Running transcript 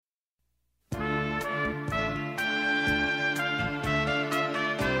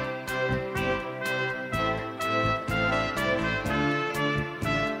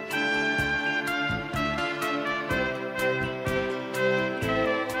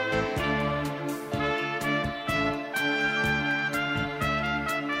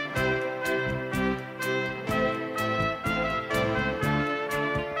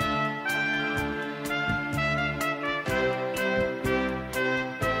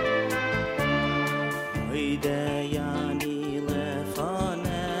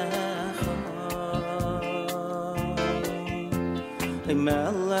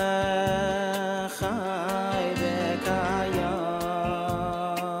melech chai v'kayam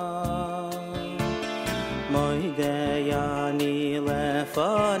moidei ani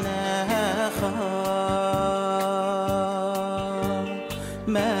lefanecha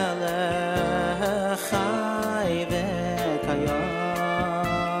melech chai v'kayam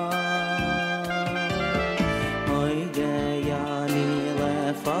moidei ani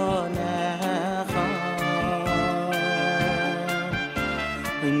lefanecha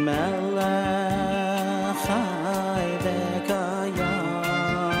melech chai v'kayam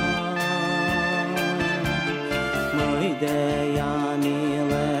moidei ani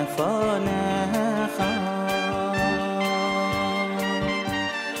lefanecha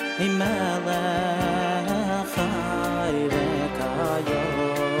melech chai v'kayam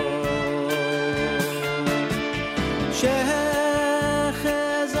shechazart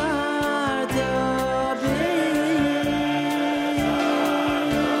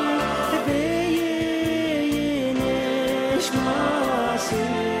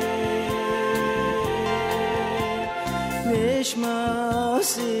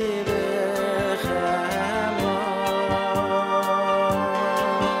Mishmasi v'chama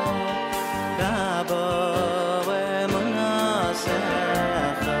Rabbi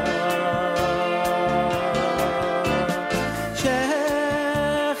v'munasecha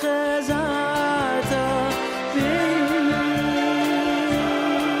shechazarta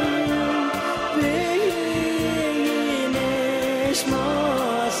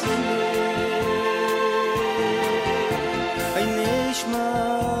v'nishmasi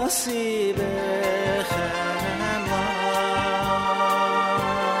Nishmasi b'chama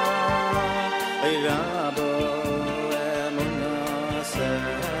Rabbi v'munasecha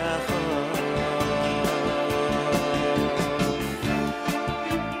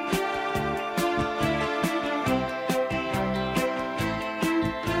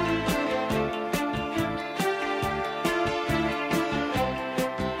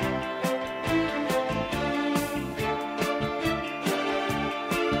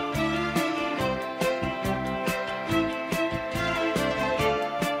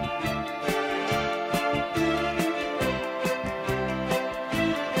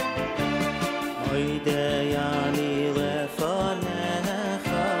Moidei ani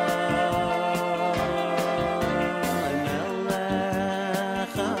lefanecha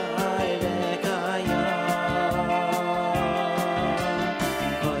melech chai v'kayam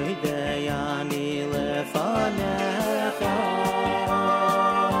Moidei ani lefanecha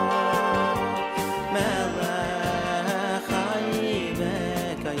melech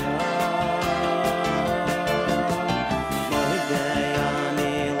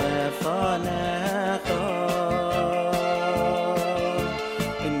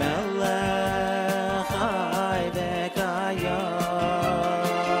chai v'kayam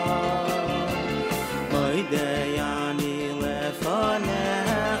Moidei ani lefanecha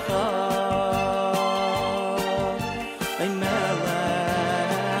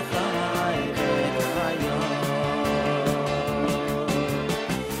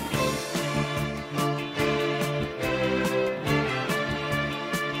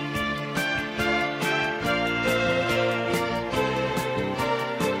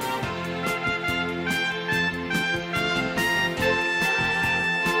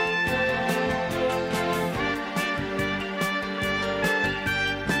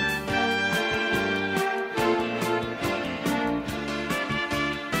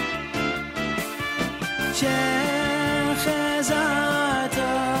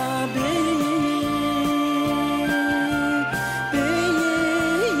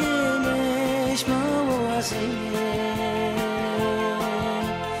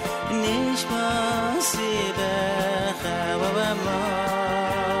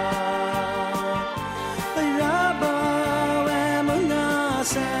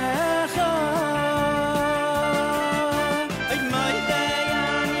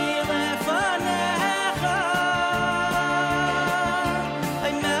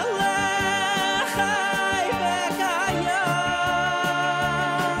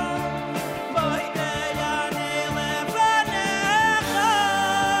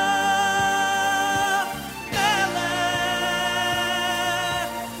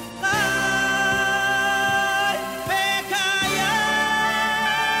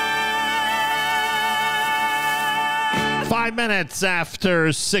Minutes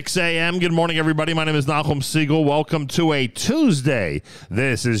after 6 a.m. Good morning, everybody. My name is Nachum Siegel. Welcome to a Tuesday.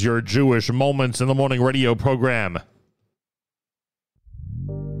 This is your Jewish Moments in the Morning radio program.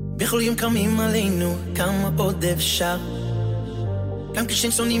 בכל יום קמים עלינו, כמה עוד אפשר? גם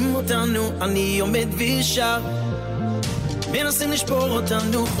כשהם שונאים אותנו, אני עומד ושר. מנסים לשבור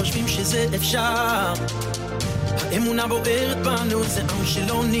אותנו, חושבים שזה אפשר. האמונה בוערת בנו, זה עם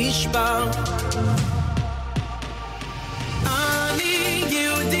שלא נשבר. אני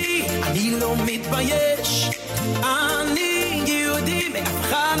יהודי, אני לא מתבייש. אני יהודי, מאף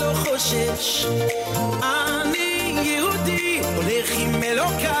אחד לא חושש. אני יהודי, הולך עם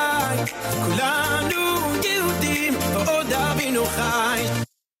אלוקיי. כולנו יהודים, ועוד אבינו חי.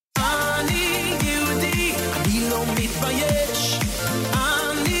 אני יהודי, אני לא מתבייש.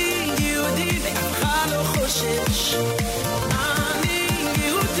 אני יהודי, מאף אחד לא חושש. אני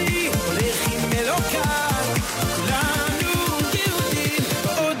יהודי, הולך עם אלוקיי. כולנו יהודים,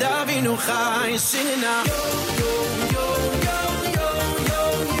 ועוד אבינו חי. Singing now.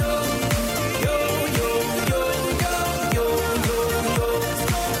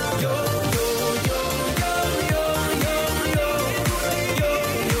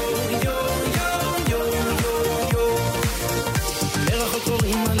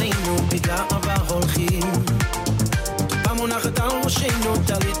 ראשינו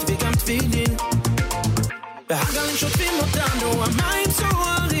טלית וגם תפילין והגלים שוטפים אותנו המים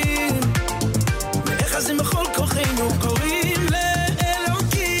סוערים נאחזים בכל כוחנו קוראים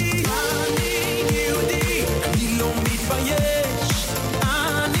לאלוקים אני יהודי אני לא מתבייש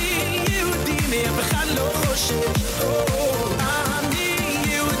אני יהודי מאף אחד לא חושש אני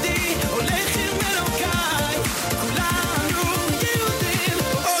יהודי הולך עם אלוקיי כולנו יהודים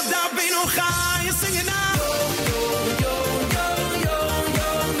עוד אבינו חי singing now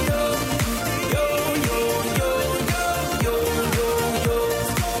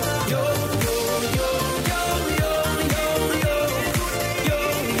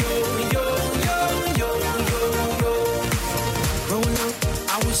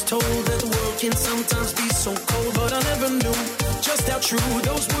told that the world can sometimes be so cold, but I never knew just how true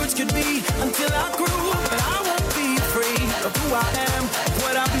those words could be until I grew up. But I won't be afraid of who I am,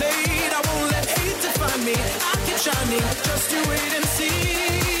 what I've made. I won't let hate define me. I keep shining just to wait and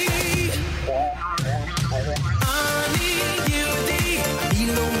see. אני יהודי, אני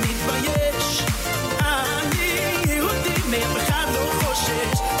לא מתבייש. אני יהודי, מאף אחד לא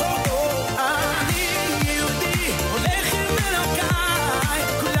חושש. אני יהודי, הולך עם אלוקיי.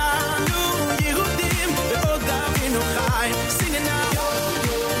 Singing now.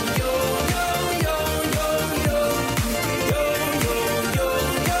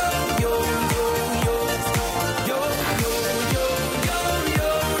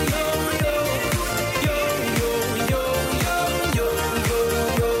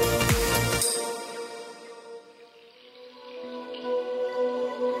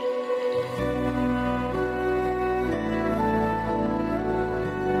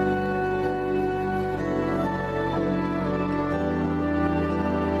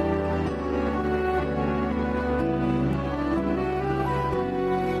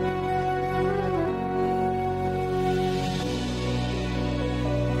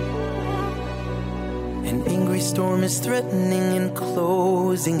 Storm is threatening and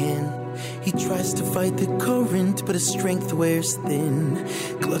closing in. He tries to fight the current, but his strength wears thin.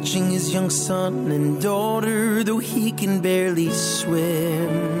 Clutching his young son and daughter, though he can barely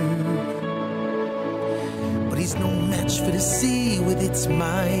swim. But he's no match for the sea with its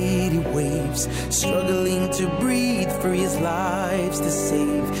mighty waves, struggling to breathe for his lives to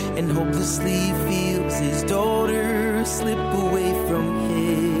save, and hopelessly feels his daughter slip away from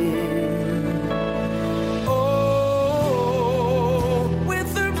him.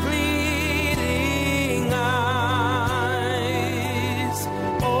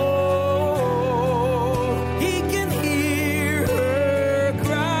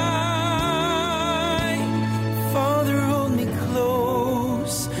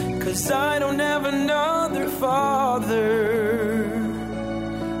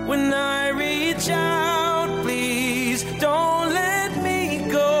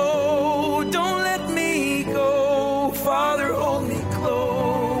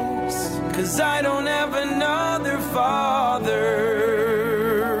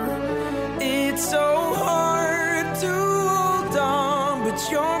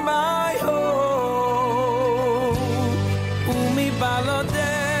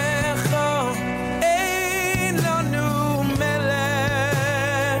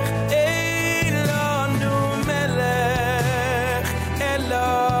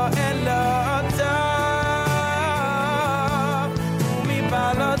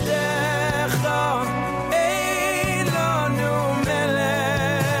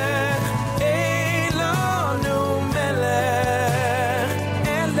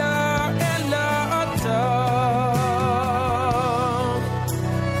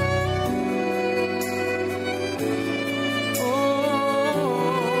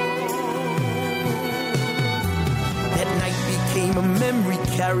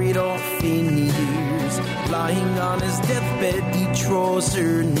 carried off in years. Lying on his deathbed, he draws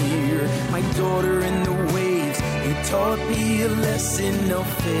her near. My daughter in the waves, he taught me a lesson of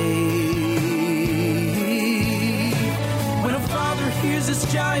faith. When a father hears his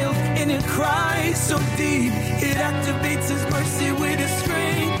child and it cries so deep, it activates his mercy with his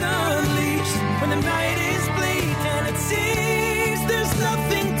strength unleashed. When the night is bleak and it seems there's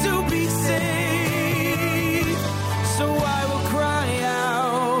nothing to be saved, so I will cry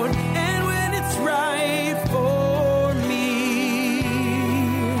out, and when it's right for me,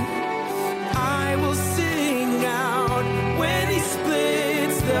 I will sing out when he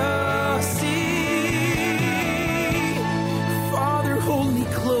splits the sea. Father, hold me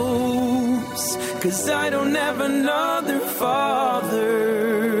close, 'cause I don't have another father.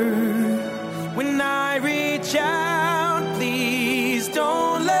 When I reach out, please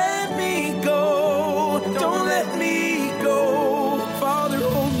don't let me go. Don't let me go. Father,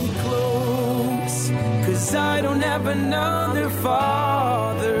 hold me close, 'cause I don't have another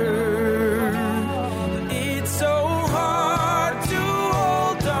father. It's so hard to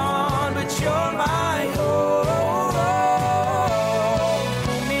hold on, but you're my hope.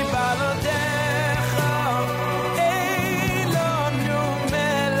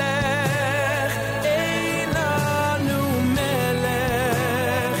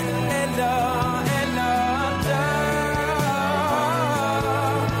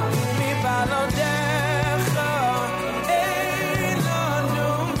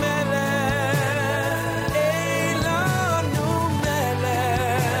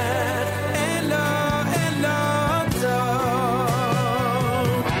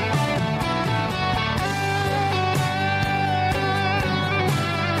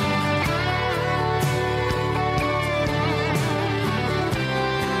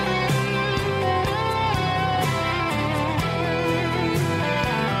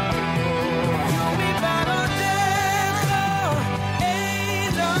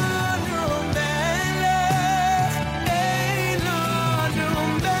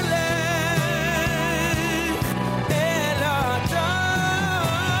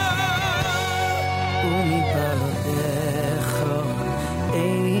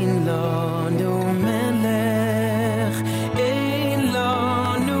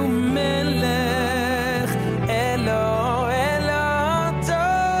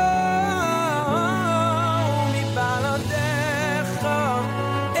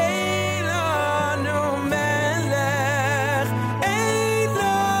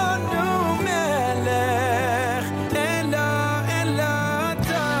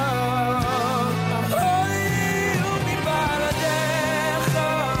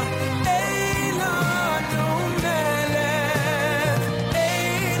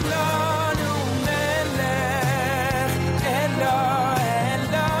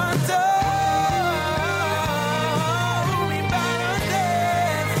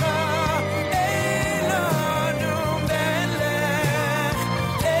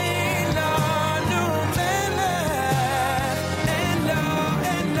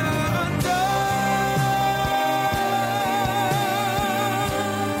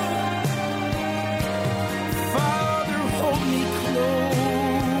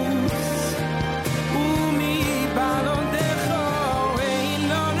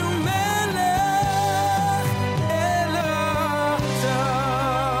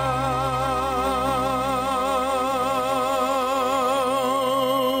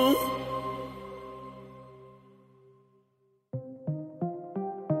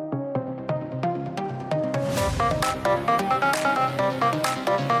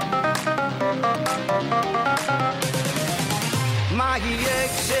 מה יהיה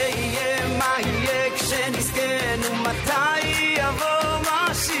כשיהיה, מה יהיה כשנזכנו, מתי יבוא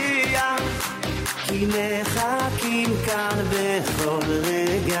משיח? כי מחכים כאן בכל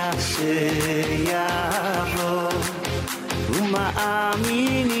רגע שיבוא,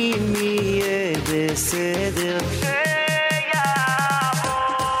 ומאמינים יהיה בסדר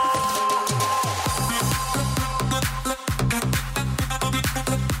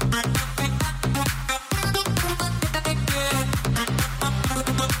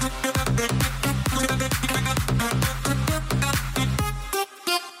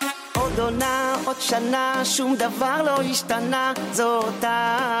עוד שנה, שום דבר לא השתנה, זאת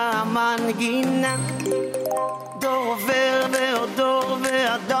המנגינה. דור עובר ועוד דור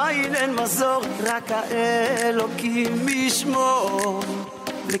ועדיין אין מזור, רק האלוקים ישמור.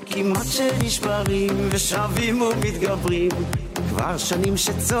 וכמעט שנשברים ושבים ומתגברים, כבר שנים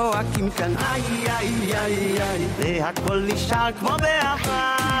שצועקים כאן איי איי איי איי, והכל נשאר כמו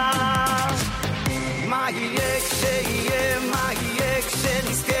בעבר. מה יהיה כשיהיה, מה יהיה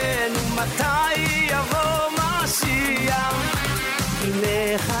כשנזכר, מתי יבוא משיח.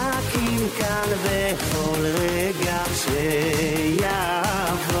 מחכים כאן בכל רגע שיבוא,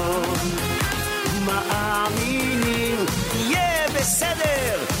 מאמינים יהיה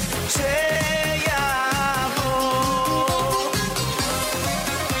בסדר שיבוא.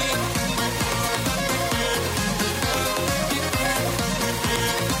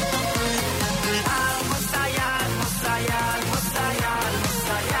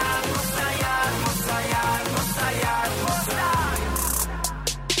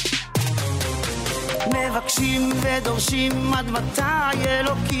 מבקשים ודורשים עד מתי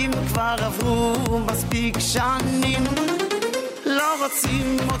אלוקים, כבר עברו מספיק שנים, לא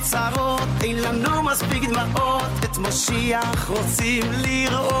רוצים אוצרות, אין לנו מספיק דמעות, את משיח רוצים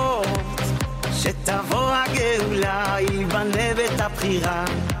לראות, שתבוא הגאולה ייבנה בית הבחירה,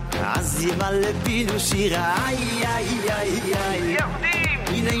 אז ימלא פינו שירה. איי איי איי איי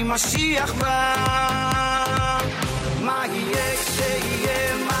הנה משיח בא. מה יהיה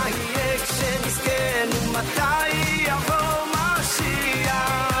כשיהיה, מה יהיה כשנזכנו, מתי יבוא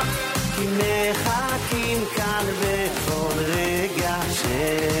משיח. כי מחכים כאן בכל רגע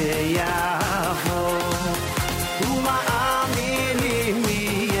שיבוא, ומאמינים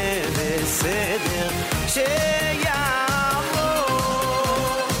יהיה בסדר שיבוא.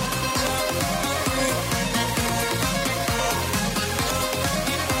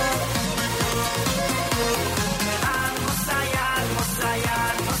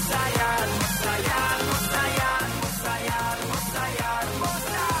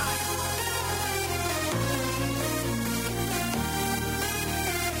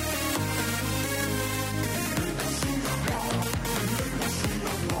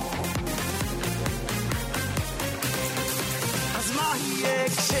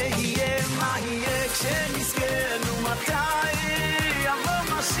 מה יהיה כשנזכנו, מתי יבוא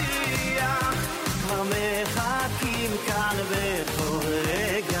משיח. כבר מחכים כאן בכל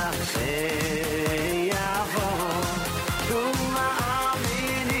רגע שיבוא,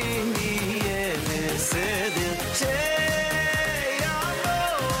 ומאמינים יהיה בסדר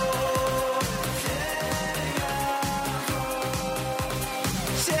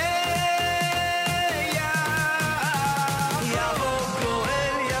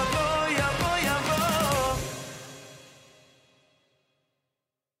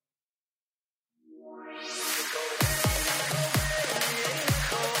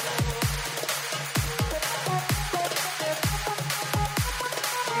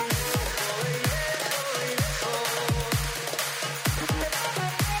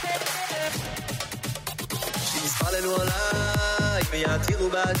יתירו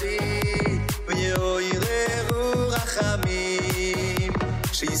בעדי ויעוררו רחמים,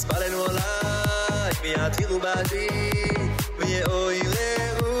 שיספלנו עליי ויתירו בעדי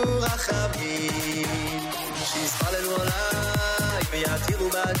ויעוררו רחמים, שיספלנו עליי ויתירו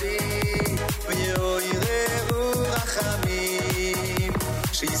בעדי ויעוררו רחמים,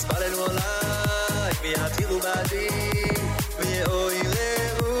 שיספלנו עליי ויתירו בעדי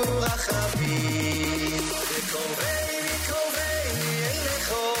ויעוררו רחמים.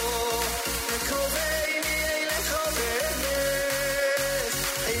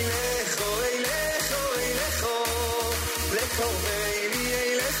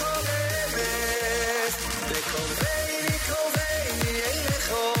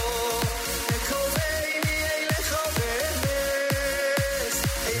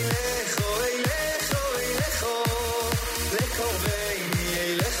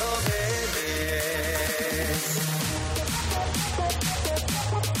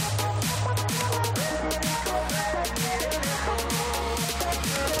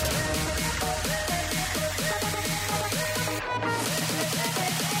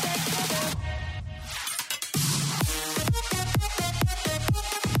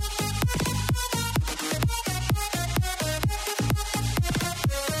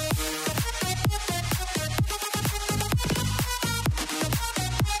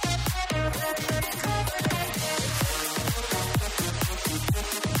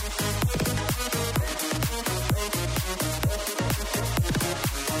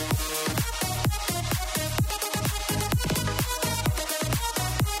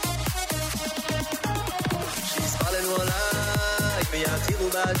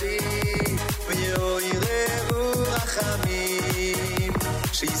 בעדי ויעוררו רחמים,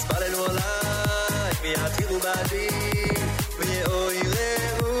 שיספלנו עליי ויעתירו בעדי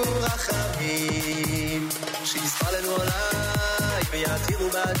ויעוררו רחמים, שיספלנו עליי ויעתירו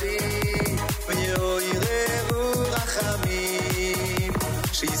בעדי ויעוררו רחמים,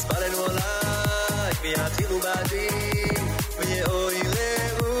 שיספלנו עליי ויעתירו בעדי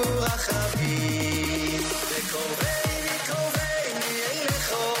ויעוררו רחמים.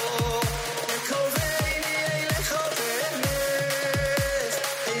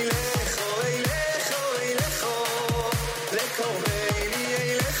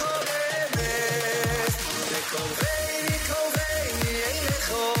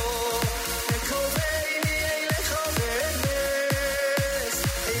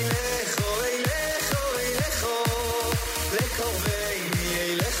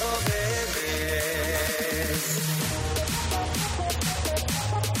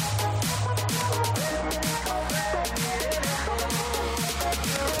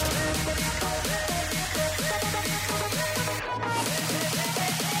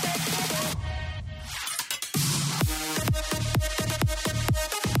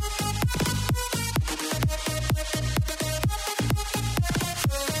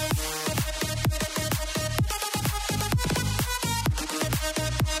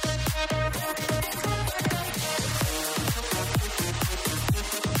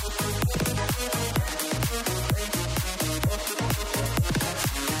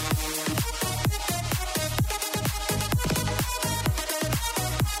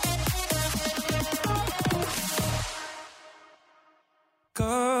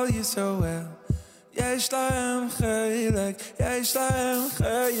 Yisrael. Yesh lahem chelek, yesh lahem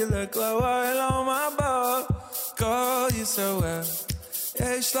chelek, la'olam haba. Kol Yisrael.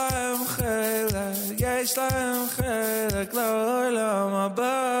 Yesh lahem chelek, la'olam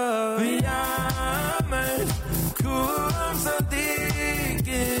haba. V'yamech kulam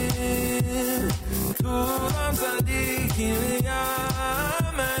tzadikim, kulam tzadikim.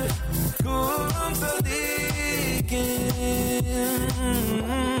 V'yamech kulam tzadikim.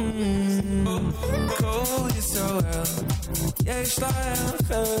 Kol Yisrael. Yesh lahem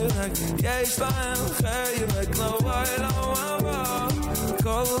chelek, yesh lahem chelek, la'olam haba.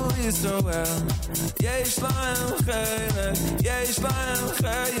 Kol Yisrael. Yesh lahem chelek, yesh lahem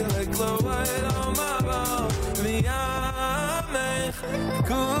chelek, la'olam haba. V'yamech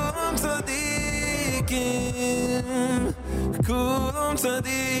kulam tzadikim, kulam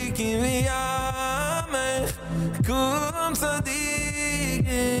tzadikim. V'yamech kulam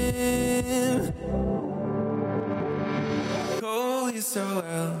tzadikim. Kol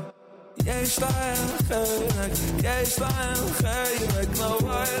Yisrael. Yesh lahem chelek, yesh lahem chelek,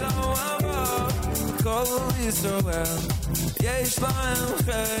 la'olam haba. Kol Yisrael. Yesh lahem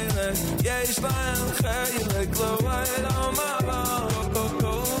chelek, yesh lahem chelek, la'olam haba.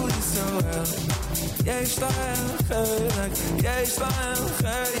 Kol Yisrael. Yesh lahem chelek, yesh lahem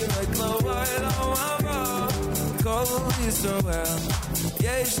chelek, la'olam haba. Kol Yisrael.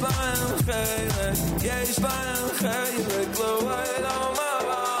 Yesh lahem chelek, yesh lahem chelek, la'olam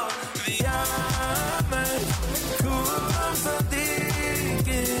haba. V'yamech kulam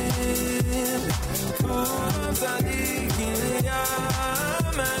tzadikim, kulam tzadikim.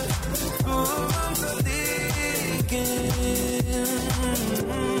 V'yamech kulam tzadikim.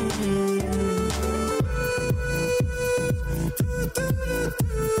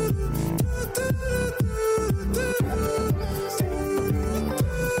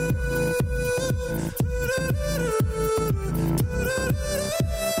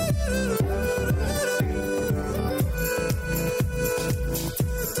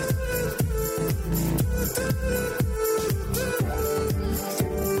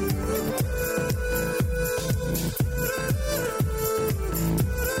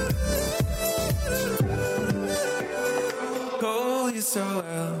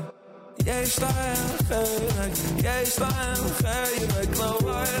 Yisrael. Yesh lahem chelek, yesh lahem chelek,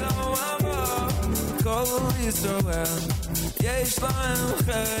 la'olam haba. Kol Yisrael. Yesh lahem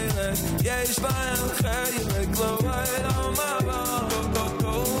chelek, yesh lahem chelek, la'olam haba.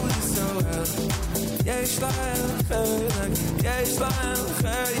 Kol Yisrael. Yesh lahem chelek, yesh lahem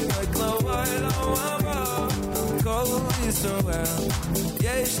chelek, la'olam haba. Kol Yisrael.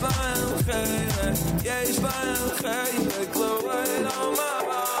 Yesh lahem chelek, yesh lahem chelek, la'olam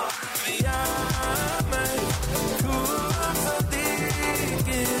haba. V'yamech kulam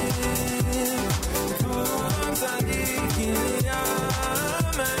tzadikim, kulam tzadikim.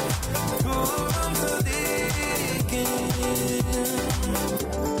 V'yamech kulam tzadikim.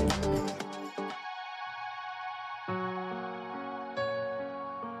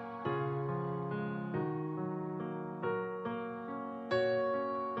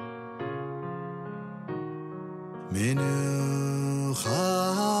 Menucha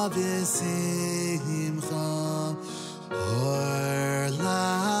v'simcha or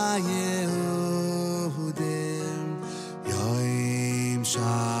la'Yehudim Yoim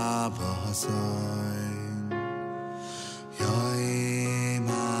Shabbosoin Yoim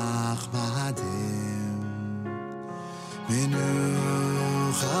Achmadim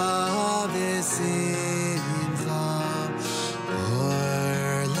Menucha v'simcha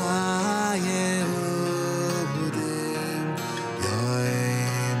or la'Yehudim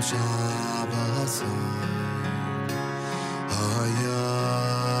Yoim Shabbosoin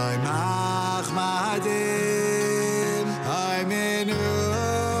Yoim Achmadim Ay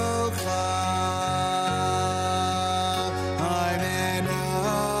Menucha Ay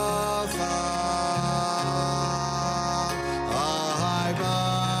Menucha Ay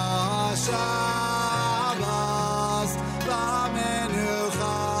B'Shabbos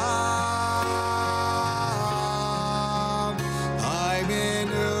B'Menucha Ay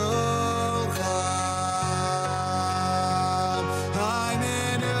Menucha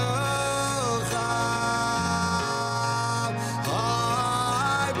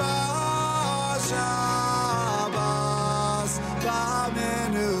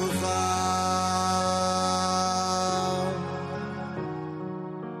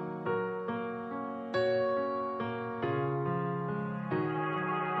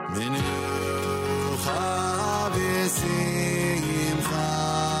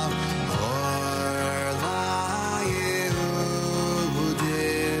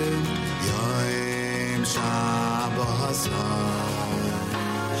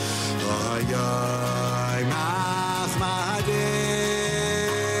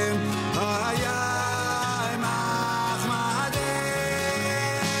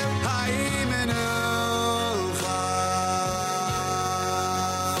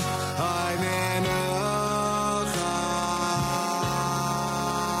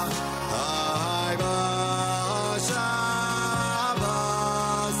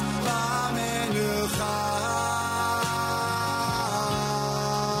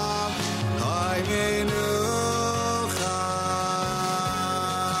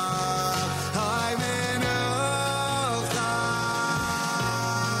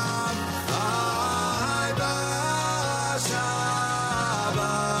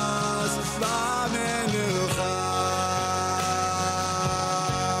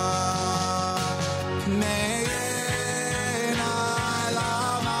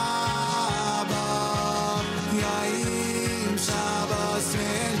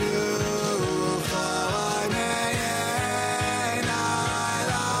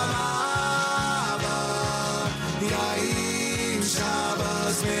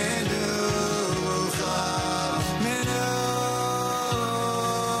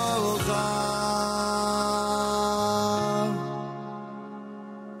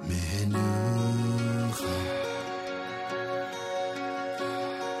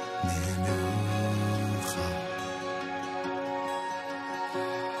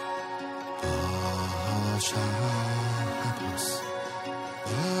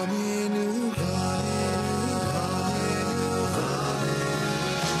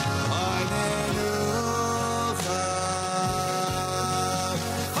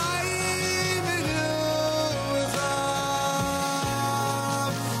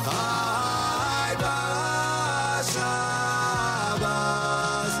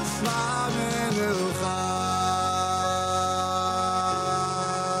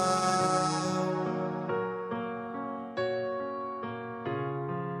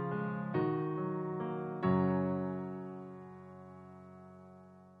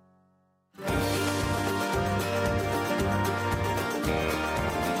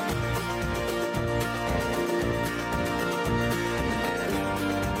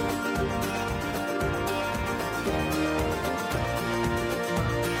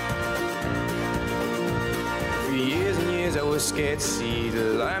Scared to see the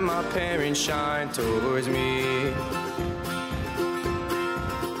light my parents shine towards me.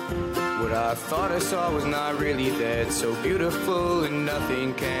 What I thought I saw was not really there. It's so beautiful and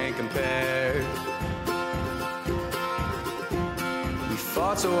nothing can compare. We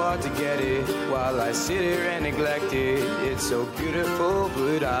fought so hard to get it, while I sit here and neglect it. It's so beautiful,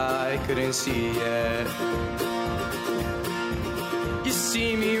 but I couldn't see it. You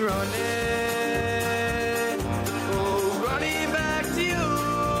see me running,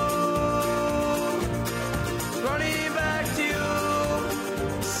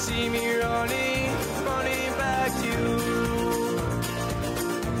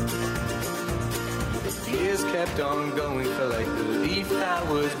 kept on going, felt like the leaf that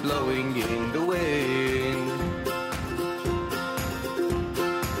was blowing in the wind.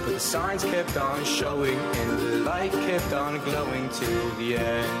 But the signs kept on showing, and the light kept on glowing till the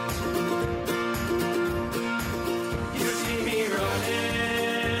end. You see me running,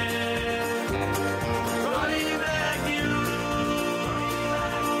 running back to you,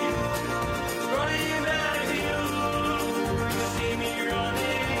 running back to you. You see me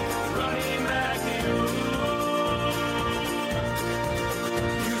running, running back to you.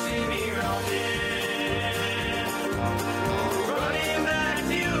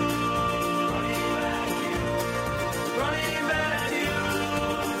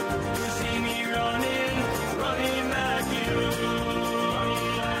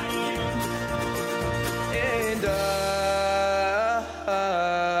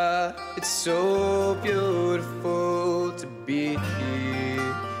 So beautiful to be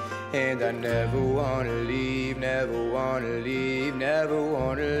here, and I never wanna leave, never wanna leave, never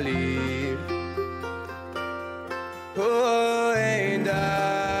wanna leave. Oh, and I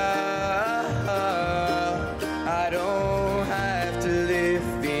don't have to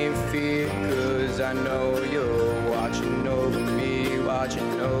live in fear, 'cause I know you're watching over me,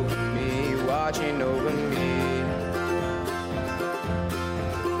 watching over me, watching over me.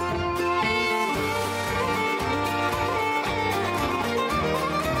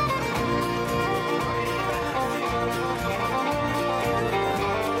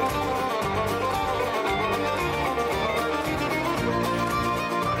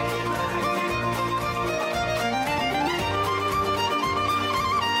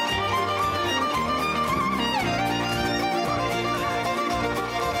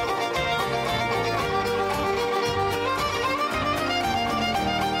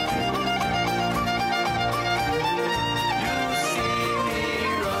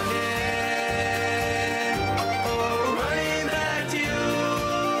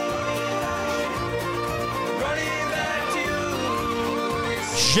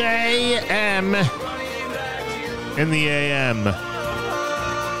 JM in the AM.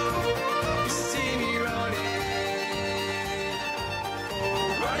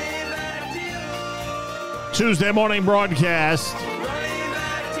 Tuesday morning broadcast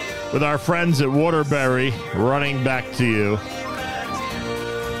with our friends at Waterbury, running back to you.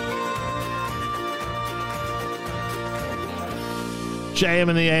 JM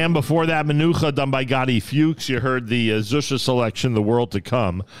in the AM. Before that, Menucha done by Gadi Fuchs. You heard the Zusha selection, The World to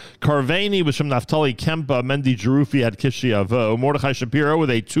Come. Carveni was from Naftali Kempa. Mendy Jerufi had Kishi Avo. Mordechai Shapiro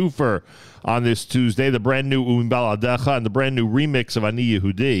with a twofer on this Tuesday. The brand new Baladecha and the brand new remix of Ani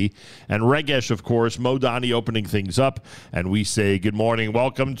Yehudi. And Regesh, of course, Modani opening things up. And we say good morning.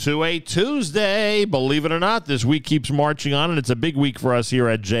 Welcome to a Tuesday. Believe it or not, this week keeps marching on, and it's a big week for us here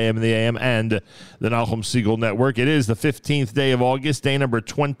at JM in the AM and the Nachum Segal Network. It is the 15th day of August, day number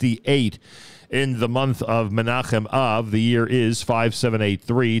 28 in the month of Menachem Av. The year is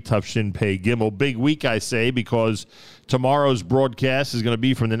 5783, Tafshin Pei Gimel. Big week, I say, because tomorrow's broadcast is going to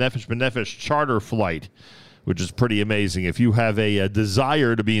be from the Nefesh B'Nefesh charter flight, which is pretty amazing. If you have a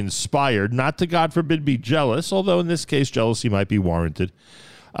desire to be inspired, not to, God forbid, be jealous, although in this case jealousy might be warranted,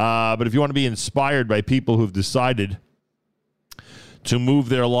 but if you want to be inspired by people who've decided to move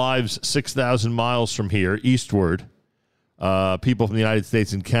their lives 6,000 miles from here, eastward, people from the United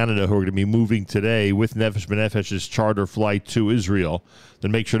States and Canada who are going to be moving today with Nefesh B'Nefesh's charter flight to Israel,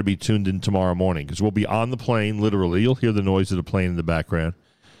 then make sure to be tuned in tomorrow morning, because we'll be on the plane, literally. You'll hear the noise of the plane in the background,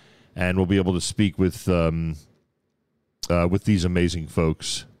 and we'll be able to speak with these amazing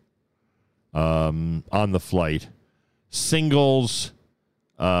folks on the flight. Singles,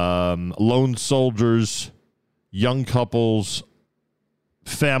 lone soldiers, young couples,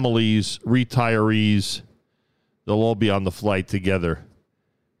 families, retirees, they'll all be on the flight together.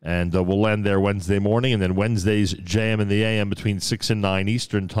 And we'll land there Wednesday morning, and then Wednesday's JM and the AM between 6 and 9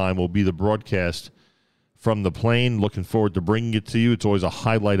 Eastern Time will be the broadcast from the plane. Looking forward to bringing it to you. It's always a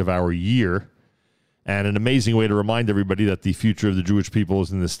highlight of our year, and an amazing way to remind everybody that the future of the Jewish people is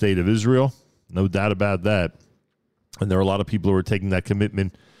in the state of Israel. No doubt about that. And there are a lot of people who are taking that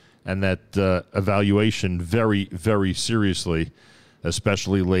commitment and that evaluation very, very seriously,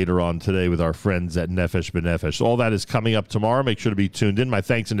 especially later on today with our friends at Nefesh B'Nefesh. So all that is coming up tomorrow. Make sure to be tuned in. My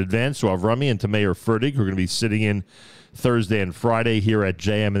thanks in advance to Avrami and to Mayor Ferdig, who are going to be sitting in Thursday and Friday here at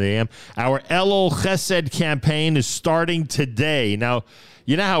JM and the AM. Our Elul Chesed campaign is starting today. Now,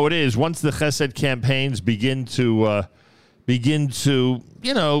 you know how it is. Once the Chesed campaigns begin to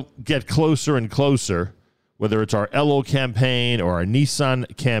get closer and closer, whether it's our Elul campaign or our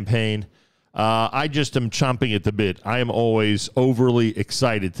Nissan campaign, I just am chomping at the bit. I am always overly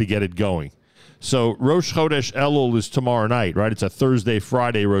excited to get it going. So Rosh Chodesh Elul is tomorrow night, right? It's a Thursday,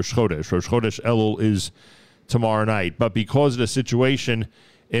 Friday Rosh Chodesh. Rosh Chodesh Elul is tomorrow night. But because of the situation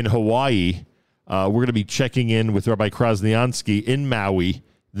in Hawaii, we're going to be checking in with Rabbi Krasnjansky in Maui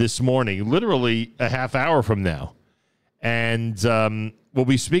this morning, literally a half hour from now. And we'll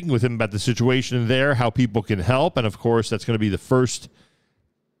be speaking with him about the situation there, how people can help. And, of course, that's going to be the first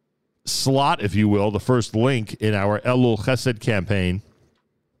slot, if you will, the first link in our Elul Chesed campaign,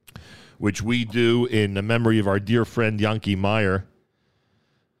 which we do in the memory of our dear friend Yanki Meyer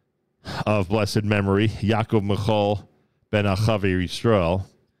of blessed memory, Yaakov Michal ben Achavi Yisrael.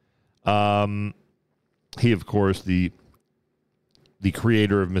 He, of course, the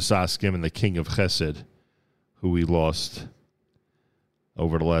creator of Misaskim and the king of Chesed, who we lost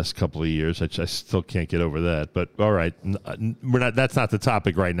over the last couple of years. I still can't get over that. But all right, that's not the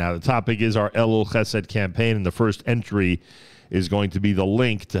topic right now. The topic is our Elul Chesed campaign, and the first entry is going to be the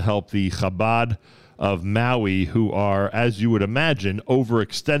link to help the Chabad of Maui, who are, as you would imagine,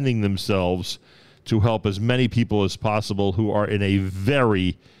 overextending themselves to help as many people as possible who are in a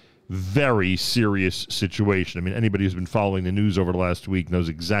very, very serious situation. I mean, anybody who's been following the news over the last week knows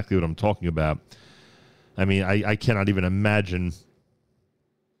exactly what I'm talking about. I mean, I cannot even imagine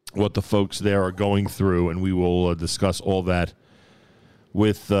what the folks there are going through, and we will discuss all that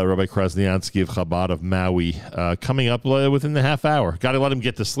with Rabbi Krasnjansky of Chabad of Maui coming up within the half hour. Got to let him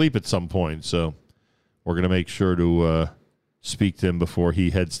get to sleep at some point, so we're going to make sure to speak to him before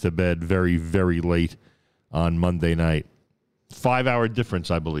he heads to bed very, very late on Monday night. 5-hour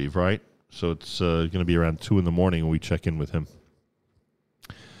difference, I believe, right? So it's going to be around 2 in the morning when we check in with him.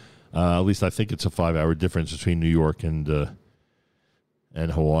 At least I think it's a 5-hour difference between New York and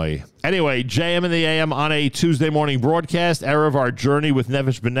Hawaii. Anyway, JM and the AM on a Tuesday morning broadcast, Erev our journey with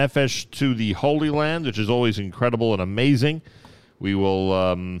Nefesh B'Nefesh to the Holy Land, which is always incredible and amazing. We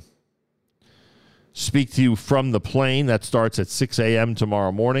will speak to you from the plane. That starts at 6 a.m.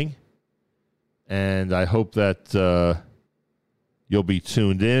 tomorrow morning. And I hope that you'll be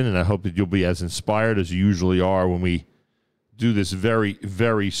tuned in, and I hope that you'll be as inspired as you usually are when we do this very,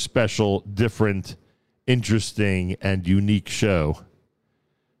 very special, different, interesting, and unique show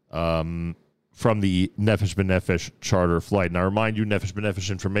from the Nefesh B'Nefesh charter flight. And I remind you, Nefesh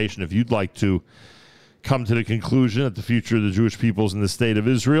B'Nefesh information, if you'd like to come to the conclusion that the future of the Jewish people is in the state of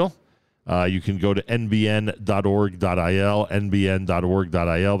Israel, you can go to nbn.org.il,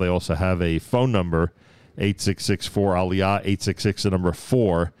 nbn.org.il. They also have a phone number, 866-4-ALIYAH, 866, the number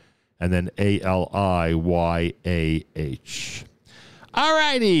 4, and then ALIYAH. All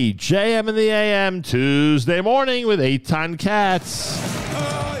righty, JM in the AM, Tuesday morning with Eitan Katz.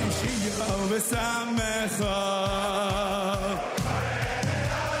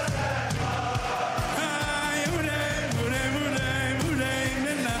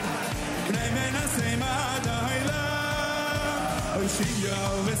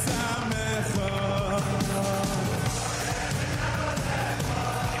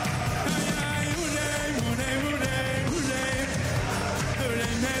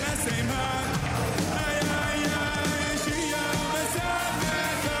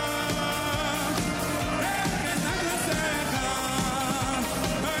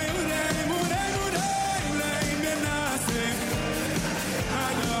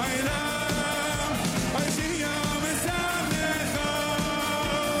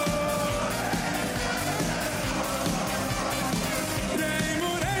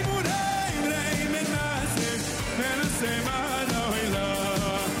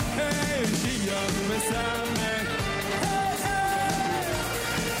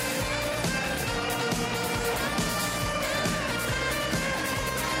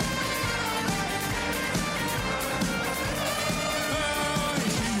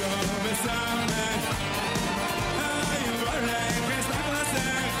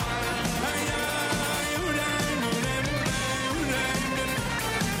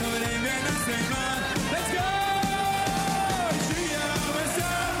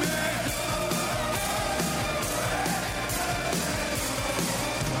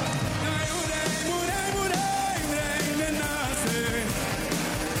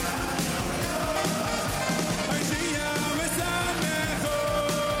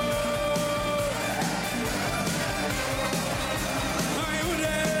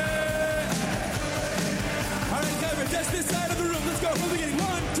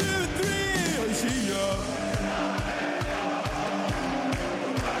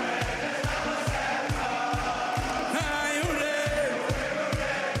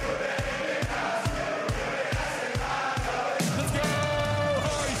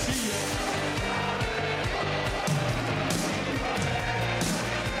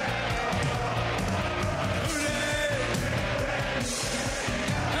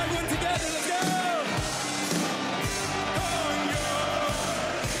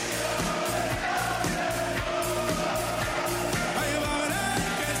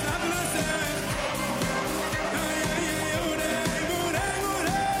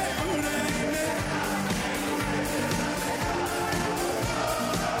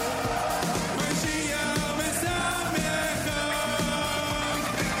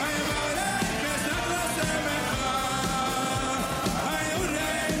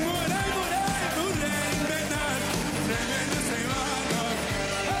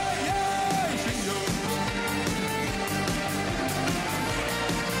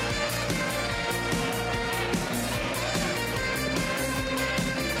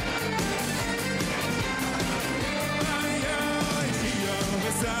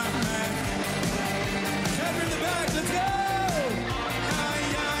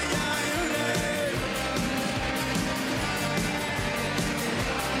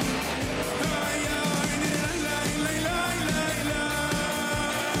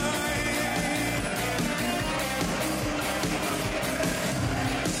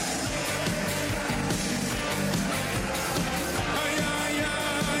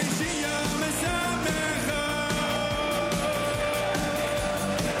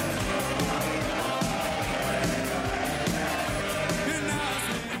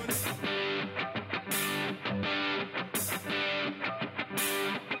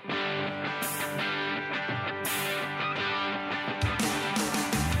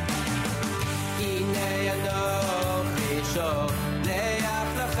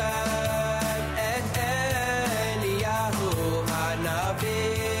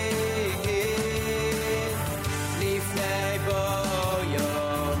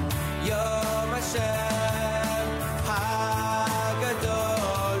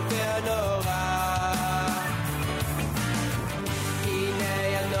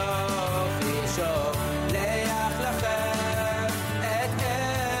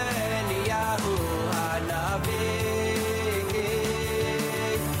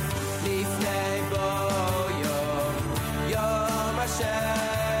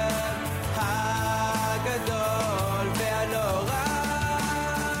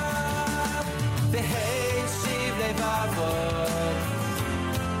 לבבות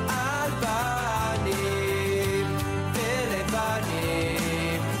על בנים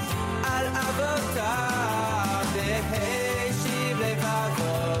ולבנים על אבותיו והשיב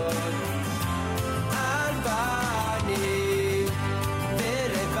לבבות על בנים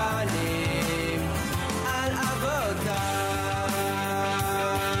ולבנים על אבותיו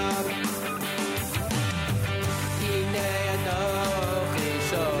הנה אנוכי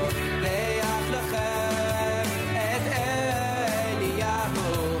שולח לכם את אליהו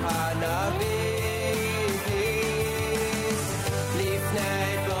הנביא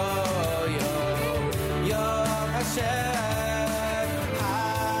לפני בוא יום השם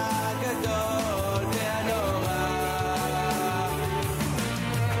הגדול והנורא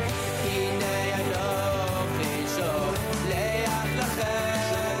הנה אנוכי שולח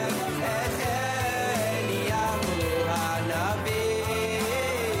לכם את אליהו הנביא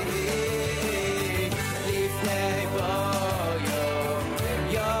לפני בוא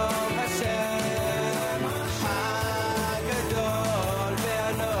יום השם הגדול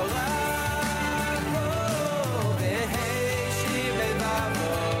והנורא והשיב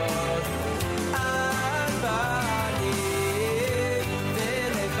לבבות על בנים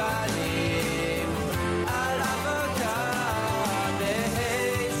ולבנים על אבותיו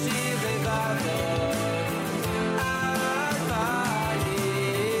והשיב לבבות על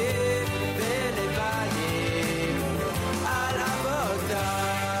בנים ולבנים על אבותיו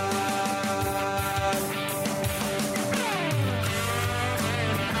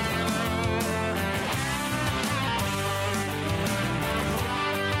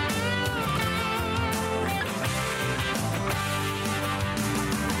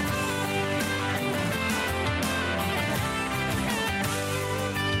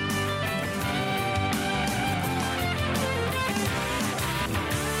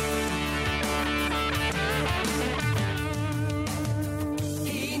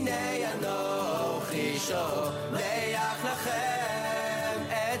הנה אנוכי שולח לכם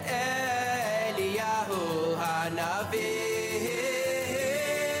את אליהו הנביא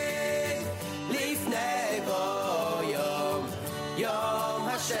לפני בוא יום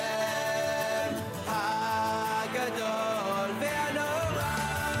השם הגדול והנורא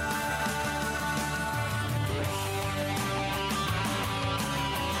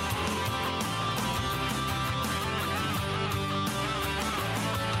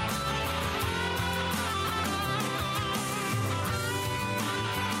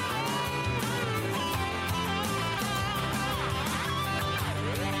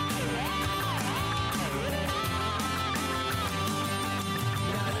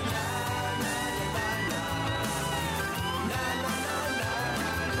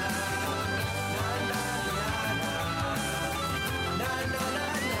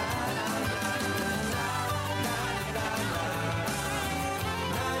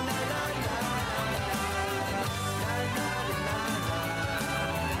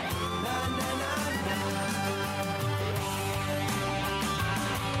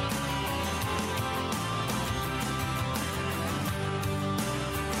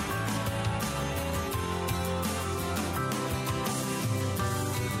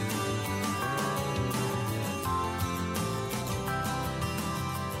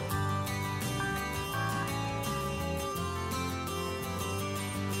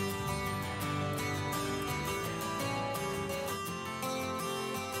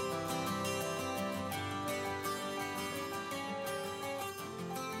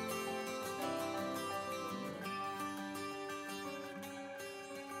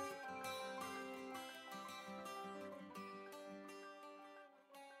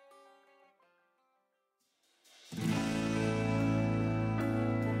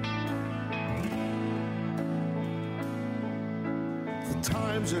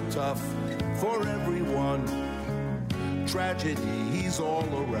Times are tough for everyone. Tragedies all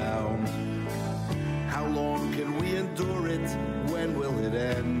around. How long can we endure it? When will it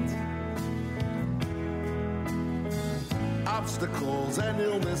end? Obstacles and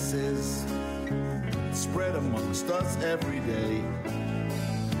illnesses spread amongst us every day.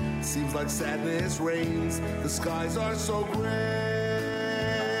 Seems like sadness reigns. The skies are so gray.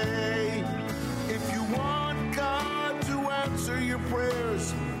 If you want God to answer your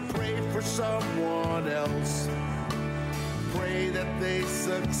prayers, pray for someone else. Pray that they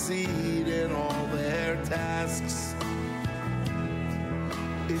succeed in all their tasks.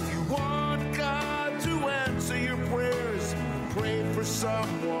 If you want God to answer your prayers, pray for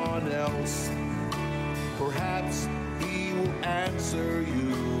someone else. Perhaps He will answer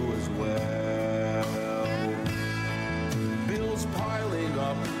you as well. Bills piling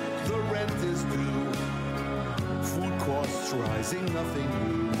up, the rent is due. Food sing nothing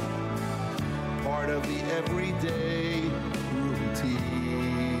new, part of the everyday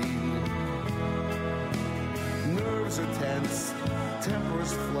routine. Nerves are tense,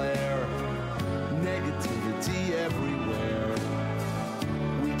 tempers flare, negativity everywhere.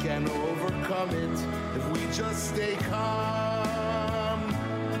 We can overcome it if we just stay calm.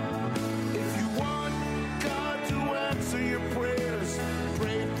 If you want God to answer your prayers,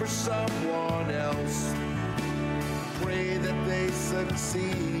 pray for someone else. Pray that they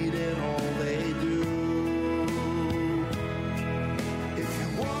succeed in all they do. If you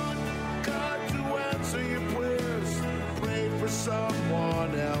want God to answer your prayers, pray for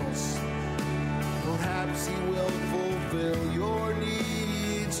someone else. Perhaps He will fulfill your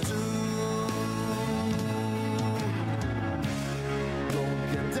needs too. Don't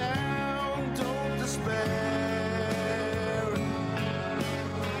get down, don't despair.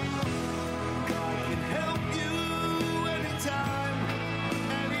 God can help you anytime,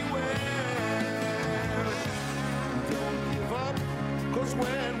 anywhere. Don't give up, 'cause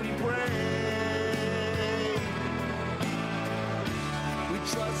when we pray, we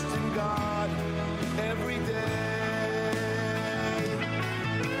trust in God every day.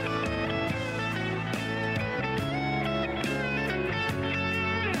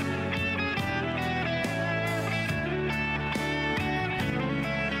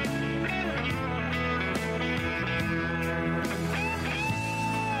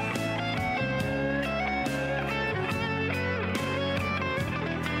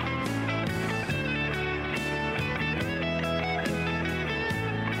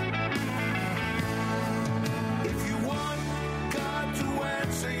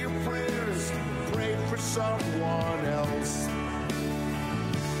 Someone else,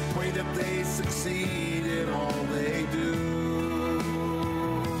 pray that they succeed in all they do.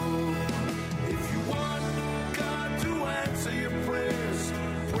 If you want God to answer your prayers,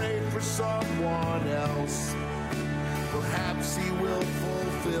 pray for someone else. Perhaps He will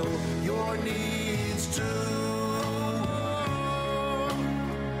fulfill your needs too.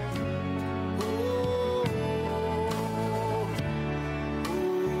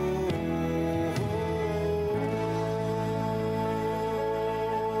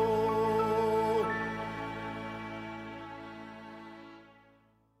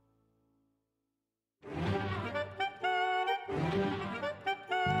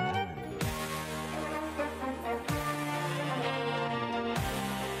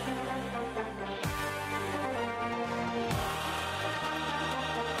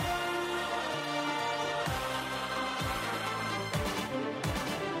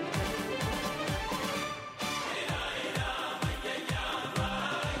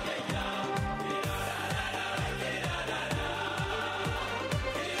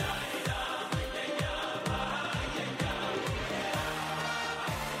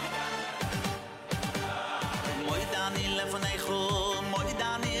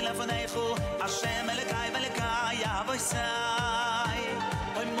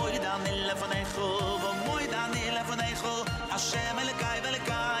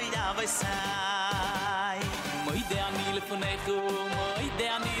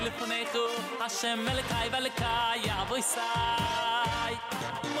 Hashem Melekai Velekai Avoisai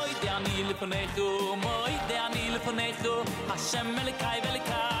Moide ani lefonechu Moide ani lefonechu Hashem Melekai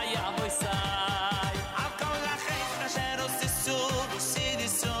Velekai Avoisai Al kol lachech asher osisu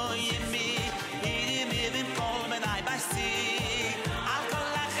Sidisu yemi Yimi vim kol menai baisi Al kol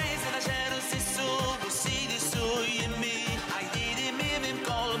lachech asher osisu Sidisu yemi Yimi vim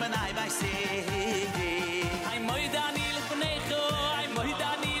kol menai baisi Ay moide ani lefonechu Ay moide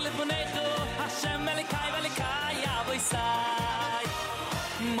ani lefonechu Hashem Melekai Velekai Avoisai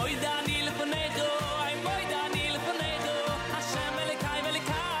Moide ani lefonechu Ay moide ani lefonechu Hashem Melekai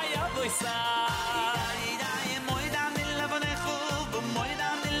Velekai Avoisai Moide ani lefonechu Moide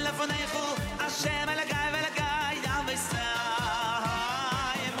ani lefonechu Hashem Melekai Velekai Avoisai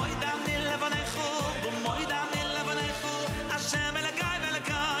Moide ani lefonechu Moide ani lefonechu Hashem Melekai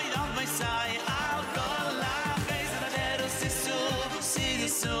Velekai Avoisai Al kol lachech asher osisu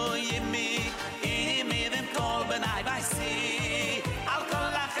Sidisu yemi Yimi vim kol benai baisi Al kol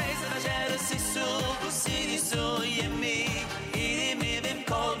lachech asher osisu Sidisu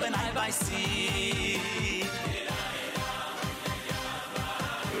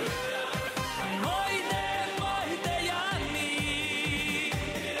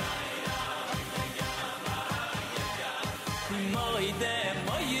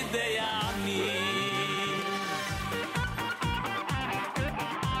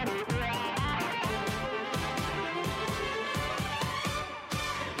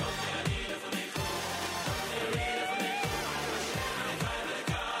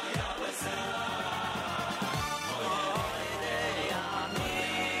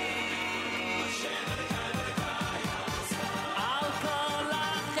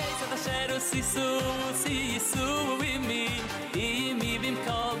sisu sisu with me imi bim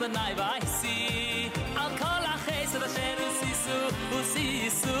kol benai vai si al kol a khes da sheru sisu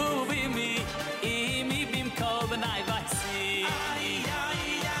sisu with me imi bim kol benai vai si ay ay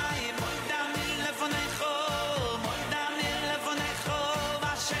ay moidam telefonecho moidam telefonecho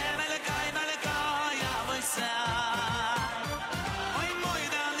va shemel kai ya voi sa oy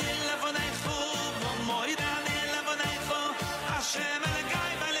moidam telefonecho moidam telefonecho a shemel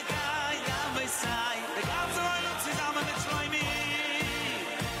kai ya voi sa de ganze welt zusammen mit Shloimi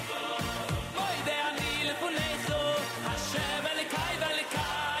moidam telefonecho a shemel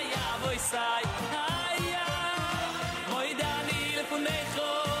kai ya voi sa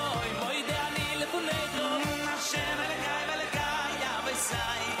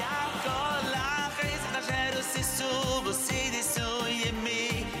sisu yemi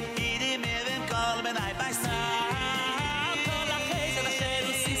ide mevem kol benai by kol a khes da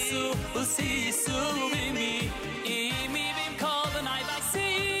sheru sisu with me imi bim kol benai vai si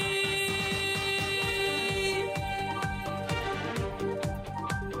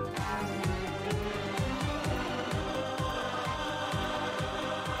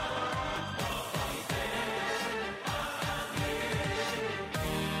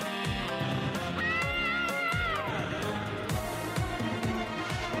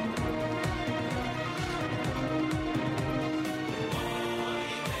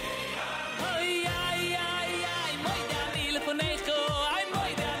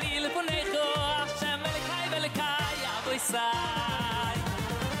sai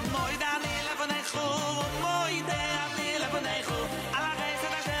moi danile von echo moi danile von echo alla reise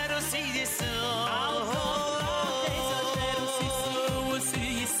da zero sisu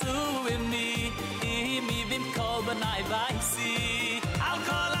sisu in me imi bim kol benai vai si al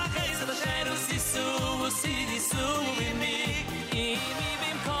kol a reise da zero sisu in me imi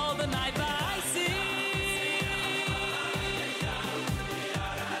bim kol benai vai si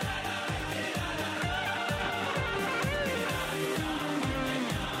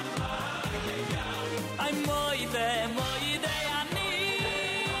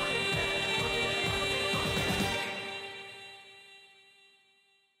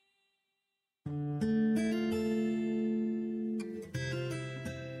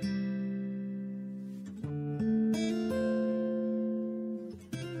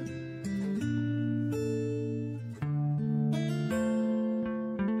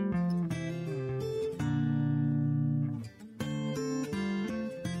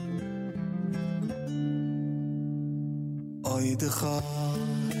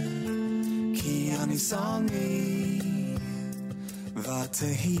ki ani sami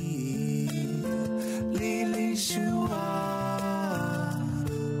vatehi lili shua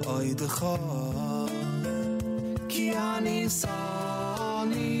oy de kha ki ani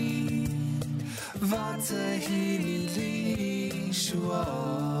sami vatehi lili shua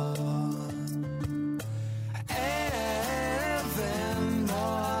even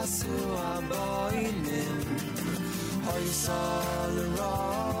masu aboinin I saw the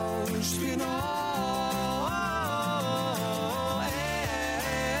rose, you know,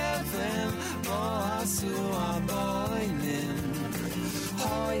 even Masu Aboinin.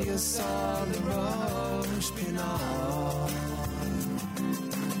 I saw the rose, you know.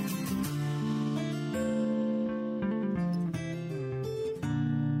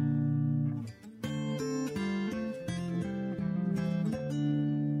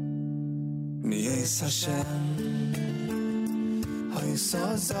 Mi es Hashem.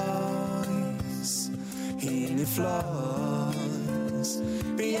 Sa's eyes, he flies.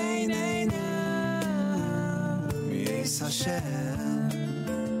 Be ein yes Hashem.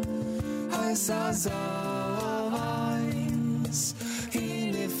 I sa's eyes,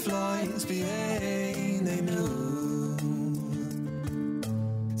 he flies. Be ein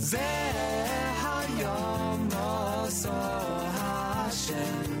Ze hayom so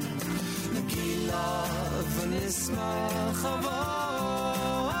Hashem. Nagila v'nismach avah.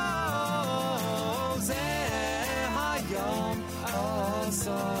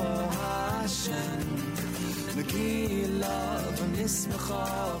 So Hashem, Nagila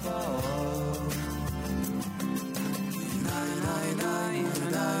v'nismachava. Nay nay nay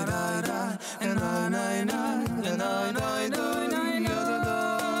nay nay nay nay nay nay nay nay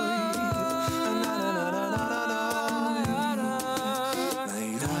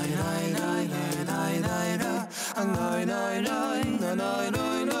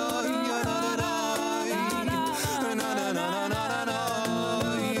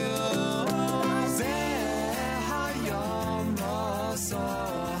so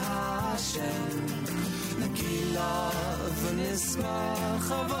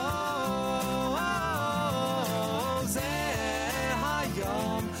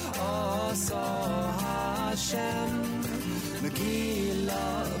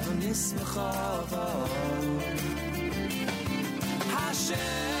nismechava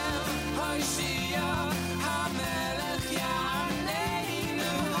Hashem Hoshia HaMelech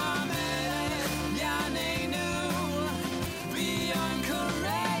Yaneinu HaMelech Yaneinu B'yom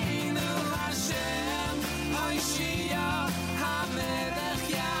Koreinu Hashem Hoshia HaMelech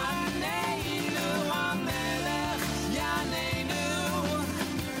Yaneinu HaMelech Yaneinu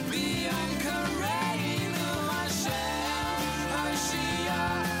B'yom Koreinu Hashem Hoshia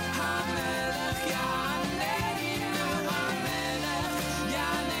HaMelech Yaneinu HaMelech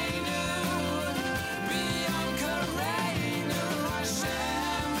Yaneinu B'yom Koreinu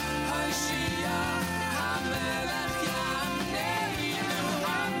Hashem Hoshia HaMelech Yaneinu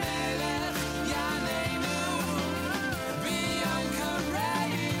HaMelech Yaneinu B'yom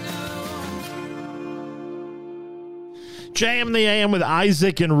Koreinu. JM in the AM with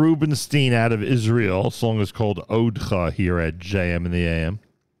Isaac and Rubenstein out of Israel. The song is called Odcha here at JM in the AM.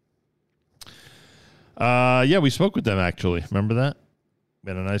 Yeah, we spoke with them actually. Remember that? We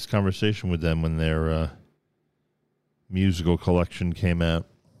had a nice conversation with them when their musical collection came out.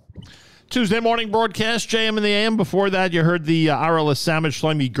 Tuesday morning broadcast, JM in the AM. Before that, you heard the Ara Lasamid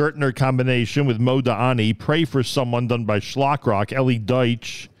Shlomi Gertner combination with Moda Ani. Pray for Someone, done by Schlockrock. Eli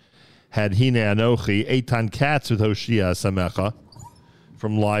Deutsch had Hine Anochi. Eitan Katz with Hoshia Samecha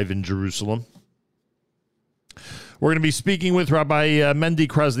from Live in Jerusalem. We're going to be speaking with Rabbi Mendy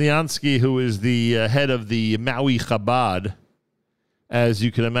Krasnjansky, who is the head of the Maui Chabad. As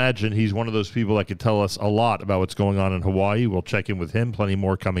you can imagine, he's one of those people that could tell us a lot about what's going on in Hawaii. We'll check in with him. Plenty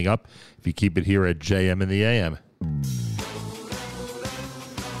more coming up if you keep it here at JM in the AM.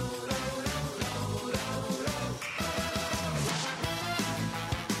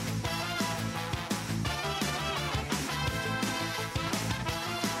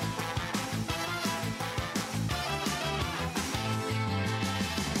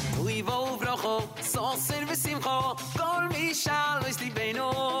 Uivo vrocho, soser v'simcho, kol mishal v'slibeno.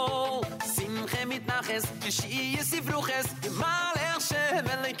 Simche mitnaches, v'shiyes yivruches, v'malech Shem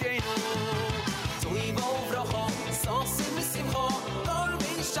Elokeinu. Uivo vrocho, soser v'simcho, kol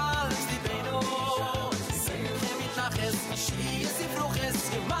mishal v'slibeno. Simche mitnaches, v'shiyes yivruches,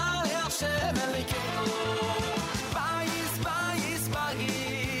 v'malech Shem Elokeinu. Bayis, bayis,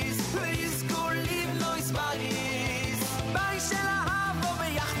 bayis, v'yizkur livnois bayis. Bayis shel ahavo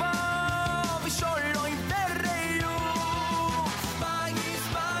v'yachvo, v'sholoi v'reyu. Bayis,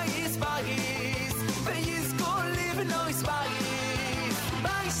 bayis, bayis, v'yizkur livnois bayis.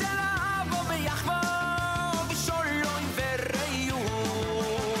 Bayis shel ahavo v'yachvo, v'sholoi v'reyu.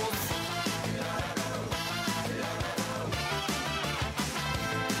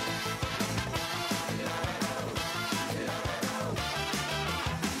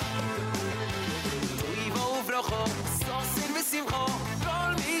 Uivo vrocho, sosin v'simcho,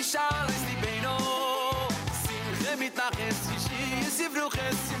 kol mishal v'slibeno. Simche mitnaches, v'shiyes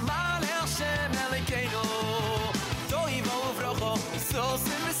yivruches, v'malech Shem Elokeinu. Uivo vrocho,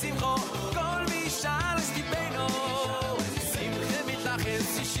 sosin v'simcho, kol mishal v'slibeno. Simche mitnaches,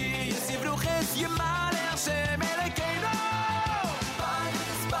 v'shiyes yivruches, v'malech Shem Elokeinu.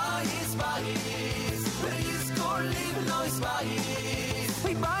 Bayis, bayis, bayis, v'yizkur livnois bayis.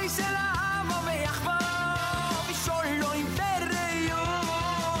 Bayis shel ahavo v'yachvo, v'sholoi v'reyu.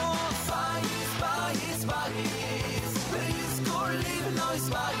 Bayis, bayis, bayis, v'yizkur livnois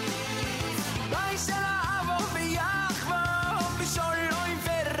bayis. Bayis shel ahavo v'yachvo, v'sholoi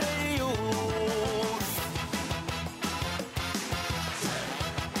v'reyu.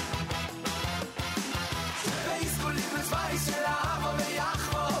 V'yizkur livnois bayis shel ahavo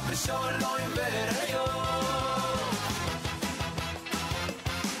v'yachvo, v'sholoi v'reyu.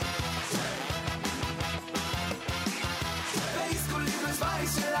 V'yizkur livnois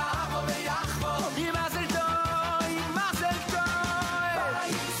bayis shel ahavo v'yachvo, yimazel tov, yimazel tov.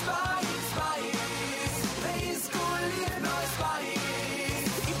 Bayis, bayis, bayis, v'yizkur livnois bayis.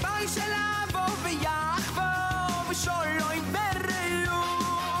 Bayis shel ahavo v'yachvo, v'sholoi v'reyu.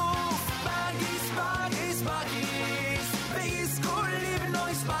 Bayis, bayis, bayis, v'yizkur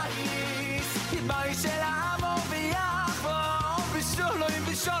livnois bayis. Bayis shel ahavo v'yachvo, v'sholoi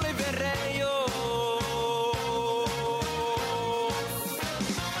v'reyu.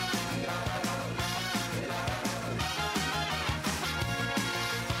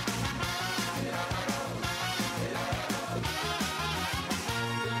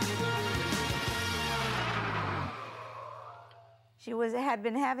 She had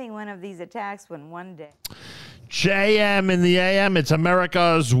been having one of these attacks when one day. JM in the AM. It's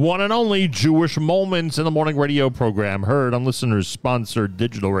America's one and only Jewish Moments in the Morning radio program. Heard on listeners-sponsored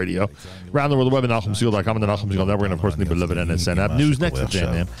digital radio. Around the world, the web at NachumSegal.com and the Nachum Segal Network, and of course, in the beloved NSN app. News next with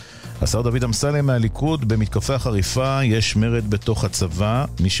JM. השר דוד אמסלם מהליכוד, במתקפה חריפה יש מרד בתוך הצבא,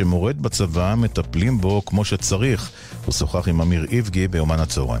 מי שמורד בצבא מטפלים בו כמו שצריך. הוא שוחח עם אמיר איבגי ביומן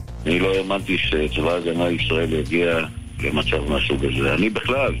הצהריים. אני לא האמנתי שצבא הגנה ישראל יגיע למצב מהסוג הזה. אני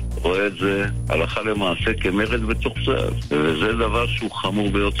בכלל רואה את זה הלכה למעשה כמרד בתוך צה"ל, וזה דבר שהוא חמור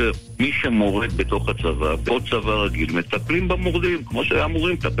ביותר. מי שמורד בתוך הצבא, בעוד צבא רגיל, מטפלים במורדים, כמו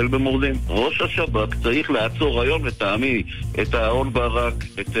שאמורים לטפל במורדים. ראש השב"כ צריך לעצור היום לטעמי את אהרון ברק,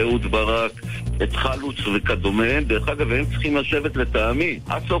 את אהוד ברק, את חלוץ וכדומה. דרך אגב, הם צריכים לשבת לטעמי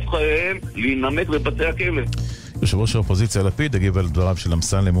עד סוף חייהם להינמק בבתי הכלא. יושב ראש האופוזיציה לפיד הגיב על דבריו של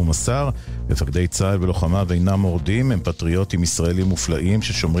אמסלם ומסר, מפקדי צה"ל ולוחמיו אינם מורדים, הם פטריוטים ישראלים מופלאים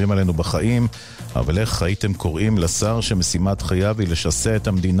ששומרים עלינו בחיים, אבל איך הייתם קוראים לשר שמשימת חייו היא לשסע את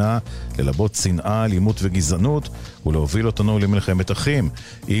המדינה, ללבות שנאה, אלימות וגזענות ולהוביל אותנו למלחמת אחים?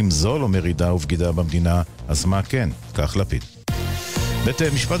 אם זו לא מרידה ובגידה במדינה, אז מה כן? כך לפיד. בית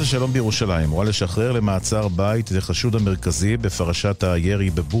משפט השלום בירושלים הורה לשחרר למעצר בית את החשוד המרכזי בפרשת הירי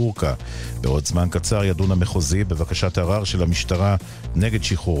בבורקה. בעוד זמן קצר ידון המחוזי בבקשת ערר של המשטרה נגד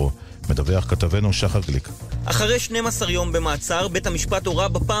שחרורו. מדווח כתבנו שחר גליק. אחרי 12 יום במעצר, בית המשפט הורה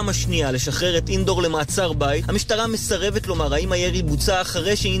בפעם השנייה לשחרר את אינדור למעצר בית. המשטרה מסרבת לומר האם הירי בוצע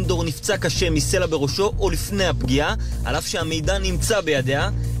אחרי שאינדור נפצע קשה מסלע בראשו או לפני הפגיעה, על אף שהמידע נמצא בידיה.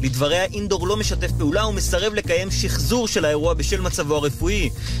 לדבריה, אינדור לא משתף פעולה ומסרב לקיים שחזור של האירוע בשל מצבו הרפואי.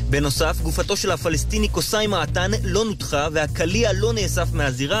 בנוסף, גופתו של הפלסטיני קוסאי מעתן לא נותחה והקליע לא נאסף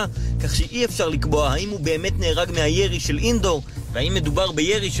מהזירה, כך שאי אפשר לקבוע האם הוא באמת נהרג מהירי של אינדור והאם מדובר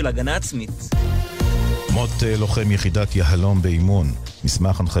בירי של הגנה עצמית. מות לוחם יחידת יהלום באימון.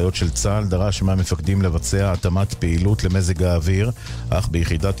 מסמך הנחיות של צה"ל דרש מהמפקדים לבצע התאמת פעילות למזג האוויר, אך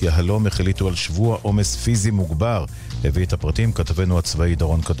ביחידת יהלום החליטו על שבוע עומס פיזי מוגבר. הביא את הפרטים כתבנו הצבאי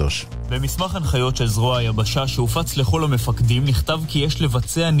דרון קדוש. במסמך הנחיות של זרוע היבשה שהופץ לכל המפקדים נכתב כי יש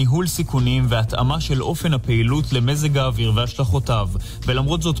לבצע ניהול סיכונים והתאמה של אופן הפעילות למזג האוויר והשלכותיו.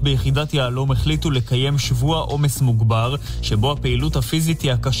 ולמרות זאת ביחידת יהלום החליטו לקיים שבוע עומס מוגבר, שבו הפעילות הפיזית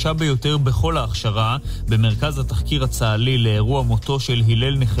היא הקשה ביותר בכל ההכשרה. במרכז התחקיר הצה"לי לאירוע מותו של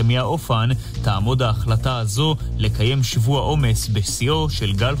הלל נחמיה אופן תעמוד ההחלטה הזו לקיים שבוע עומס בשיאו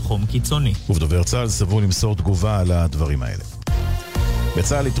של גל חום קיצוני. ובדובר צה"ל סבור למסור תגובה על הדברים האלה.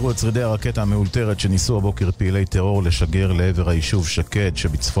 בצה"ל איתרו את שרידי הרקטה המאולתרת שניסו הבוקר פעילי טרור לשגר לעבר היישוב שקד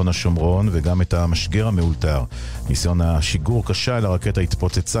שבצפון השומרון, וגם את המשגר המאולתר. ניסיון השיגור כשל, הרקטה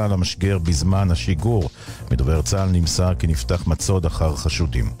התפוצצה על המשגר בזמן השיגור. מדובר צה"ל נמסר כי נפתח מצוד אחר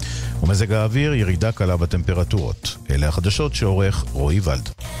חשודים. ומזג האוויר, ירידה קלה בטמפרטורות. אלה החדשות שעורך רועי ולד.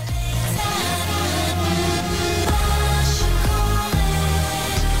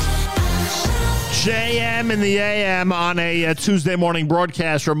 JM in the AM on a Tuesday morning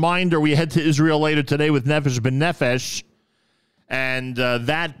broadcast. Reminder, we head to Israel later today with Nefesh Ben Nefesh. And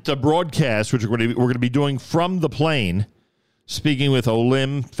that broadcast, which we're going to be doing from the plane, speaking with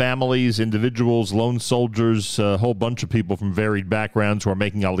Olim, families, individuals, lone soldiers, a whole bunch of people from varied backgrounds who are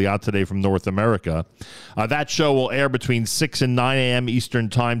making Aliyah today from North America. That show will air between 6 and 9 a.m. Eastern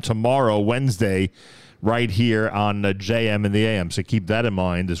Time tomorrow, Wednesday, right here on JM in the AM. So keep that in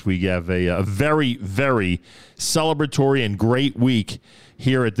mind as we have a very, very celebratory and great week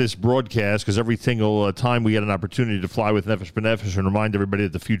here at this broadcast, because every single time we get an opportunity to fly with Nefesh Ben Nefesh and remind everybody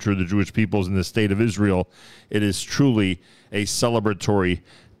that the future of the Jewish peoples in the state of Israel, it is truly a celebratory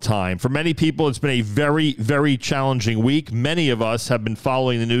time. For many people, it's been a very, very challenging week. Many of us have been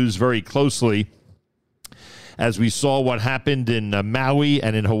following the news very closely as we saw what happened in Maui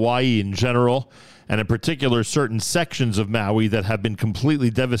and in Hawaii in general, and in particular certain sections of Maui that have been completely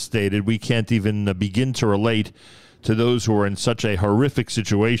devastated. We can't even begin to relate to those who are in such a horrific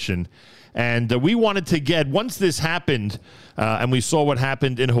situation. And we wanted to get, once this happened, and we saw what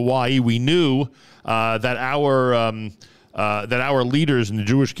happened in Hawaii, we knew that our leaders in the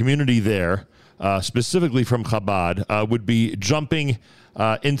Jewish community there, specifically from Chabad, would be jumping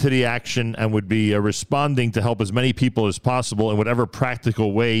into the action and would be responding to help as many people as possible in whatever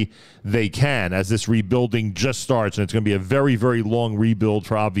practical way they can, as this rebuilding just starts. And it's going to be a very, very long rebuild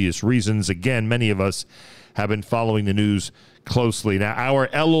for obvious reasons. Again, many of us have been following the news closely. Now, our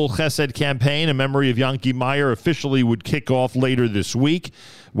Elul Chesed campaign in memory of Yanki Meyer officially would kick off later this week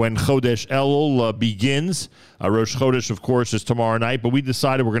when Chodesh Elul begins. Rosh Chodesh, of course, is tomorrow night, but we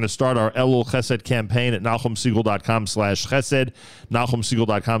decided we're going to start our Elul Chesed campaign at NachumSegal.com/Chesed,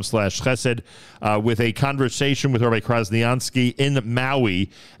 NachumSegal.com/Chesed, with a conversation with Rabbi Krasnjansky in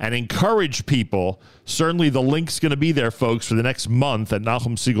Maui, and encourage people. Certainly the link's going to be there, folks, for the next month at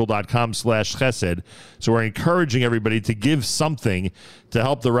NachumSegal.com/Chesed. So we're encouraging everybody to give something to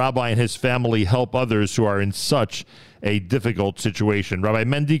help the rabbi and his family help others who are in such a difficult situation. Rabbi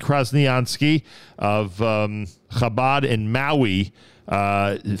Mendy Krasnjansky of Chabad in Maui,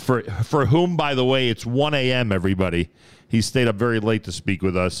 for whom, by the way, it's 1 a.m., everybody. He stayed up very late to speak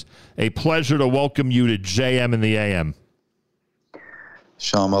with us. A pleasure to welcome you to JM in the AM.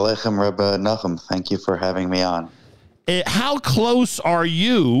 Shalom Aleichem, Rabbi Nachum. Thank you for having me on. How close are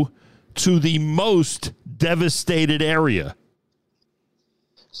you to the most devastated area?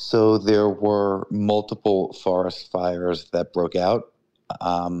 So there were multiple forest fires that broke out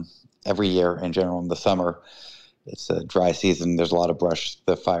every year in general in the summer. It's a dry season. There's a lot of brush.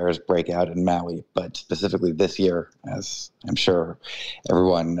 The fires break out in Maui, but specifically this year, as I'm sure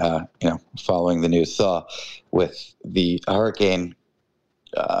everyone following the news saw, with the hurricane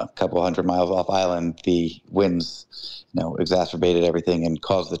a couple hundred miles off island, the winds, exacerbated everything and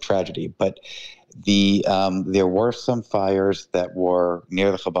caused the tragedy. But there were some fires that were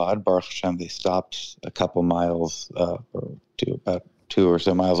near the Chabad. Baruch Hashem, they stopped a couple miles to about 2 or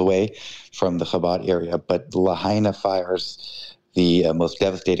so miles away from the Chabad area. But the Lahaina fires, the most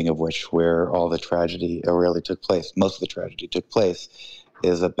devastating of which, where all the tragedy really took place, most of the tragedy took place,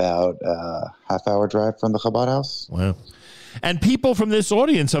 is about a half-hour drive from the Chabad house. Wow. And people from this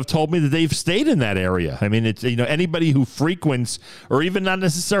audience have told me that they've stayed in that area. I mean, it's anybody who frequents, or even not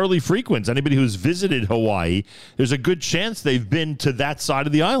necessarily frequents, anybody who's visited Hawaii, there's a good chance they've been to that side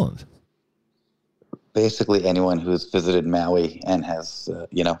of the island. Basically, anyone who's visited Maui and has,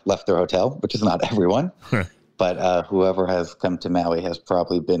 left their hotel, which is not everyone, but whoever has come to Maui has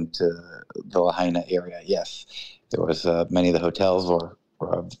probably been to the Lahaina area. Yes, there was many of the hotels were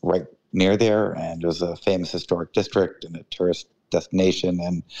right near there, and it was a famous historic district and a tourist destination,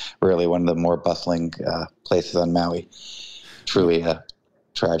 and really one of the more bustling places on Maui. Truly a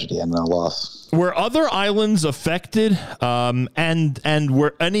tragedy and a loss. Were other islands affected, and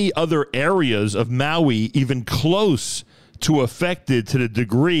were any other areas of Maui even close to affected to the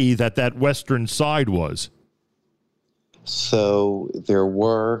degree that western side was? So there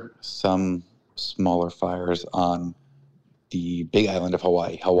were some smaller fires on the big island of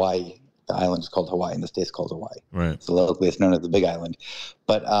Hawaii. The island is called Hawaii, and the state's called Hawaii. Right. So locally, it's known as the Big Island,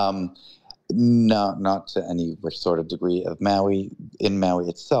 but not to any which sort of degree of Maui. In Maui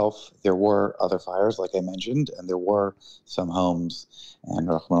itself, there were other fires, like I mentioned, and there were some homes and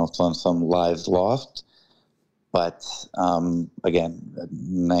some lives lost. But again,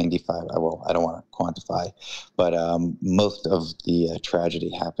 95. I don't want to quantify, but most of the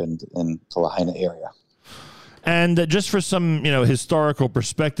tragedy happened in the Lahaina area. And just for some, historical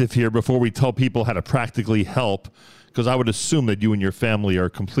perspective here, before we tell people how to practically help, because I would assume that you and your family are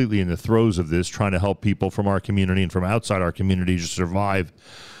completely in the throes of this, trying to help people from our community and from outside our community to survive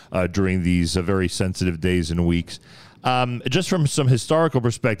during these very sensitive days and weeks. Just from some historical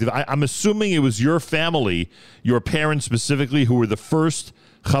perspective, I'm assuming it was your family, your parents specifically, who were the first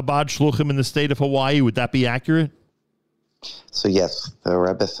Chabad shluchim in the state of Hawaii. Would that be accurate? So yes, the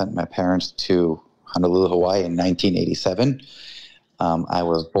Rebbe sent my parents to Honolulu, Hawaii in 1987. I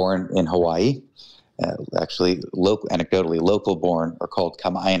was born in Hawaii. Actually, anecdotally, local born are called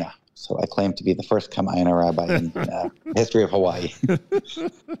Kama'aina. So I claim to be the first Kama'aina rabbi in history of Hawaii.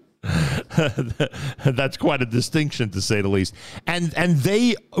 That's quite a distinction, to say the least. And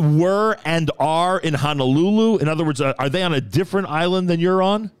they were and are in Honolulu? In other words, are they on a different island than you're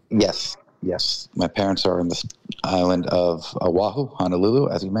on? Yes. My parents are on the island of Oahu, Honolulu,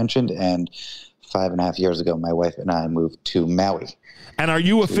 as you mentioned, and 5.5 years ago, my wife and I moved to Maui. And are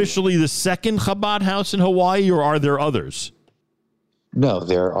you officially the second Chabad house in Hawaii, or are there others? No,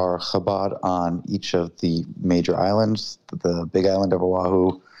 there are Chabad on each of the major islands. The big island of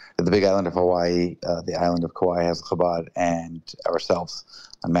Oahu, the big island of Hawaii, the island of Kauai has Chabad, and ourselves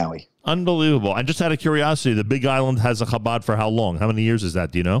on Maui. Unbelievable. And just out of curiosity, the big island has a Chabad for how long? How many years is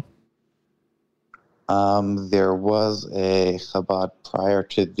that? Do you know? There was a Chabad prior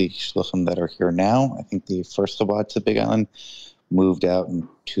to the shluchim that are here now. I think the first Chabad to Big Island moved out in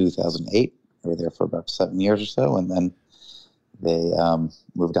 2008. They were there for about 7 years or so, and then they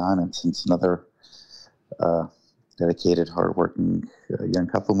moved on, and since another dedicated, hardworking young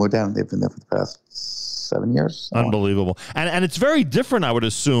couple moved down, they've been there for the past 7 years. Unbelievable. And it's very different, I would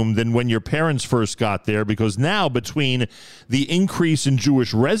assume, than when your parents first got there, because now between the increase in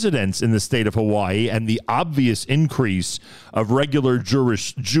Jewish residents in the state of Hawaii and the obvious increase of regular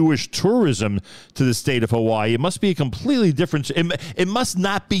Jewish tourism to the state of Hawaii, it must be a completely different. It must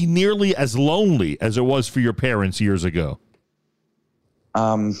not be nearly as lonely as it was for your parents years ago.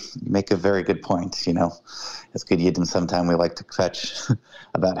 You make a very good point. As good Yidden, sometimes we like to fetch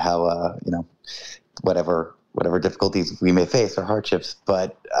about how, whatever whatever difficulties we may face or hardships,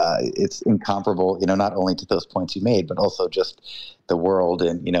 but it's incomparable, not only to those points you made, but also just the world.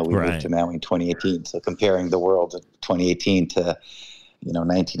 And, we moved to Maui in 2018. So comparing the world of 2018 to,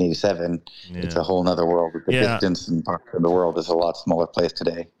 1987, it's a whole nother world. The distance and part of the world is a lot smaller place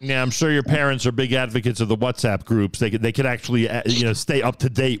today. Yeah, I'm sure your parents are big advocates of the WhatsApp groups. They could actually, stay up to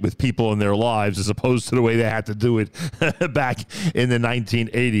date with people in their lives as opposed to the way they had to do it back in the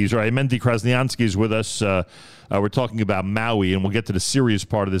 1980s, right? Mendy Krasnjansky is with us. We're talking about Maui, and we'll get to the serious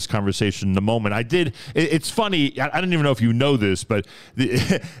part of this conversation in a moment. It's funny, I don't even know if you know this, but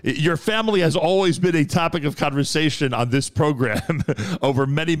your family has always been a topic of conversation on this program over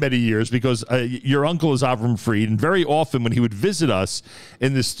many, many years, because your uncle is Avram Fried, and very often when he would visit us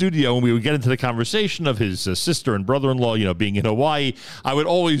in the studio and we would get into the conversation of his sister and brother-in-law, being in Hawaii, I would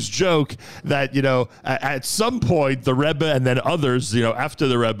always joke that, at some point the Rebbe and then others, after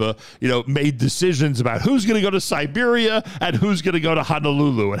the Rebbe, made decisions about who's going to go to Siberia and who's going to go to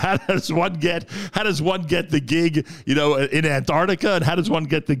Honolulu, and how does one get the gig, in Antarctica, and how does one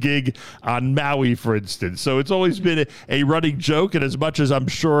get the gig on Maui, for instance. So it's always been a running joke, and as much as I'm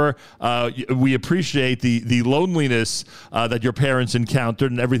sure we appreciate the loneliness that your parents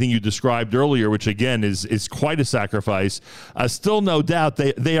encountered and everything you described earlier, which again is quite a sacrifice, still no doubt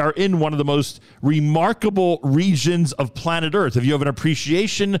they are in one of the most remarkable regions of planet Earth. If you have an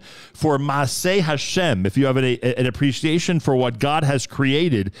appreciation for Maaseh Hashem, if you have an appreciation for what God has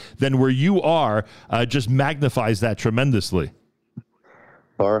created, then where you are just magnifies that tremendously.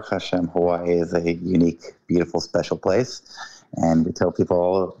 Baruch Hashem, Hawaii is a unique, beautiful, special place. And we tell people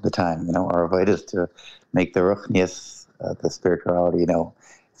all the time, our avoid is to make the ruchnius, the spirituality,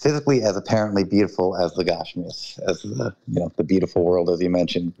 physically as apparently beautiful as the gashmius, as the beautiful world, as you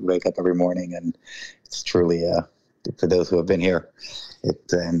mentioned. We wake up every morning, and it's truly, for those who have been here,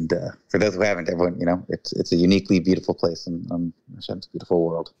 for those who haven't, everyone, it's a uniquely beautiful place in Hashem's beautiful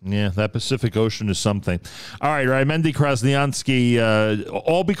world. Yeah, that Pacific Ocean is something. All right, Mendy Krasnjansky,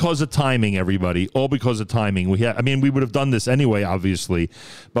 all because of timing, everybody. All because of timing. We would have done this anyway, obviously,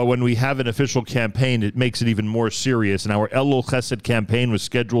 but when we have an official campaign, it makes it even more serious. And our Elul Chesed campaign was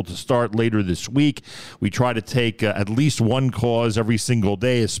scheduled to start later this week. We try to take at least one cause every single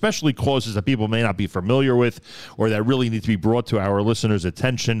day, especially causes that people may not be familiar with or that really need to be brought to our listeners'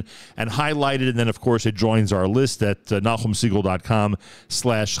 attention and highlighted. And then, of course, it joins our list at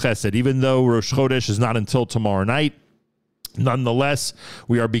NachumSegal.com/chesed. Even though Rosh Chodesh is not until tomorrow night, nonetheless,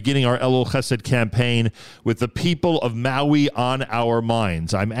 we are beginning our Elul Chesed campaign with the people of Maui on our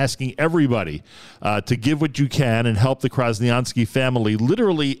minds. I'm asking everybody to give what you can and help the Krasnjansky family,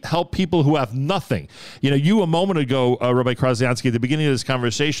 literally help people who have nothing. You a moment ago, Rabbi Krasnjansky, at the beginning of this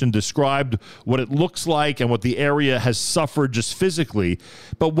conversation, described what it looks like and what the area has suffered just physically.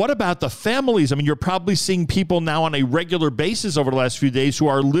 But what about the families? You're probably seeing people now on a regular basis over the last few days who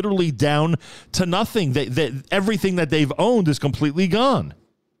are literally down to nothing. Everything that they've owned is completely gone.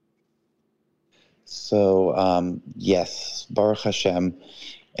 So, yes, Baruch Hashem,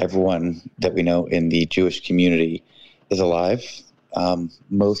 everyone that we know in the Jewish community is alive.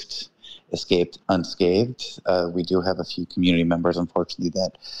 Most escaped unscathed. We do have a few community members, unfortunately,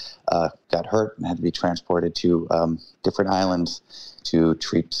 that got hurt and had to be transported to different islands to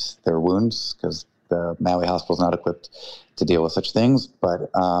treat their wounds, because the Maui hospital is not equipped to deal with such things.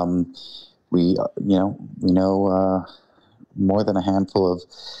 But we know more than a handful of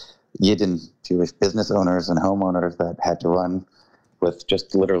Yidden Jewish business owners and homeowners that had to run with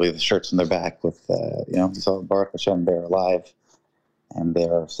just literally the shirts on their back with, so Baruch Hashem, they're alive and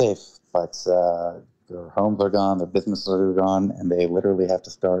they're safe, but their homes are gone, their businesses are gone, and they literally have to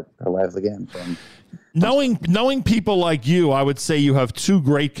start their lives again from Knowing people like you, I would say you have two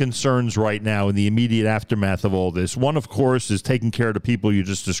great concerns right now in the immediate aftermath of all this. One, of course, is taking care of the people you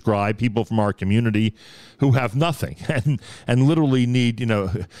just described, people from our community who have nothing and literally need,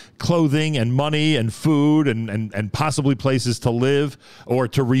 clothing and money and food and possibly places to live or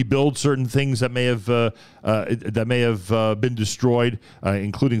to rebuild certain things that may have been destroyed,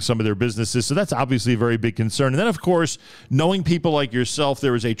 including some of their businesses. So that's obviously a very big concern. And then, of course, knowing people like yourself,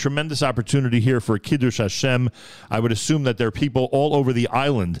 there is a tremendous opportunity here for Kiddush Hashem. I would assume that there are people all over the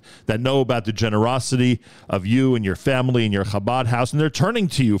island that know about the generosity of you and your family and your Chabad house, and they're turning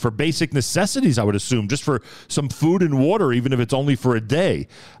to you for basic necessities, I would assume, just for some food and water, even if it's only for a day.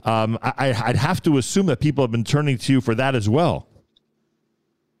 I'd have to assume that people have been turning to you for that as well.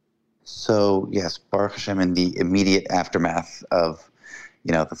 So, yes, Baruch Hashem, in the immediate aftermath of,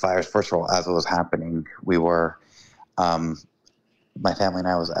 the fires, first of all, as it was happening, we were my family and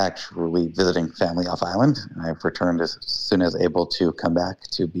I was actually visiting family off island. I've returned as soon as able to come back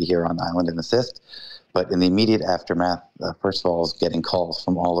to be here on the island and assist. But in the immediate aftermath, first of all, I was getting calls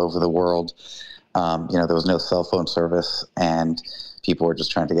from all over the world. There was no cell phone service, and people were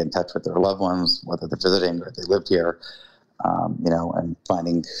just trying to get in touch with their loved ones, whether they're visiting or if they lived here, and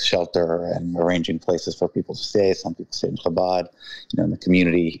finding shelter and arranging places for people to stay. Some people stayed in Chabad, in the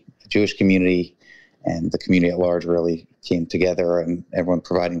community, the Jewish community, and the community at large really came together, and everyone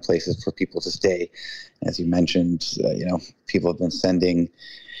providing places for people to stay. As you mentioned, people have been sending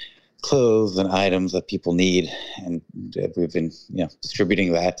clothes and items that people need, and we've been,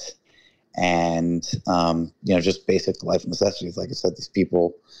 distributing that. And, just basic life necessities. Like I said, these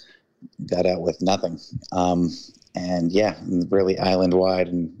people got out with nothing. Really island-wide,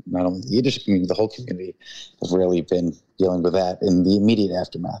 and not only the Yiddish community, the whole community has really been dealing with that in the immediate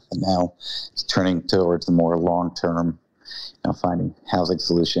aftermath. And now it's turning towards the more long-term, finding housing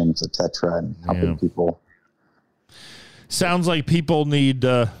solutions, et cetera, and helping people. Sounds like people need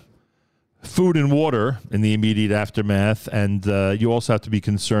food and water in the immediate aftermath, and you also have to be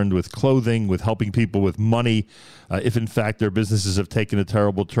concerned with clothing, with helping people with money, if in fact their businesses have taken a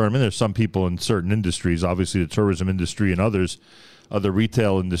terrible turn. And there's some people in certain industries, obviously the tourism industry and other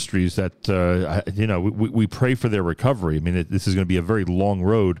retail industries that, we pray for their recovery. I mean, this is going to be a very long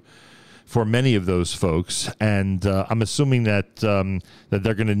road for many of those folks, and I'm assuming that that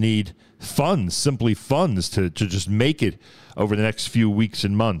they're going to need funds to just make it over the next few weeks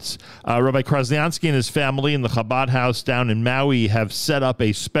and months. Rabbi Krasnjansky and his family in the Chabad house down in Maui have set up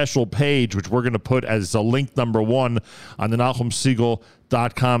a special page, which we're going to put as a link number 1 on the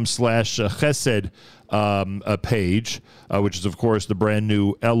NachumSegal.com/chesed page, which is, of course, the brand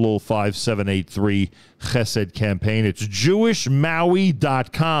new Elul 5783 Chesed campaign. It's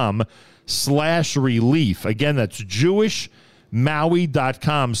JewishMaui.com/relief. Again, that's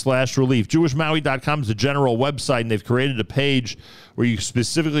JewishMaui.com/relief. JewishMaui.com is the general website, and they've created a page where you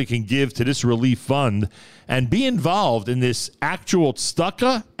specifically can give to this relief fund and be involved in this actual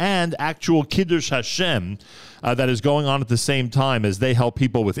tzedakah and actual Kiddush Hashem that is going on at the same time as they help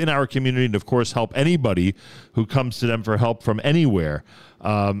people within our community and, of course, help anybody who comes to them for help from anywhere.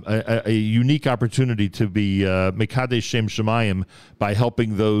 A unique opportunity to be Mekadesh Shem Shemayim by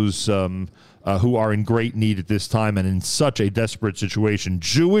helping those who are in great need at this time and in such a desperate situation.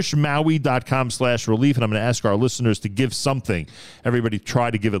 JewishMaui.com/relief, and I'm going to ask our listeners to give something. Everybody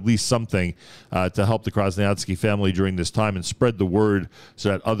try to give at least something to help the Krasnjansky family during this time and spread the word so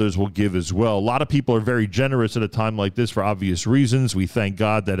that others will give as well. A lot of people are very generous at a time like this for obvious reasons. We thank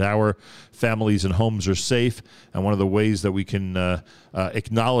God that our families and homes are safe, and one of the ways that we can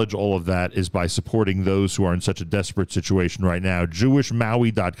acknowledge all of that is by supporting those who are in such a desperate situation right now.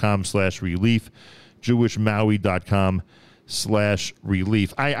 JewishMaui.com/relief.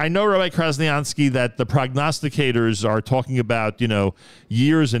 JewishMaui.com/relief. I know, Rabbi Krasnjansky, that the prognosticators are talking about,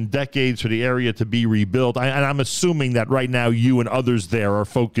 years and decades for the area to be rebuilt. And I'm assuming that right now you and others there are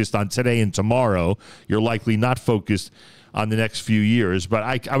focused on today and tomorrow. You're likely not focused on the next few years. But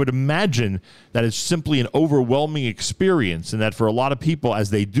I would imagine that it's simply an overwhelming experience, and that for a lot of people,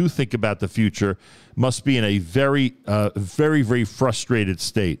 as they do think about the future, must be in a very, very, very frustrated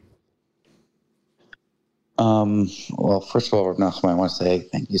state. Well, first of all, Rav Nachum, I want to say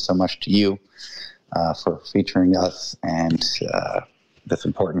thank you so much to you for featuring us and this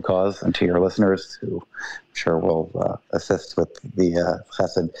important cause, and to your listeners who I'm sure will assist with the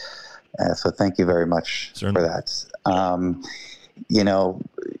chesed. So thank you very much for that.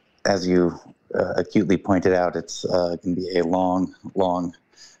 As you acutely pointed out, it's going to be a long, long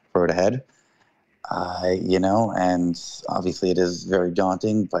road ahead. And obviously it is very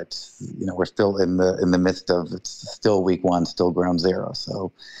daunting, but we're still in the midst of, it's still week 1, still ground zero.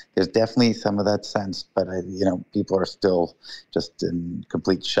 So there's definitely some of that sense, but people are still just in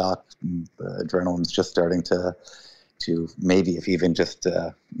complete shock. The adrenaline's just starting to maybe if even just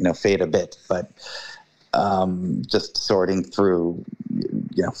fade a bit, but just sorting through,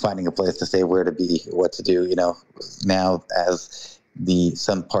 finding a place to stay, where to be, what to do. Now as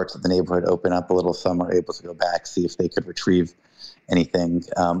some parts of the neighborhood open up a little, some are able to go back, see if they could retrieve anything.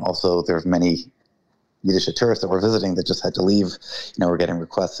 Also, there's many Yiddish tourists that we're visiting that just had to leave. We're getting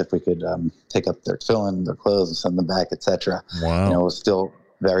requests if we could take up their tefillin, their clothes, and send them back, etc. Wow. We're still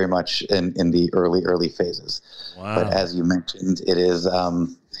very much in the early phases. Wow. But as you mentioned, it is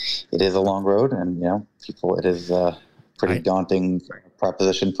a long road, and people, it is a pretty daunting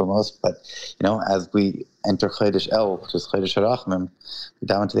proposition for most. But as we enter Chodesh El, which is Chodesh HaRachmim, we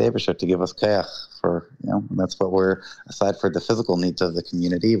dive into the Eibusher to give us koach for and that's what we're, aside for the physical needs of the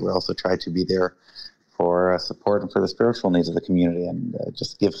community, we're also trying to be there for support and for the spiritual needs of the community, and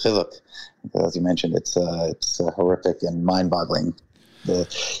just give chizuk. As you mentioned, it's horrific and mind-boggling.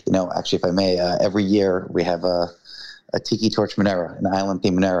 Actually, if I may, every year we have a tiki torch menorah, an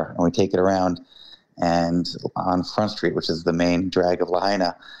island-themed menorah, and we take it around. And on Front Street, which is the main drag of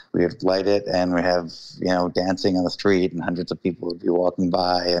Lahaina, we would light it, and we have dancing on the street, and hundreds of people would be walking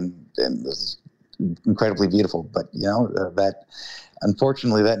by, and it was incredibly beautiful. But that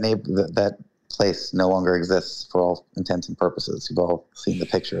unfortunately that place no longer exists for all intents and purposes. You've all seen the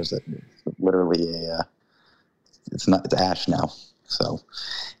pictures. It's literally it's ash now. So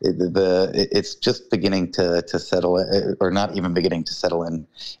it's just beginning to settle, or not even beginning to settle in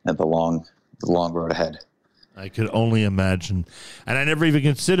the long road ahead. I could only imagine. And I never even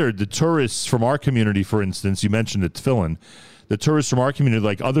considered the tourists from our community, for instance. You mentioned it, Tefillin. The tourists from our community,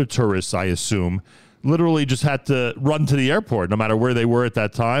 like other tourists, I assume, literally just had to run to the airport, no matter where they were at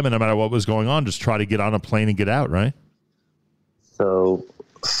that time and no matter what was going on, just try to get on a plane and get out, right? So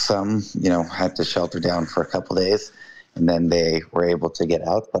some, had to shelter down for a couple of days, and then they were able to get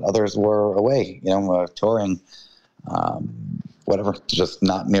out, but others were away, touring, whatever, just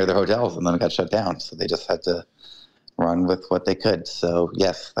not near their hotels, and then it got shut down. So they just had to run with what they could. So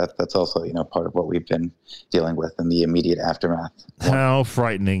yes, that's also, part of what we've been dealing with in the immediate aftermath. How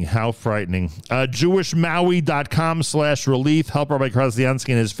frightening, how frightening. JewishMaui.com/relief. Help Rabbi Krasnjansky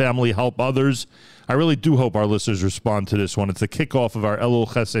and his family help others. I really do hope our listeners respond to this one. It's the kickoff of our Elul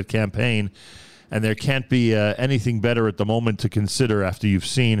Chesed campaign. And there can't be anything better at the moment to consider after you've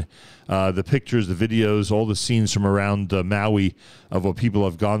seen the pictures, the videos, all the scenes from around Maui of what people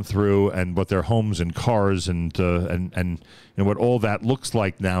have gone through and what their homes and cars and what all that looks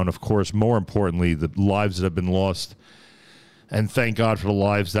like now. And, of course, more importantly, the lives that have been lost. And thank God for the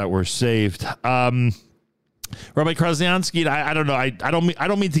lives that were saved. Rabbi Krasnjansky, I don't know. I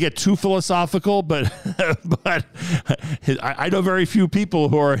don't mean to get too philosophical, but I know very few people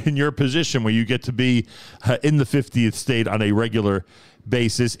who are in your position where you get to be in the 50th state on a regular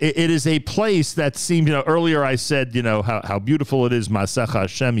basis. It is a place that seems, earlier I said, how beautiful it is, Masech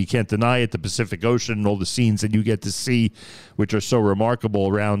Hashem, you can't deny it, the Pacific Ocean and all the scenes that you get to see, which are so remarkable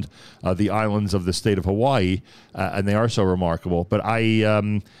around the islands of the state of Hawaii, and they are so remarkable. But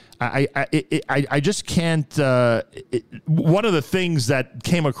I just can't. One of the things that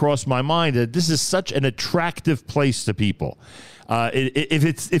came across my mind that this is such an attractive place to people.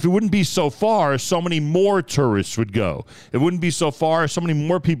 If it wouldn't be so far, so many more tourists would go. It wouldn't be so far, so many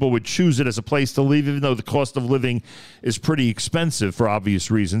more people would choose it as a place to live, even though the cost of living is pretty expensive for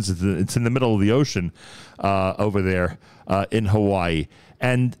obvious reasons. It's in the middle of the ocean over there in Hawaii.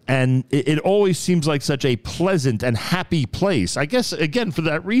 And it always seems like such a pleasant and happy place. I guess, again, for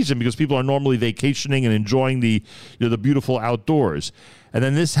that reason, because people are normally vacationing and enjoying the beautiful outdoors. And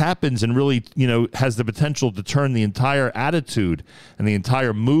then this happens and really, has the potential to turn the entire attitude and the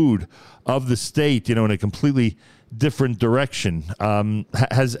entire mood of the state, in a completely different direction.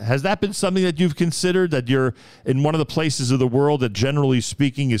 Has that been something that you've considered, that you're in one of the places of the world that generally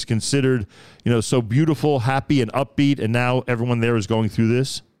speaking is considered, so beautiful, happy, and upbeat, and now everyone there is going through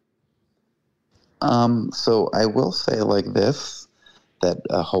this? So I will say like this, that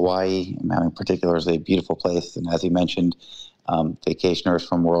Hawaii, Maui in particular, is a beautiful place. And as you mentioned, vacationers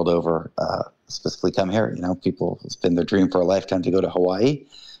from world over specifically come here. People, it's been their dream for a lifetime to go to Hawaii.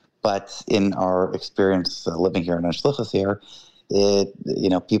 But in our experience living here in Shlichus here,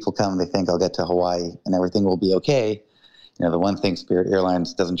 people come, they think I'll get to Hawaii and everything will be okay. The one thing Spirit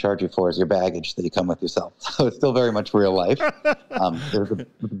Airlines doesn't charge you for is your baggage that you come with yourself. So it's still very much real life. There's a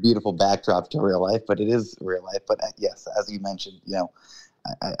beautiful backdrop to real life, but it is real life. But yes, as you mentioned,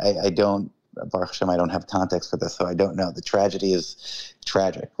 I don't, Baruch Hashem, I don't have context for this, so I don't know. The tragedy is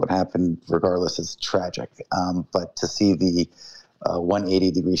tragic. What happened, regardless, is tragic. But to see the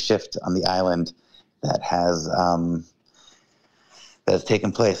 180-degree shift on the island that has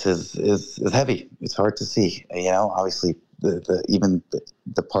taken place is heavy. It's hard to see. Obviously, even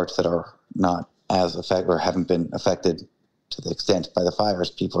the parts that are not as affected or haven't been affected to the extent by the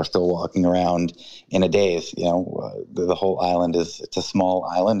fires, people are still walking around in a daze. The whole island it's a small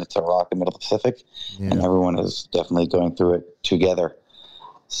island. It's a rock in the middle of the Pacific, and everyone is definitely going through it together.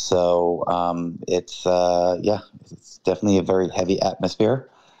 So it's definitely a very heavy atmosphere.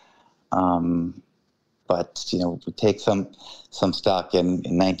 But we take some stock in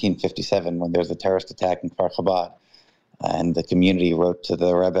 1957 when there's a terrorist attack in Chabad, and the community wrote to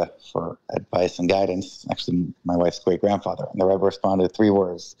the Rabbi for advice and guidance. Actually, my wife's great-grandfather, and the Rabbi responded with 3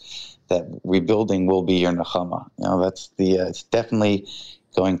 words: that rebuilding will be your nechama. It's definitely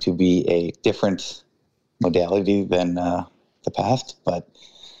going to be a different modality than the past, but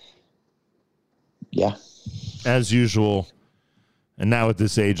Yeah. As usual, and now at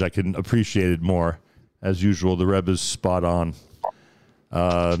this age I can appreciate it more. As usual, the Rebbe's spot on.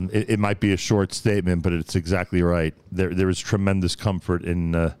 It might be a short statement, but it's exactly right. There is tremendous comfort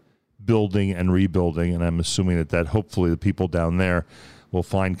in building and rebuilding, and I'm assuming that hopefully the people down there will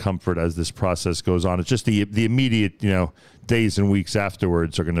find comfort as this process goes on. It's just the immediate, days and weeks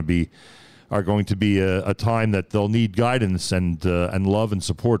afterwards are going to be a time that they'll need guidance and love and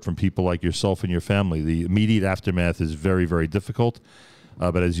support from people like yourself and your family. The immediate aftermath is very, very difficult,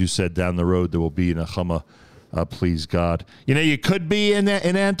 but as you said, down the road there will be nechama. Please God. You could be in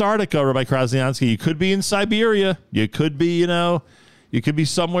Antarctica, Rabbi Krasnjansky. You could be in Siberia. You could be, you could be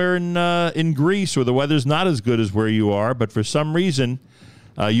somewhere in Greece where the weather's not as good as where you are, but for some reason,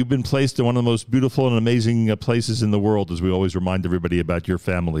 you've been placed in one of the most beautiful and amazing places in the world, as we always remind everybody about your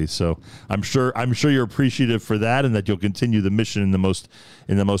family. So I'm sure you're appreciative for that, and that you'll continue the mission in the most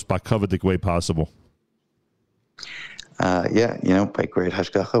bakavadik way possible. By great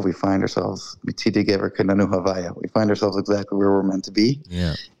hashgacha, we find ourselves mitzidig ever kenanu havaya. We find ourselves exactly where we're meant to be.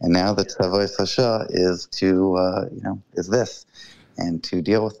 Yeah. And now the tzavos hasha is to is this, and to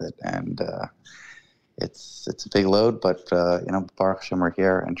deal with it. And it's a big load, but Baruch Hashem, we're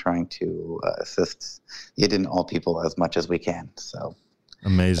here and trying to assist Yidden, all people, as much as we can. So.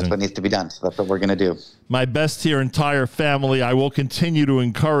 Amazing. That's what needs to be done. So that's what we're going to do. My best to your entire family. I will continue to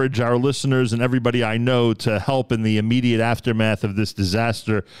encourage our listeners and everybody I know to help in the immediate aftermath of this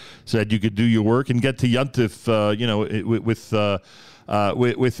disaster, so that you could do your work and get to Yontif,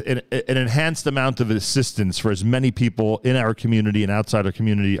 with an enhanced amount of assistance for as many people in our community and outside our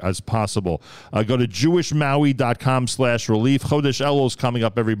community as possible. Go to jewishmaui.com/relief. Chodesh Elul is coming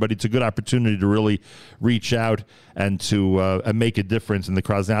up, everybody. It's a good opportunity to really reach out and to make a difference. And the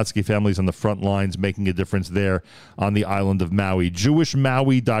Krasnjansky families on the front lines making a difference there on the island of Maui.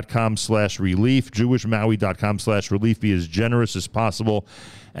 jewishmaui.com/relief. jewishmaui.com/relief. Be as generous as possible.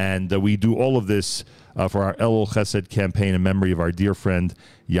 And we do all of this for our Elul Chesed campaign in memory of our dear friend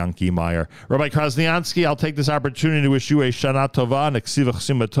Yanki Meyer. Rabbi Krasnjansky, I'll take this opportunity to wish you a Shana Tova and a Ksiva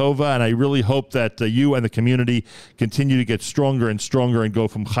Chesima Tova, and I really hope that you and the community continue to get stronger and stronger and go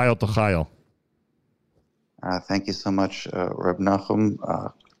from chayil to chayil. Thank you so much, Reb Nachum,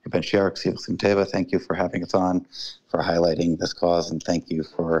 Ben Shiar, Ksiva Chesima Tova. Thank you for having us on, for highlighting this cause, and thank you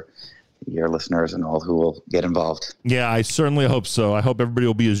for your listeners and all who will get involved. Yeah, I certainly hope so. I hope everybody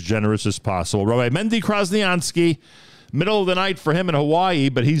will be as generous as possible. Rabbi Mendy Krasnjansky, middle of the night for him in Hawaii,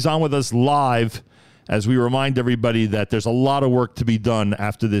 but he's on with us live as we remind everybody that there's a lot of work to be done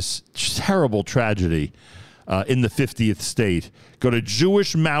after this terrible tragedy in the 50th state. Go to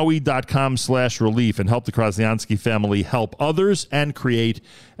jewishmaui.com/relief and help the Krasnjansky family help others and create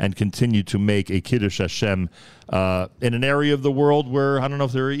and continue to make a Kiddush Hashem in an area of the world where I don't know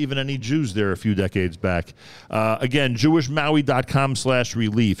if there were even any Jews there a few decades back. Again,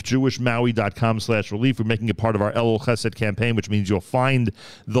 jewishmaui.com/relief. jewishmaui.com/relief. We're making it part of our Elul Chesed campaign, which means you'll find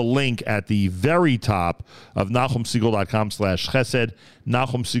the link at the very top of nachumsegal.com/chesed.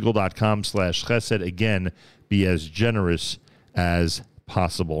 nachumsegal.com/chesed. Again, be as generous as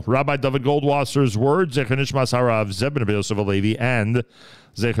possible. Rabbi David Goldwasser's words, Zecher Nishmas Harav Zebin ben Yosef Alevi and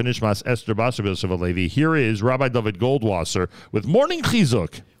Zecher Nishmas Esther Basar ben Yosef Alevi. Here is Rabbi David Goldwasser with Morning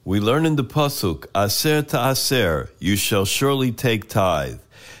Chizuk. We learn in the Pasuk, Aser to Aser, you shall surely take tithe.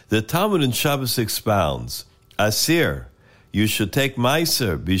 The Talmud in Shabbos expounds, Aser, you should take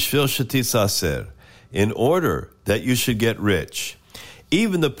Meiser, Bishvil Shatis Aser, in order that you should get rich.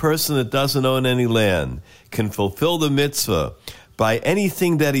 Even the person that doesn't own any land can fulfill the mitzvah by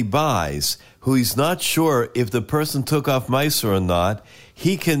anything that he buys, who he's not sure if the person took off Meiser or not,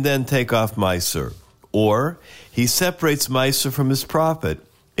 he can then take off Meiser. Or he separates Meiser from his profit,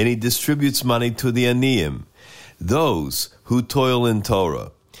 and he distributes money to the Aniyim, those who toil in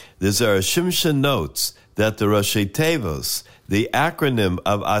Torah. The Zera Shimshon notes that the Rashi Tevos, the acronym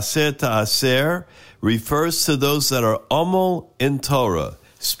of Aser to Aser, refers to those that are Omel in Torah,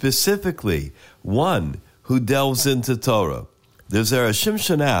 specifically one who delves into Torah. The Zera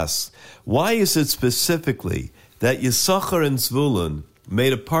Shimshon asks, why is it specifically that Yisachar and Zvulun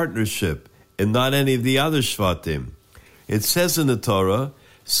made a partnership and not any of the other Shvatim? It says in the Torah,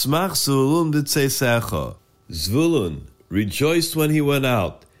 Smach Zvulun b'tzeisecha. Zvulun rejoiced when he went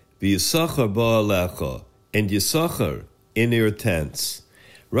out, v'Yisachar ba'alecha, and Yisachar in your tents.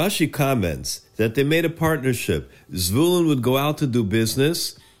 Rashi comments that they made a partnership. Zvulun would go out to do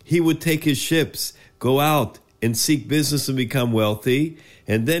business. He would take his ships, go out and seek business and become wealthy,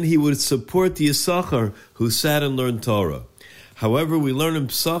 and then he would support the Yisachar who sat and learned Torah. However, we learn in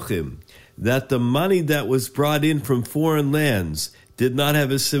Psachim that the money that was brought in from foreign lands did not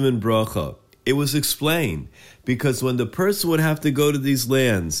have a siman bracha. It was explained because when the person would have to go to these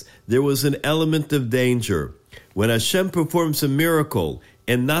lands, there was an element of danger. When Hashem performs a miracle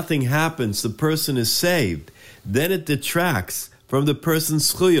and nothing happens, the person is saved, then it detracts from the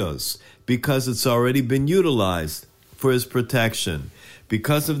person's zchuyos because it's already been utilized for his protection.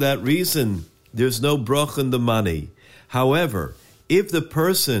 Because of that reason, there's no bracha in the money. However, if the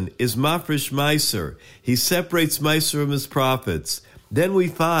person is mafresh meiser, he separates meiser from his profits, then we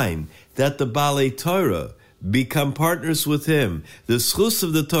find that the Balei Torah become partners with him. The schus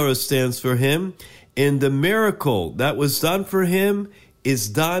of the Torah stands for him, and the miracle that was done for him is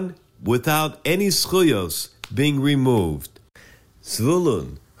done without any schuyos being removed.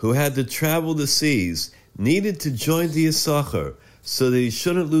 Zvulun, who had to travel the seas, needed to join the Issachar so that he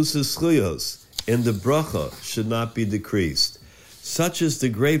shouldn't lose his schuyos, and the bracha should not be decreased. Such is the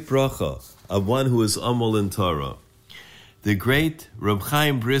great bracha of one who is amol in Torah. The great Reb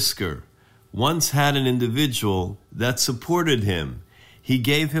Chaim Brisker once had an individual that supported him. He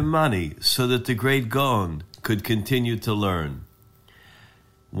gave him money so that the great Gaon could continue to learn.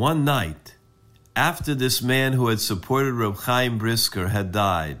 One night, after this man who had supported Reb Chaim Brisker had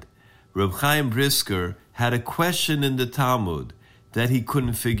died, Reb Chaim Brisker had a question in the Talmud that he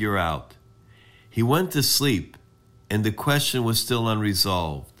couldn't figure out. He went to sleep, and the question was still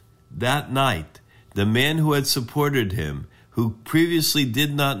unresolved. That night, the man who had supported him, who previously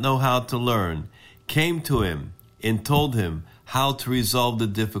did not know how to learn, came to him and told him how to resolve the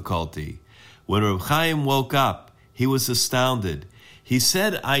difficulty. When Reb Chaim woke up, he was astounded. He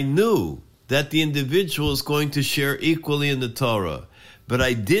said, I knew that the individual is going to share equally in the Torah, but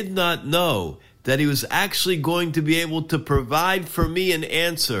I did not know that he was actually going to be able to provide for me an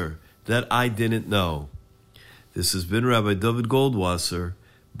answer that I didn't know. This has been Rabbi David Goldwasser,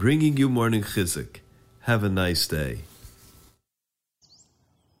 bringing you Morning Chizuk. Have a nice day.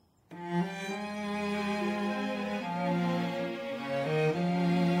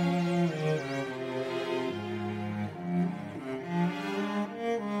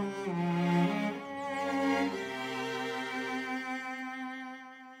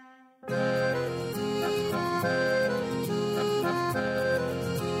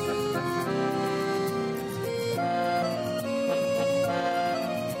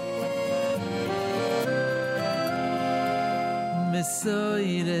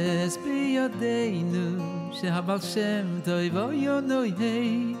 Soires biyadeinu shehabal shem toivo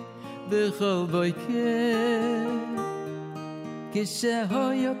yonoyei bechol boiker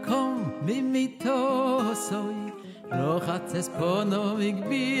kishehoyakom mimitosoy rochat espono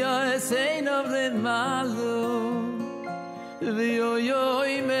migbia eseinav remalo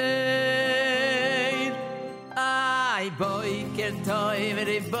v'yoyoy meir ay boiker toy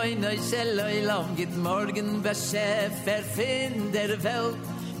Ribono shel olam git morgen beschefer fin der Welt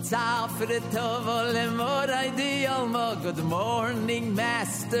Zafre tovol emorai di alma. Good morning,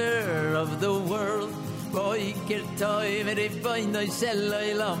 Master of the world. Boiker toy Ribono shel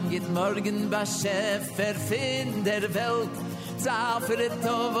olam git morgen beschefer fin der Welt Zafre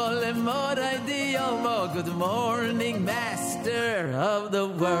tovol emorai di alma. Good morning, Master of the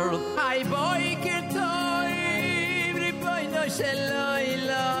world. Ay boiker toy Ribono shel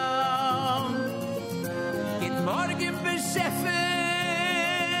olam git morgen beschefer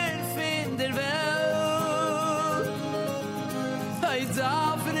fin der Welt. Ay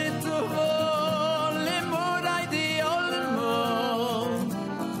zafre tovol emorai di alma.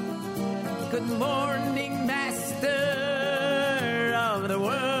 Good morning, Master of the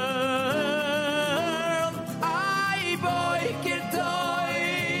world. Ay boiker toy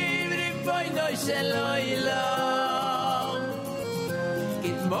Ribono shel olam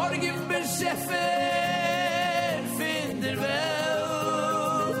git morgen beschefer fin der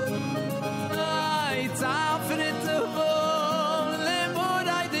Welt. Ay zafre tovol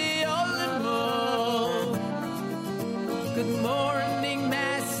emorai di alma. Good morning,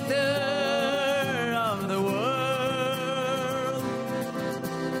 Master of the world.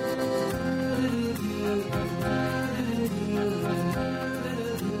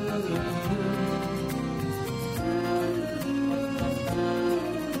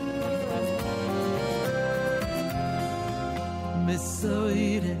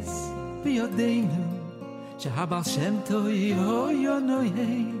 Mesoires biyodeinu shehabal shem toiv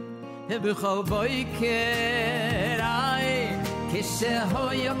hoyonoyei bechol boiker ay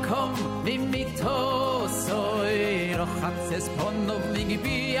kishehoyakom mimitosoy rochatz esponov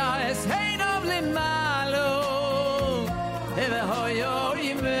migbia es heinav limalo v'hoyoy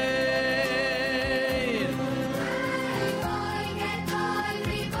meir.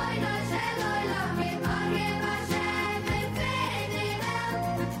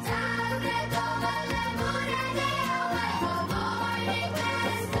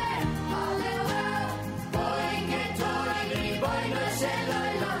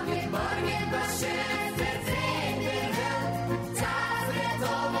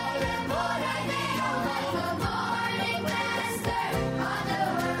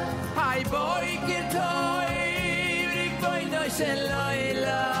 Elam.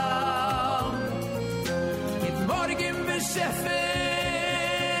 It morgen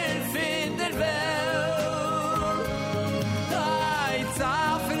beschäfer fin der Welt. I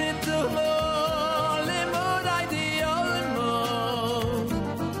zafren to all I the all.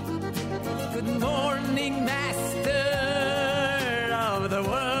 Good morning, Master of the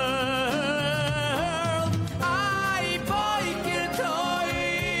world. I boiker toy,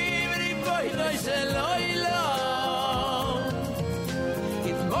 every boy knows Elam.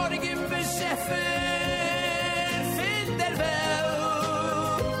 It morgen beschäfer fin der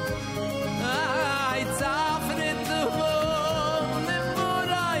Welt. I zafren to all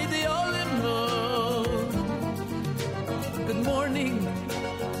I the all. Good morning,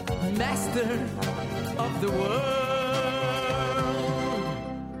 Master of the world.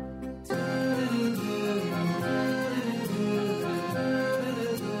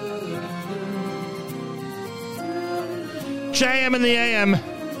 JM in the AM.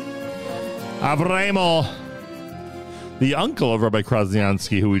 Avremel, the uncle of Rabbi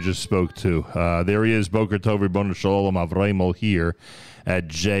Krasnjansky, who we just spoke to. There he is, Boker Tov, Ribono Shalom, Avremel here at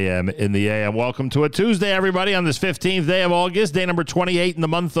JM in the AM. Welcome to a Tuesday, everybody, on this 15th day of August, day number 28 in the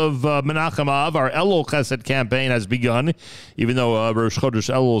month of Menachem Av. Our Elul Chesed campaign has begun, even though Rosh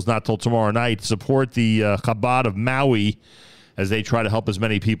Chodesh Elul is not till tomorrow night. Support the Chabad of Maui as they try to help as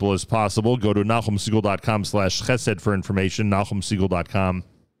many people as possible. Go to NachumSegal.com/chesed for information,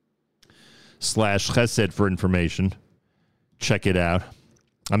 NachumSegal.com/chesed for information. Check it out.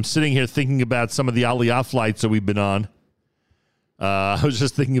 I'm sitting here thinking about some of the Aliyah flights that we've been on. I was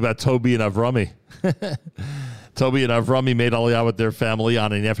just thinking about Toby and Avrami. Toby and Avrami made Aliyah with their family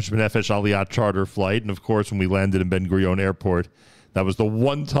on a Nefesh B'Nefesh Aliyah charter flight. And, of course, when we landed in Ben Gurion Airport, that was the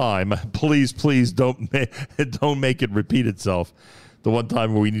one time, please don't make it repeat itself, the one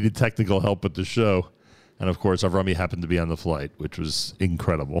time where we needed technical help with the show. And, of course, Avrami happened to be on the flight, which was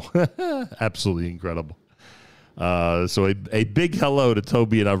incredible. Absolutely incredible. So a big hello to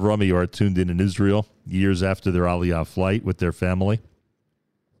Toby and Avrami, who are tuned in Israel years after their Aliyah flight with their family.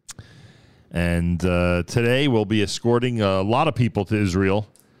 And today we'll be escorting a lot of people to Israel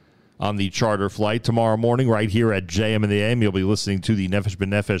on the charter flight. Tomorrow morning, right here at JM in the AM, you'll be listening to the Nefesh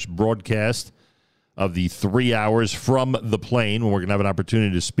B'Nefesh broadcast of the 3 hours from the plane, when we're going to have an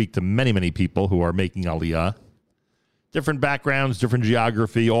opportunity to speak to many, many people who are making Aliyah. Different backgrounds, different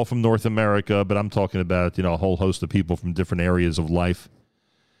geography, all from North America, but I'm talking about, a whole host of people from different areas of life.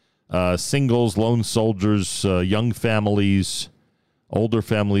 Singles, lone soldiers, young families, older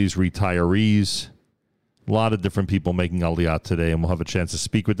families, retirees. A lot of different people making Aliyah today, and we'll have a chance to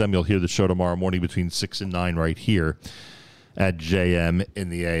speak with them. You'll hear the show tomorrow morning between 6 and 9 right here at JM in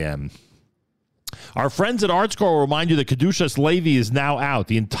the AM. Our friends at ArtScroll will remind you that Kedushas Levi is now out.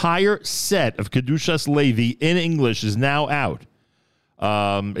 The entire set of Kedushas Levi in English is now out.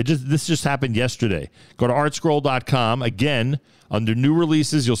 This just happened yesterday. Go to artscroll.com. Again, under new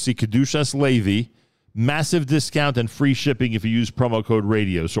releases, you'll see Kedushas Levi. Massive discount and free shipping if you use promo code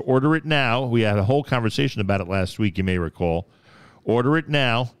radio. So order it now. We had a whole conversation about it last week, you may recall. Order it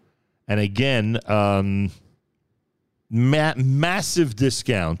now. And again, massive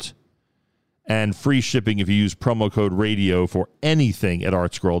discount and free shipping if you use promo code radio for anything at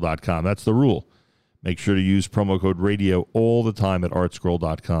artscroll.com. That's the rule. Make sure to use promo code radio all the time at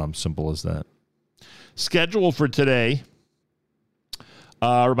artscroll.com. Simple as that. Schedule for today.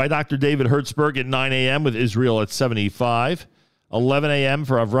 By Dr. David Hertzberg at 9 a.m. with Israel at 75. 11 a.m.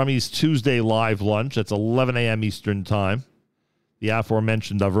 for Avrami's Tuesday live lunch. That's 11 a.m. Eastern Time. The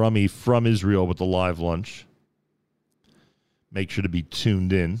aforementioned Avrami from Israel with the live lunch. Make sure to be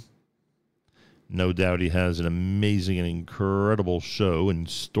tuned in. No doubt he has an amazing and incredible show in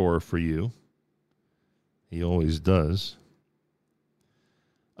store for you. He always does.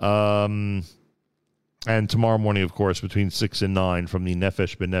 And tomorrow morning, of course, between 6 and 9 from the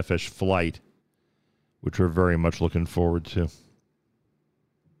Nefesh B'Nefesh flight, which we're very much looking forward to.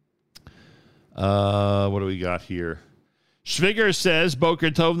 What do we got here? Schwiger says, Boker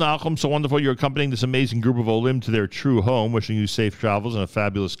Tov Nachum, so wonderful you're accompanying this amazing group of Olim to their true home. Wishing you safe travels and a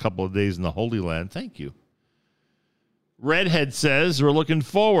fabulous couple of days in the Holy Land. Thank you. Redhead says, we're looking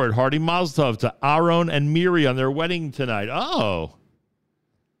forward. Hearty Mazel Tov to Aaron and Miri on their wedding tonight. Oh.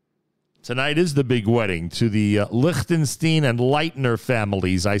 Tonight is the big wedding to the Lichtenstein and Leitner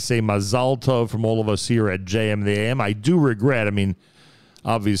families. I say Mazel Tov from all of us here at JM the AM. I do regret,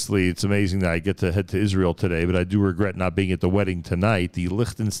 obviously it's amazing that I get to head to Israel today, but I do regret not being at the wedding tonight. The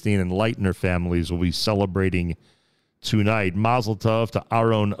Lichtenstein and Leitner families will be celebrating tonight. Mazel Tov to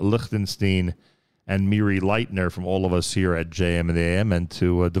Aaron Lichtenstein and Miri Leitner from all of us here at JM and the AM, and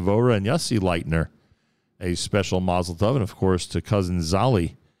to Devorah and Yossi Leitner a special mazel tov, and of course to cousin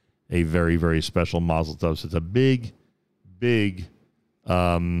Zali, a very, very special mazel tov. So it's a big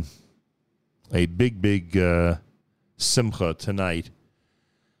simcha tonight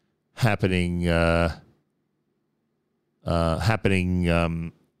happening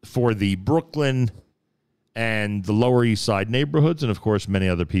for the Brooklyn and the Lower East Side neighborhoods, and of course many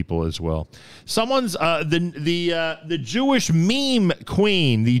other people as well. Someone's the Jewish meme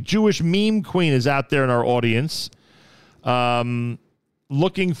queen. The Jewish meme queen is out there in our audience,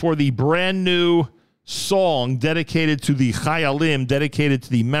 looking for the brand new song dedicated to the Chayalim, dedicated to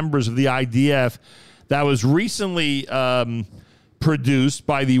the members of the IDF, that was recently produced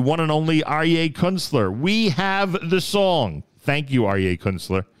by the one and only Aryeh Kunstler. We have the song. Thank you, Aryeh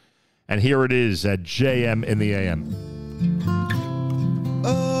Kunstler. And here it is at JM in the AM.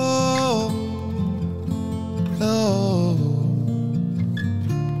 Oh, oh,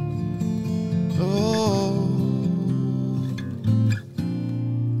 oh.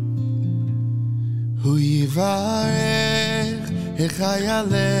 Hu yivarech et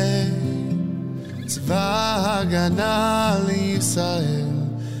chayalei tzva hagana liYisrael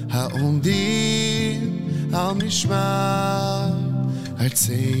ha'omdim al mishmar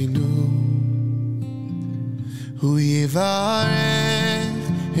ארצנו הוא יברך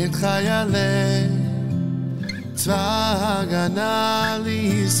את חיילי צבא הגנה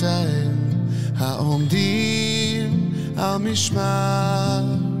לישראל העומדים על משמר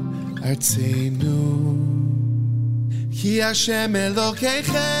ארצנו כי השם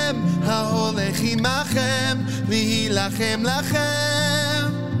אלוקיכם ההולך עמכם להילחם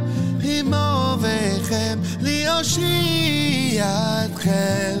לכם עמו וכם להושיע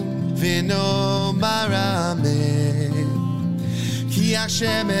אתכם ונאמר אמן כי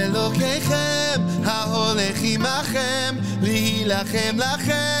השם אלוקיכם ההולך עמכם להילחם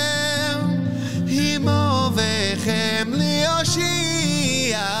לכם עמו וכם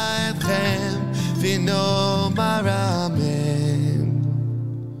להושיע אתכם ונאמר אמן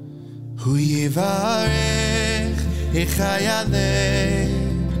הוא יברך את חיילי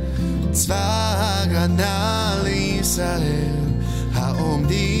צבא הגנה לישראל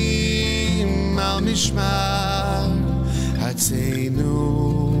העומדים על משמר ארצנו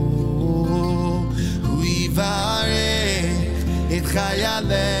הוא יברך את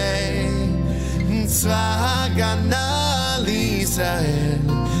חיילי צבא הגנה לישראל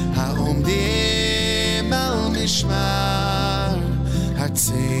העומדים על משמר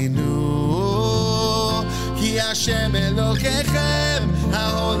ארצנו כי השם אלוקיכם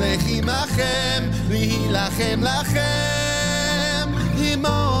ההולך עמכם להילחם לכם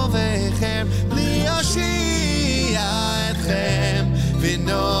עמו וכם להושיע אתכם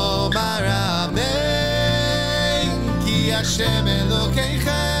ונאמר אמן כי השם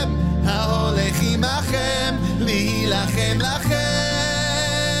אלוקיכם ההולך עמכם להילחם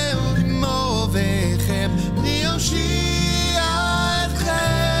לכם עמו וכם להושיע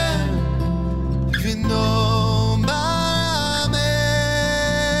אתכם ונאמר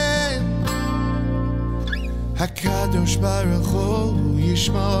הקדוש ברוך הוא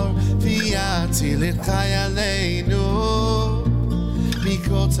ישמור ויציל את חיילינו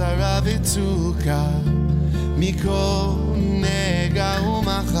מכל צרה וצוקה מכל נגע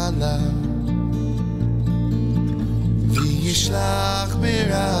ומחלה וישלח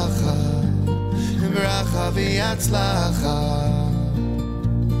ברכה ויצלחה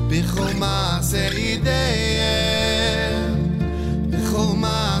בכל מעשה ידיהם בכל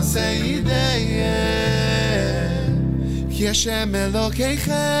מעשה ידיהם כי השם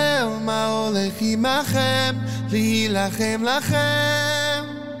אלוקיכם ההולך עמכם להילחם לכם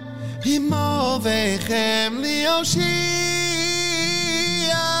עמו וכם להושיע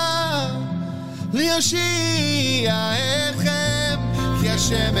אתכם כי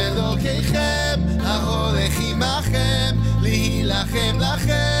השם אלוקיכם ההולך עמכם להילחם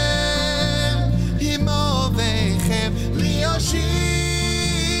לכם עמו וכם להושיע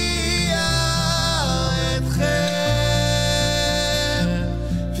אתכם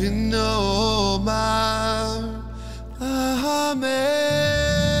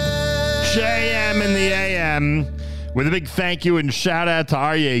JM in the AM with a big thank you and shout out to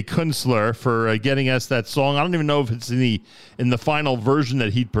Aryeh Kunstler for getting us that song. I don't even know if it's in the final version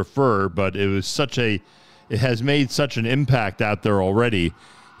that he'd prefer, but it has made such an impact out there already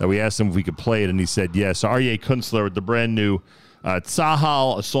that we asked him if we could play it, and he said yes. Aryeh Kunstler with the brand new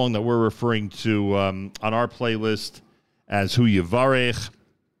Tzahal, a song that we're referring to on our playlist as Hu Yivarech.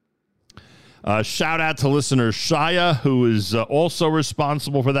 Shout out to listener Shaya, who is also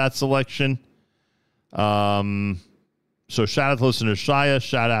responsible for that selection. So shout out to listener Shaya.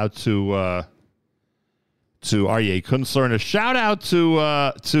 Shout out to to Aryeh Kunstler. And a shout-out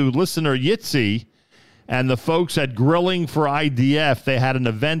to listener Yitzi and the folks at Grilling for IDF. They had an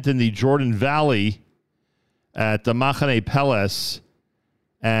event in the Jordan Valley at the Machane Peles,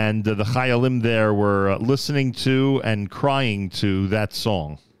 and the Chayalim there were listening to and crying to that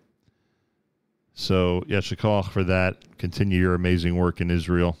song. So, yesher koach for that. Continue your amazing work in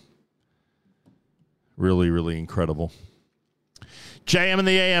Israel. Really, really incredible. JM in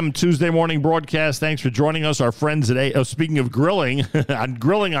the AM Tuesday morning broadcast. Thanks for joining us. Our friends at speaking of grilling,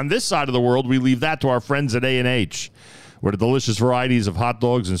 on this side of the world, we leave that to our friends at A&H, where the delicious varieties of hot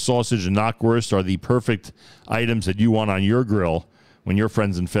dogs and sausage and knockwurst are the perfect items that you want on your grill when your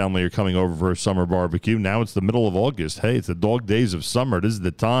friends and family are coming over for a summer barbecue. Now it's the middle of August. Hey, it's the dog days of summer. This is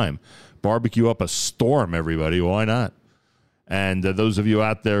the time. Barbecue up a storm, everybody. Why not? And those of you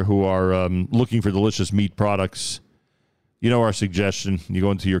out there who are looking for delicious meat products, you know our suggestion. You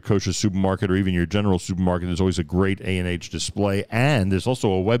go into your kosher supermarket or even your general supermarket, there's always a great A&H display. And there's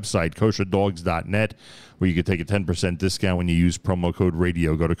also a website, kosherdogs.net, where you can take a 10% discount when you use promo code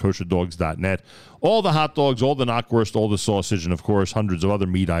radio. Go to kosherdogs.net. All the hot dogs, all the knockwurst, all the sausage, and, of course, hundreds of other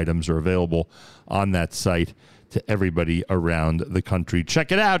meat items are available on that site to everybody around the country.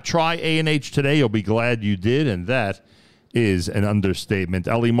 Check it out. Try A&H today. You'll be glad you did, and that is an understatement.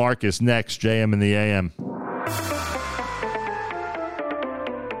 Ellie Marcus next, JM in the AM.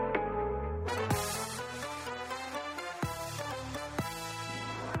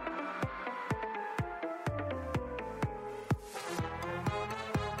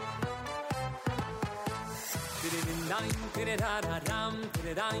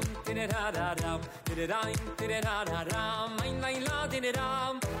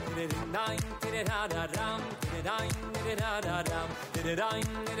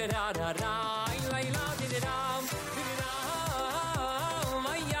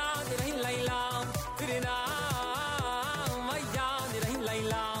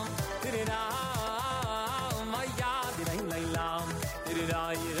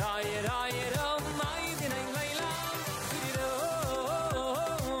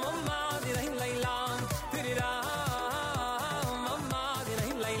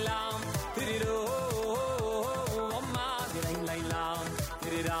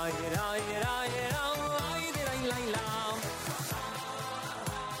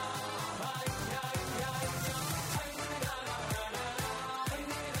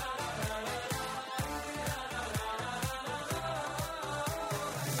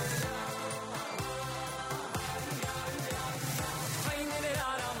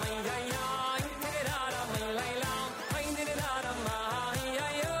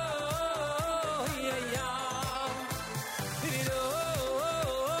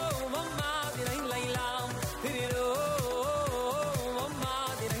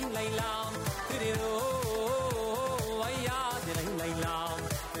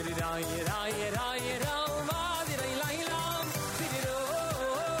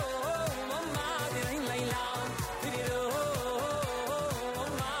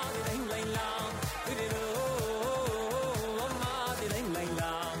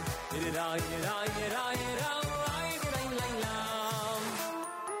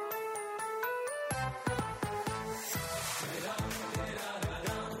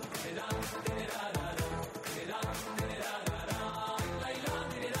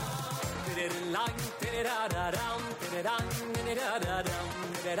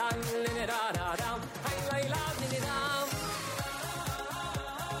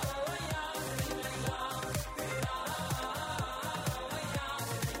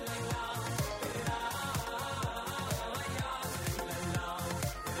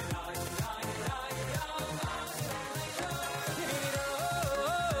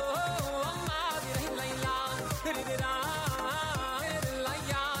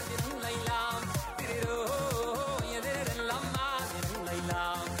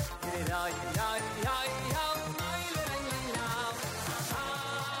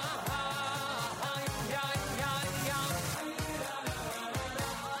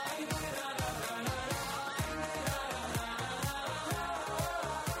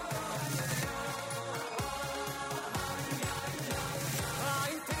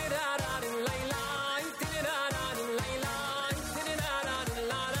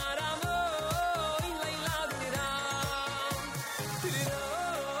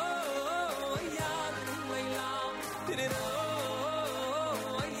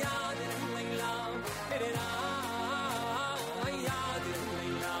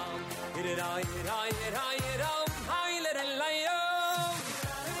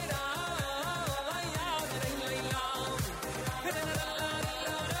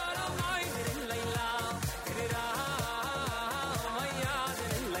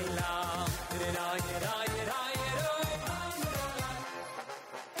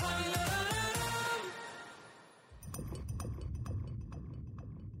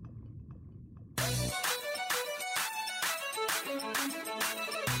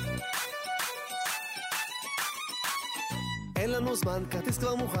 אין לנו זמן, כרטיס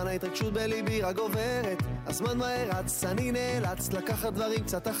כבר מוכן, ההתרגשות בליבי רק גוברת. הזמן מהר רץ, אני נאלץ לקחת דברים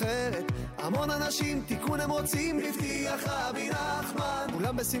קצת אחרת. המון אנשים תיקון הם רוצים, הבטיח רבי נחמן,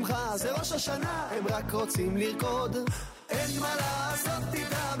 כולם בשמחה, זה ראש השנה, הם רק רוצים לרקוד. אין מה לעשות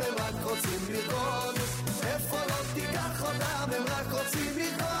איתם, הם רק רוצים לרקוד. איפה לא תיקח אותם, הם רק רוצים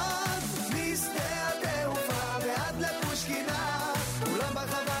לרקוד. משדה התעופה ועד לפושקינה, כולם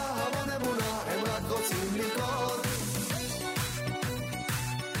בחווה המון אמונה, הם רק רוצים לרקוד.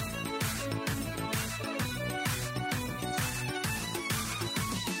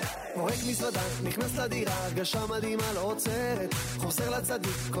 פורק מזוודה, נכנס לדירה, הרגשה מדהימה לא עוצרת. חוסר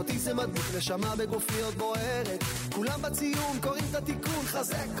לצדיק, אותי זה מדביק, נשמה בגופי עוד בוערת. כולם בציון, קוראים את התיקון,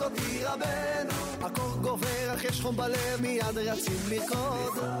 חזק אותי רבנו. הקור גובר, אך יש חום בלב, מיד רצים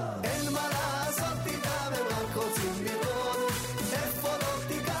לרקוד. אין מה לעשות איתם, הם רק רוצים לרקוד. איפה לא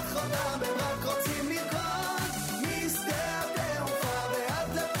תיקח אותם, הם רק רוצים לרקוד. משדה התעופה ועד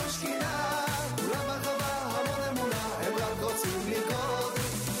לפושקינה, כולם בחווה המון אמונה, הם רק רוצים לרקוד.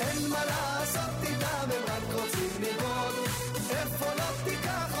 אין מה לעשות איתם, הם רק רוצים לרקוד. איפה לא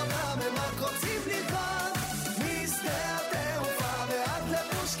תיקח אותם, הם רק רוצים לרקוד. משדה התעופה ועד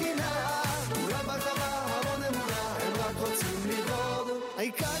לפושקינה, כולם בחווה המון אמונה, הם רק רוצים לרקוד.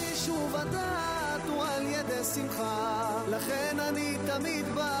 העיקר יישוב הדעת הוא על ידי שמחה, לכן אני תמיד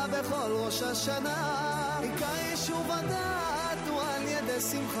בא בכל ראש השנה. העיקר יישוב הדעת הוא על ידי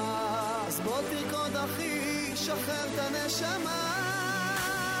שמחה, אז בוא תרקוד אחי, שחרר את הנשמה.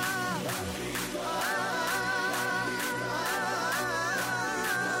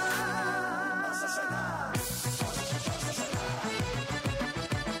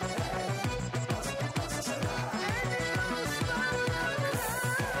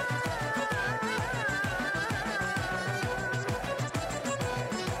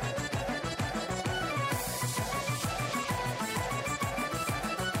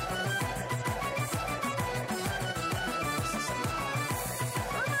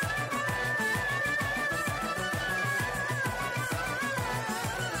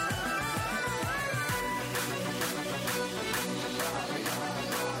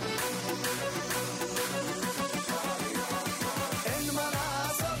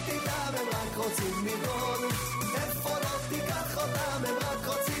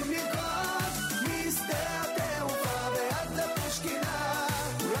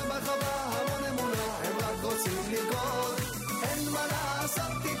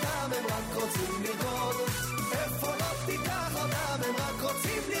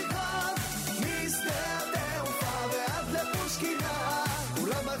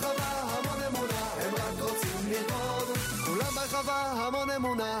 המון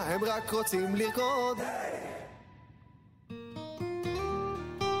אמונה, הם רק רוצים לרקוד.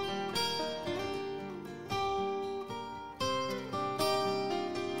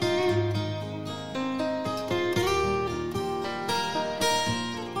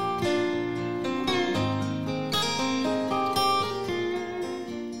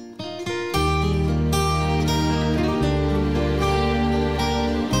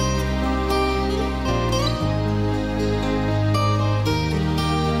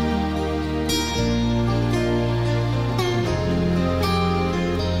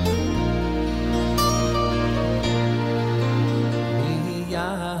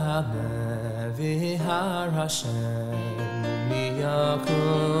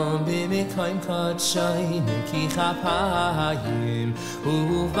 Shine ki chapayim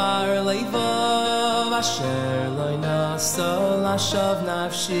uvar leivav asher loy nasol ashav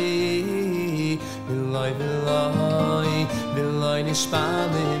nafshi v'loy v'loy v'loy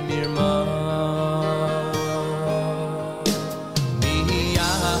nishpal mirma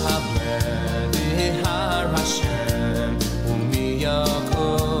miyavle v'har Hashem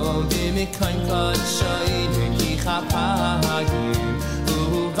u'miyakom b'mikayim kod shine ki chapayim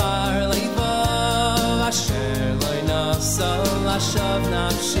uvar leivav asher loy nasol ashav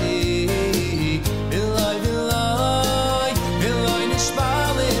nafshi v'loy v'loy v'loy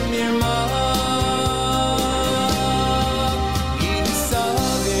nishbal mirma yisal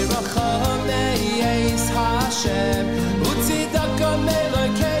v'racham ne'yes Hashem u'tzidaka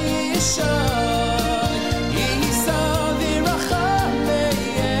melokei yishai yisal v'racham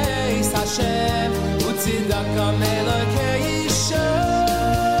ne'yes Hashem u'tzidaka melokei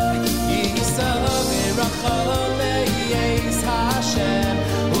yishai yisal Yes, Hashem,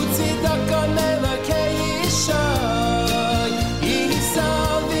 utzidaka melokei yishai.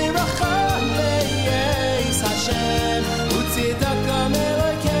 Yisal v'racham yes, Hashem, utzidaka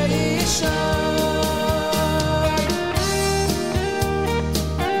melokei yishai.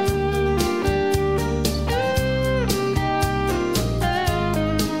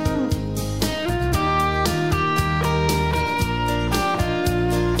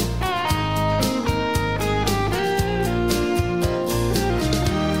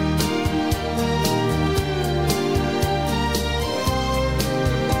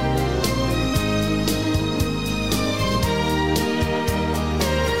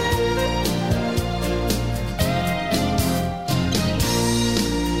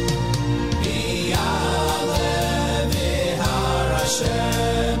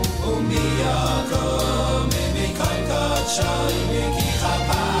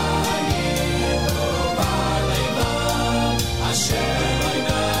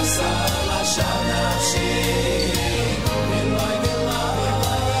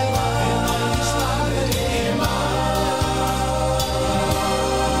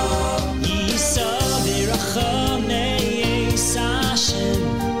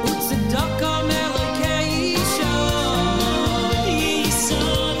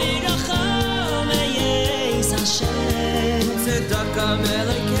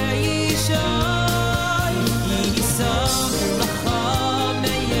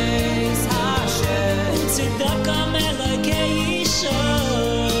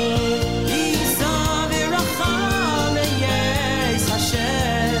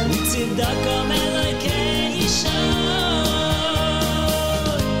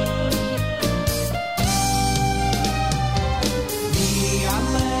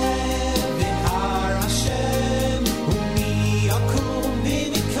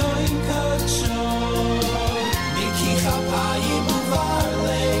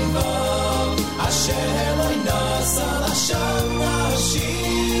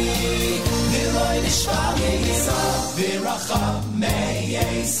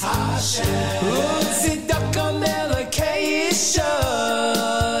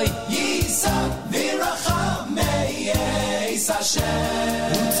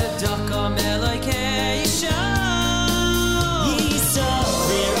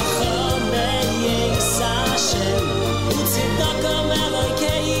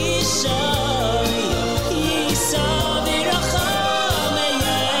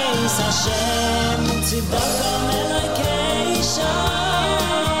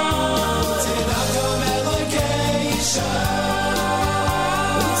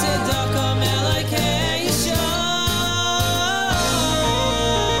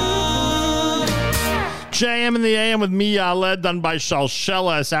 JM in the AM with me, Yaled, done by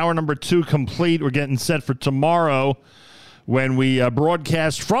Shalshelas. Hour number 2 complete. We're getting set for tomorrow when we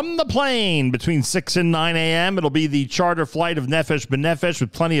broadcast from the plane between 6 and 9 a.m. It'll be the charter flight of Nefesh B'Nefesh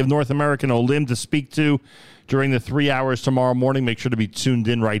with plenty of North American Olim to speak to during the 3 hours tomorrow morning. Make sure to be tuned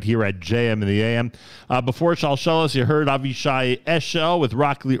in right here at JM in the AM. Before Shalshelas, you heard Avishai Eshel with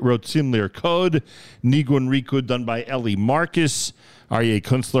Rotzim Lir Kod, Nigun Rikud done by Eli Marcus. Aryeh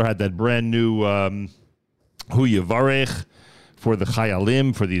Kunstler had that brand new Hu Yevarech for the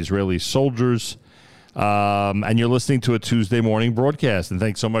Chayalim, for the Israeli soldiers. And you're listening to a Tuesday morning broadcast. And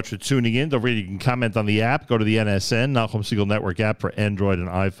thanks so much for tuning in. Don't forget you can comment on the app. Go to the NSN, Nachum Segal Network app for Android and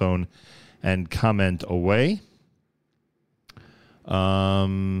iPhone, and comment away.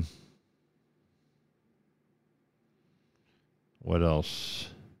 What else?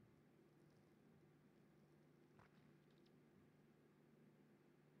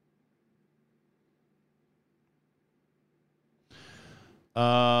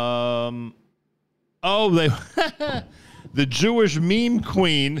 The Jewish meme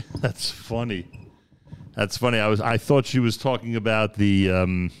queen. That's funny. I thought she was talking about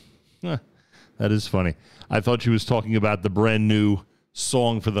the. That is funny. I thought she was talking about the brand new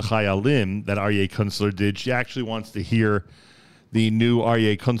song for the Chayalim that Aryeh Kunstler did. She actually wants to hear the new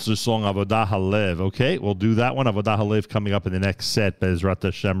Aryeh Kunstler song Avodah Halev. Okay, we'll do that one. Avodah Halev coming up in the next set. Bezrat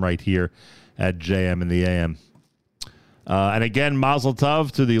Hashem right here at JM in the AM. And again, Mazel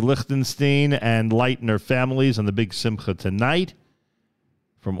Tov to the Lichtenstein and Leitner families on the big Simcha tonight.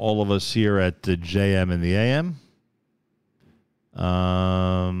 From all of us here at JM in the AM.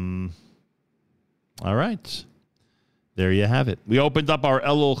 All right. There you have it. We opened up our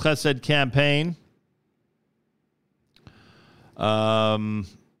Elul Chesed campaign.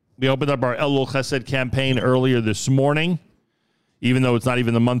 We opened up our Elul Chesed campaign earlier this morning, even though it's not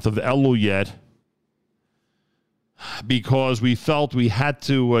even the month of Elul yet, because we felt we had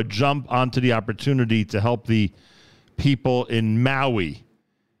to jump onto the opportunity to help the people in Maui.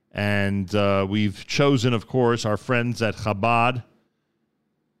 And we've chosen, of course, our friends at Chabad.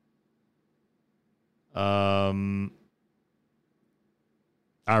 Our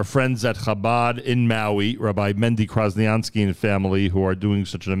friends at Chabad in Maui, Rabbi Mendy, Krasnjansky and family, who are doing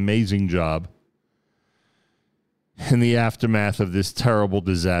such an amazing job in the aftermath of this terrible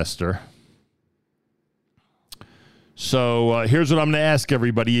disaster. So here's what I'm going to ask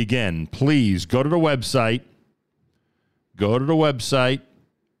everybody again. Please go to the website.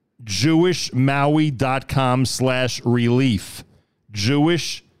 jewishmaui.com/relief.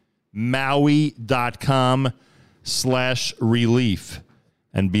 jewishmaui.com/relief.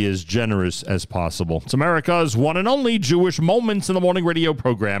 And be as generous as possible. It's America's one and only Jewish Moments in the Morning radio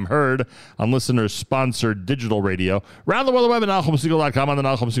program, heard on listeners-sponsored digital radio around the world, the web at NachumSegal.com, on the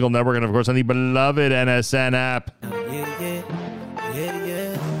Nachum Segal Network, and, of course, on the beloved NSN app.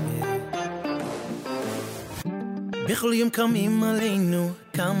 בכל יום קמים עלינו,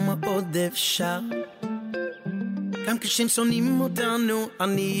 כמה עוד אפשר? גם כשהם שונאים אותנו,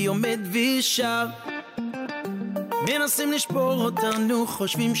 אני עומד ושר. מנסים לשבור אותנו,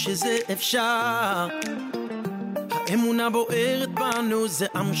 חושבים שזה אפשר. האמונה בוערת בנו, זה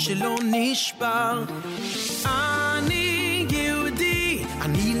עם שלא נשבר. אני יהודי,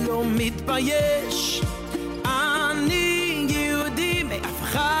 אני לא מתבייש. אני יהודי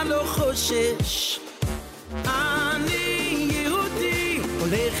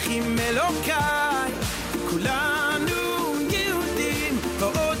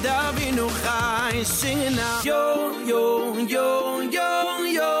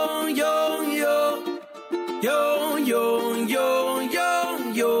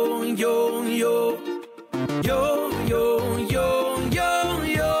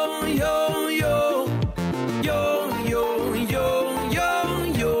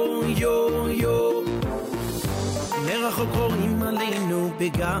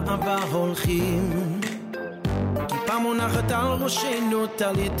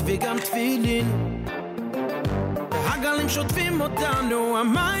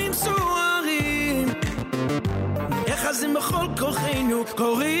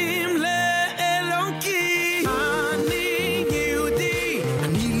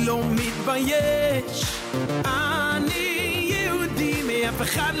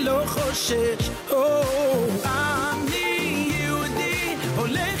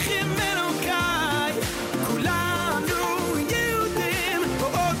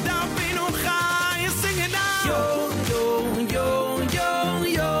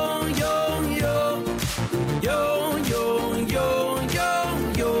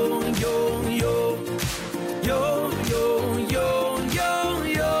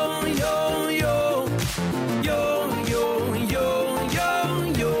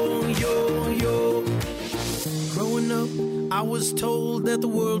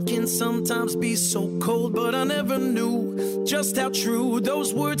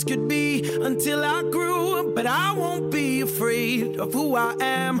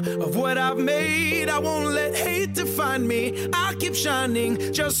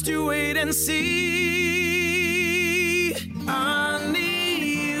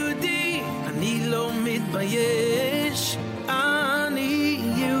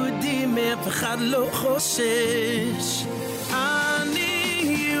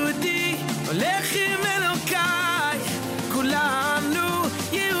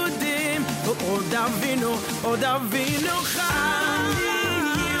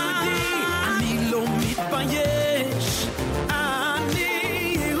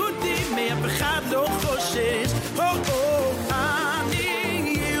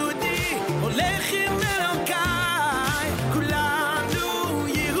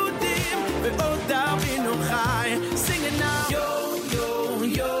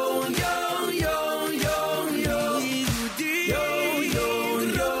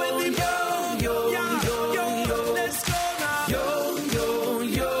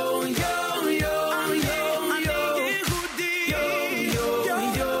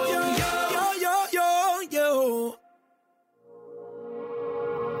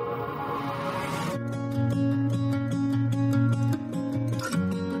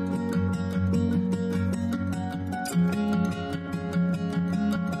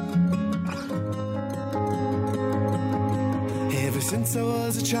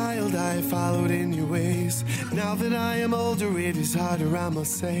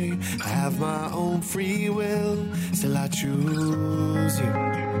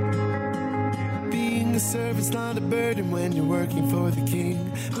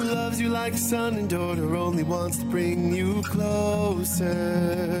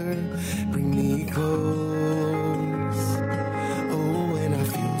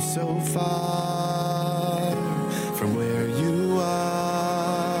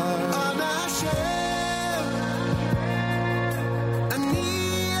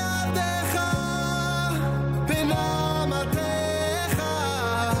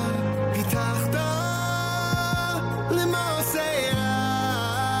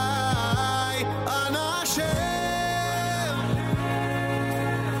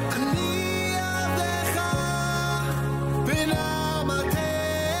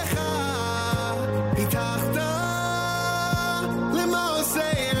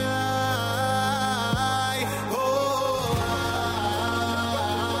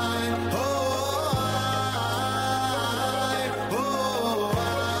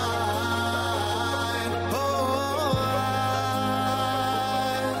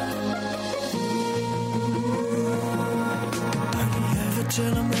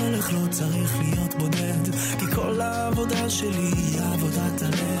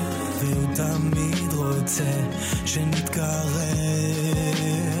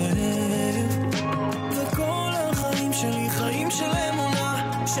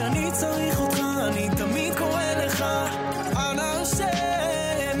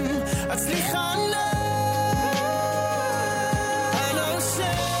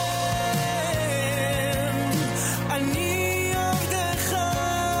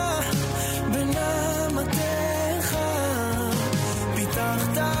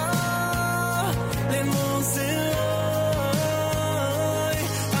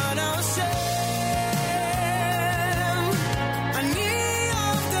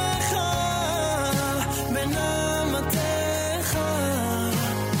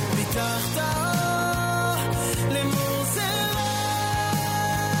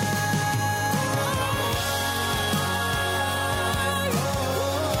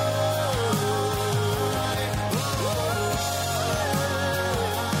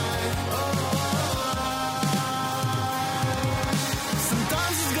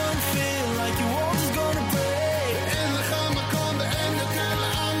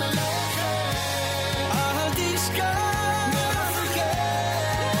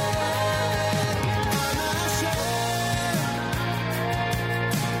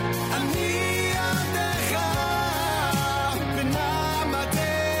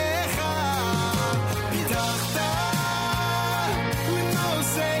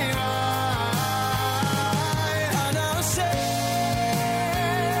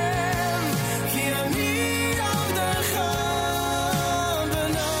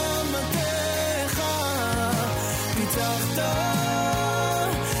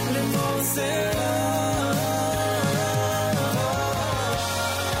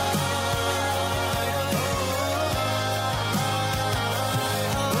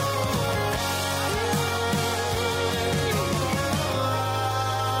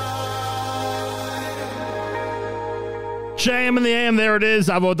JM in the AM, there it is.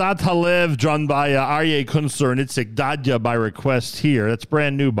 Avodat Halev, drawn by Aryeh Kunstler and Itzik Dadya by request here. That's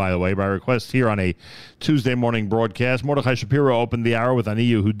brand new, by the way, by request here on a Tuesday morning broadcast. Mordechai Shapiro opened the hour with Ani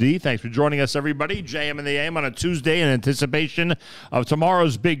Yehudi. Thanks for joining us, everybody. JM in the AM on a Tuesday in anticipation of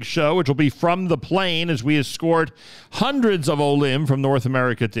tomorrow's big show, which will be From the Plane as we escort hundreds of Olim from North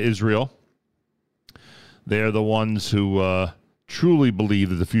America to Israel. They're the ones who truly believe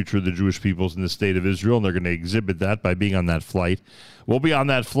that the future of the Jewish people is in the state of Israel, and they're going to exhibit that by being on that flight. We'll be on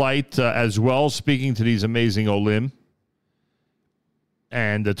that flight as well, speaking to these amazing Olim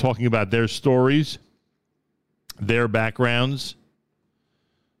and talking about their stories, their backgrounds,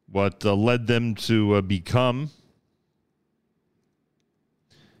 what led them to become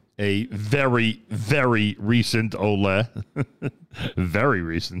a very, very recent Ole. Very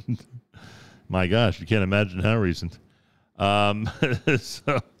recent. My gosh, you can't imagine how recent. So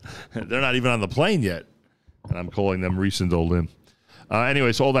they're not even on the plane yet, and I'm calling them recent Olim.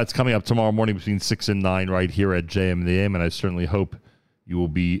 Anyway, so all that's coming up tomorrow morning between 6 and 9 right here at JM in the AM, and I certainly hope you will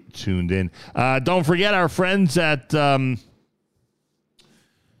be tuned in. Don't forget our friends at Chabad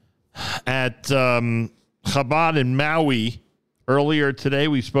in Maui. Earlier today,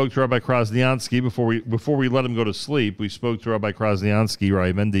 we spoke to Rabbi Krasnjansky. Before we let him go to sleep, we spoke to Rabbi Krasnjansky,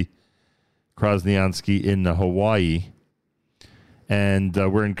 Rabbi Mendy Krasnjansky in Hawaii. And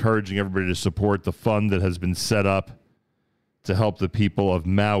we're encouraging everybody to support the fund that has been set up to help the people of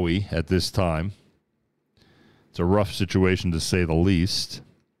Maui at this time. It's a rough situation, to say the least.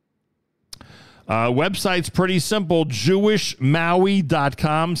 Website's pretty simple,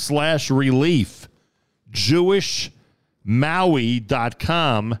 jewishmaui.com/relief.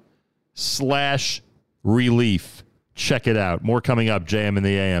 jewishmaui.com/relief. Check it out. More coming up, JM in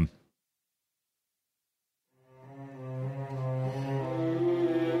the AM.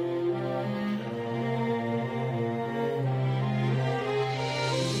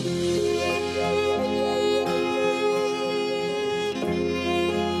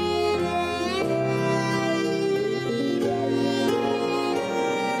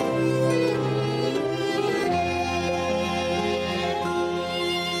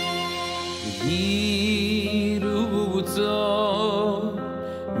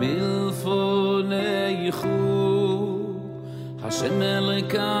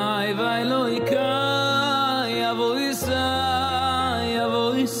 Kai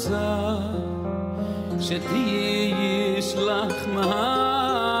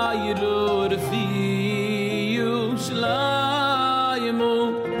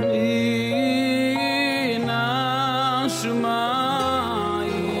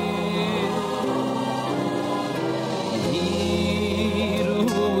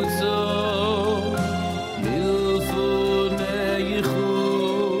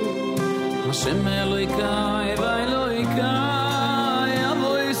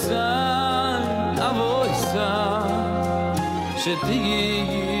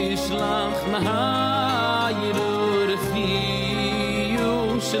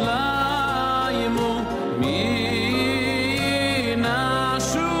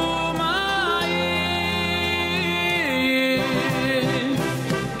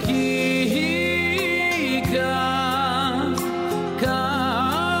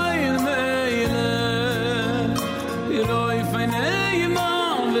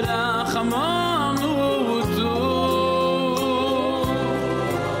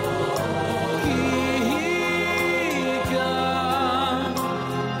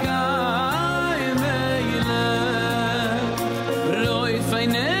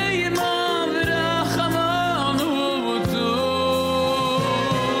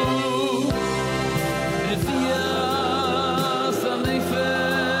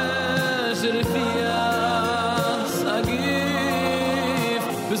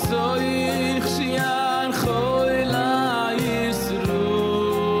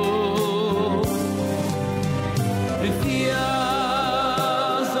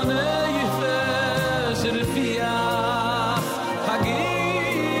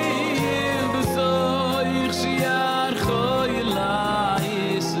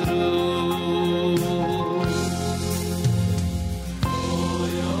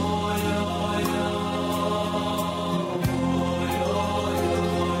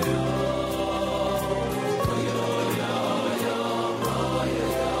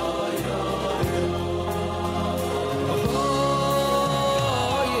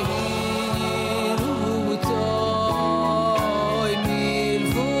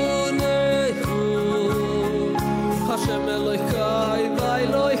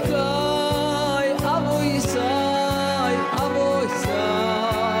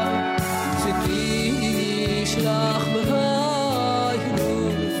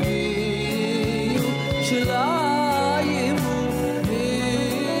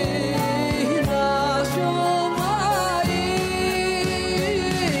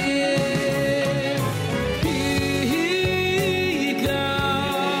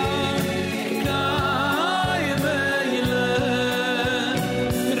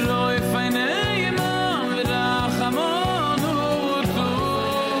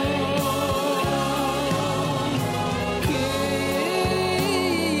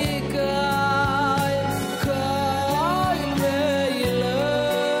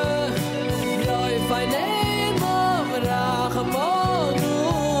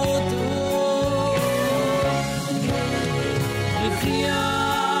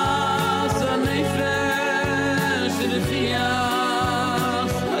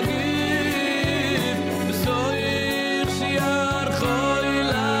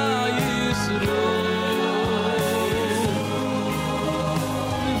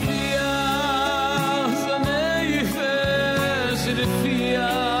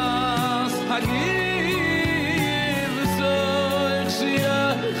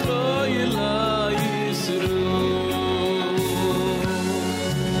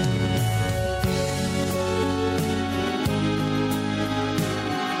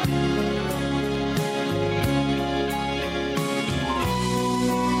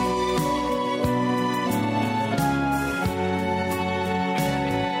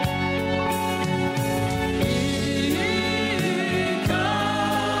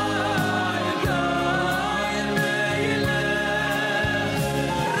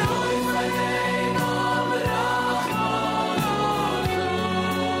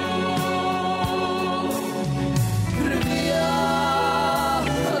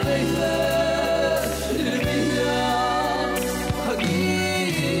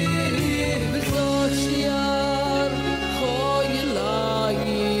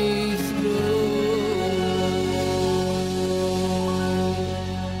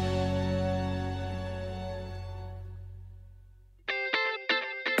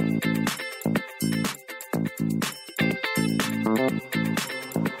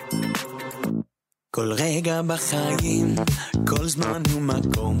כל רגע בחיים, כל זמן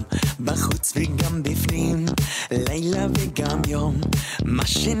ומקום, בחוץ וגם בפנים, לילה וגם יום, מה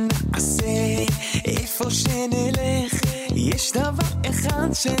שנעשה, איפה שנלך, יש דבר אחד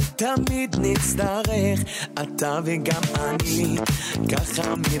שתמיד נצטרך, אתה וגם אני,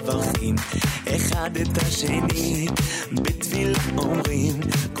 ככה מברכים, אחד את השני, בתפילה אומרים,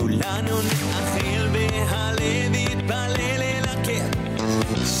 כולנו נאחל והלב יתפלל אל הקר,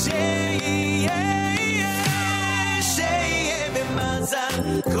 שיהיה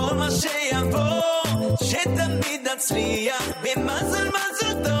במזל כל מה שיבוא, שתמיד נצליח במזל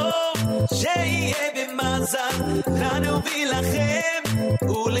מזל טוב, שיהיה במזל לנו ולכם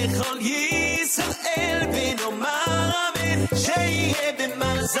ולכל ישראל ונאמר אמן, שיהיה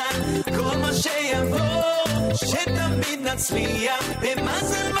במזל כל מה שיבוא, שתמיד נצליח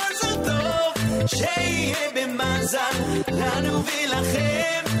במזל מזל טוב, שיהיה במזל לנו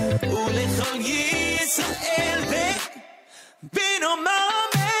ולכם ולכל ישראל ונאמר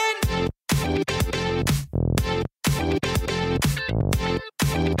אמן.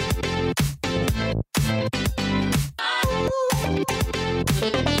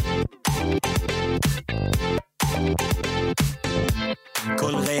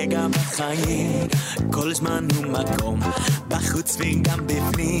 כל רגע בחיים, כל זמן ומקום, בחוץ וגם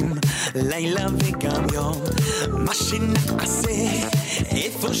בפנים, לילה וגם יום, מה שנעשה,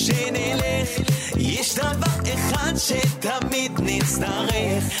 איפה שנלך, יש דבר אחד שתמיד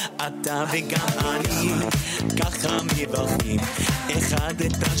נצטרך, אתה וגם אני, ככה מברכים, אחד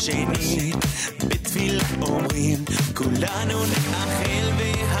את השני, בתפילה אומרים, כולנו נאחל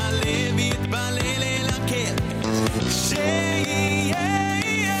והלב יתפלל אל הקר,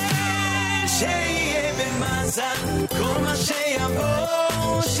 שיהיה במזל כל מה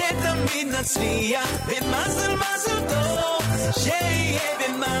שיבוא, שתמיד נצליח במזל מזל טוב, שיהיה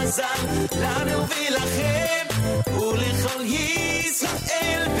במזל לנו ולכם ולכל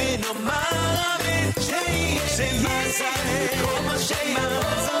ישראל ונאמר אמן, שיהיה במזל כל מה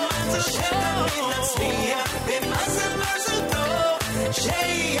שיבוא, שתמיד נצליח במזל מזל טוב,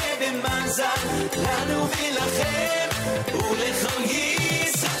 שיהיה במזל לנו ולכם ולכל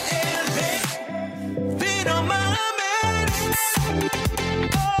ישראל ונאמר אמן.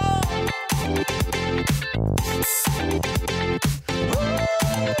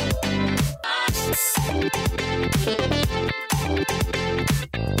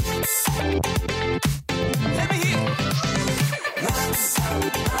 Let me hear.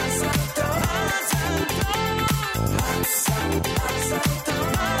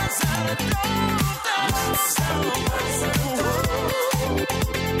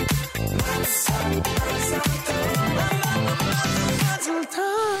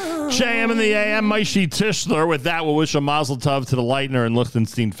 JM in the AM, Maishi Tischler. With that, we'll wish a mazel tov to the Leitner and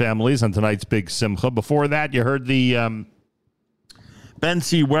Lichtenstein families on tonight's big simcha. Before that, you heard the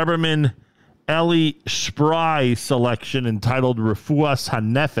Benzi Weberman Eli Spry selection entitled Refuas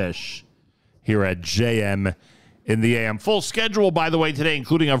HaNefesh here at JM in the AM. Full schedule, by the way, today,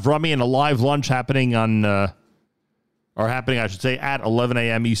 including Avrami and a live lunch happening at 11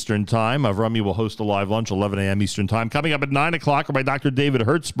 a.m. Eastern Time. Avrami will host a live lunch, 11 a.m. Eastern Time. Coming up at 9 o'clock by Dr. David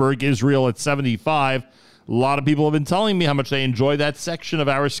Hertzberg, Israel at 75. A lot of people have been telling me how much they enjoy that section of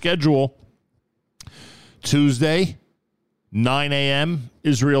our schedule. Tuesday, 9 a.m.,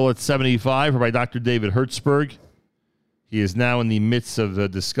 Israel at 75 by Dr. David Hertzberg. He is now in the midst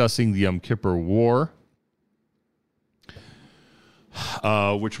of discussing the Yom Kippur War,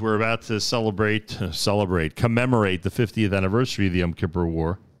 which we're about to commemorate the 50th anniversary of the Yom Kippur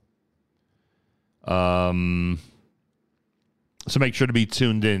War. So make sure to be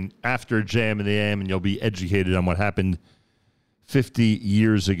tuned in after JM in the AM, and you'll be educated on what happened 50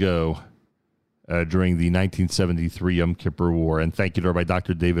 years ago during the 1973 Yom Kippur War. And thank you to Rabbi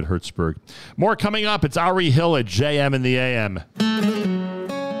Dr. David Hertzberg. More coming up. It's Ari Hill at JM in the AM.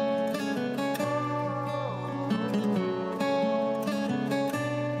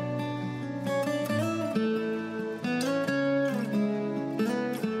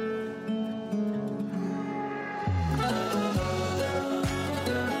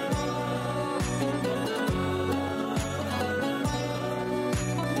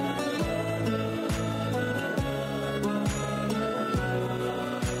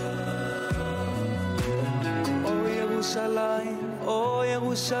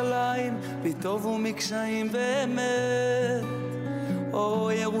 טוב ומקשיים באמת,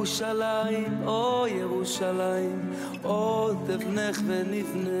 או ירושלים, או ירושלים, עוד אבנך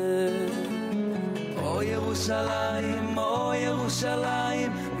ונבנה. או ירושלים, או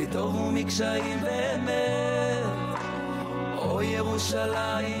ירושלים, מטוב ומקשיים באמת. או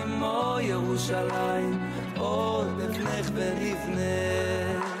ירושלים, או ירושלים, עוד נבנך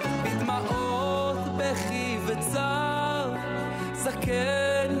ונבנה. בדמעות, בכי וצער,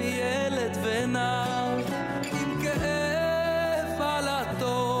 זקן, ילד ונער, עם כאב על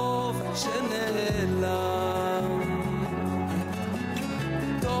הטוב שנעלם.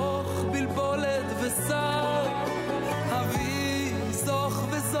 תוך בלבולת ושר, אבי זוך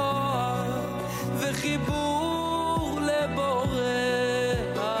וזוהר, וחיבור לבורא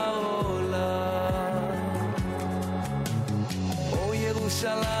העולם. או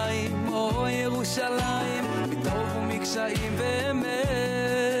ירושלים, או ירושלים, מטוב ומקשיים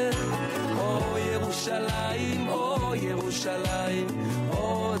באמת. או ירושלים, או ירושלים,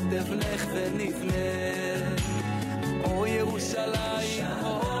 עוד נבנך ונבנה. או ירושלים,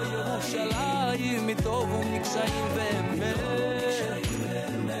 או ירושלים, מטוב ומקשיים באמת.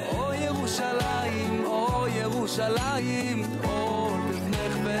 או ירושלים, או ירושלים, עוד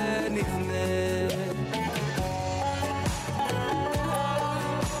נבנך ונבנה.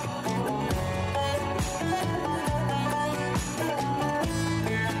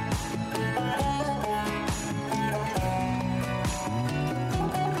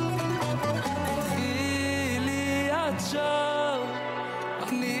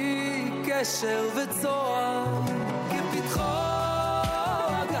 קשר וצוהר כפתחו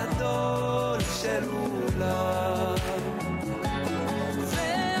הגדול של אולם,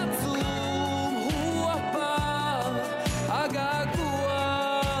 ועצום הוא הפער,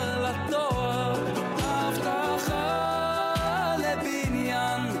 הגעגוע לתואר, הבטחה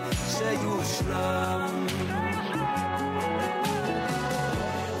לבניין שיושלם.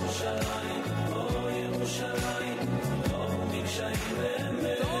 ירושלים, או ירושלים, לא מקשיים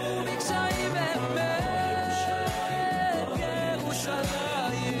באמת.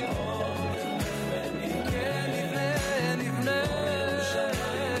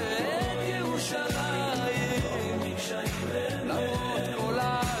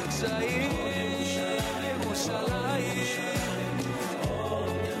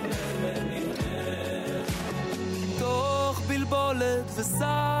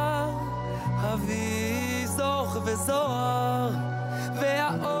 ושר, אבי זוך וזוהר,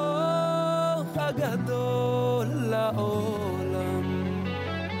 והאור הגדול לעולם,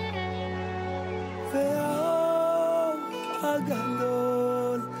 והאור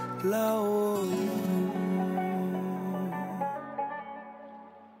הגדול לעולם.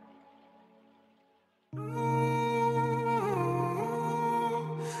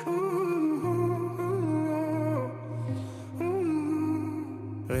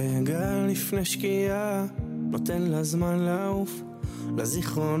 רגע לפני שקיעה, נותן לה זמן לעוף,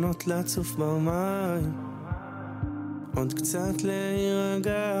 לזיכרונות לצוף במים, עוד קצת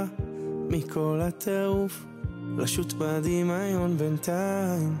להירגע מכל הטירוף, לשוט בדמיון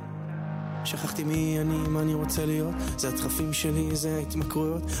בינתיים. שכחתי מי אני, מה אני רוצה להיות, זה הדחפים שלי, זה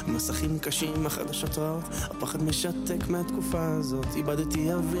ההתמכרויות, מסכים קשים, החדשות רעות, הפחד משתק מהתקופה הזאת,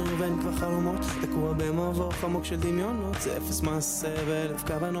 איבדתי אוויר ואין כבר חלומות, תקוע במבוך עמוק של דמיונות, זה אפס מעשה ואלף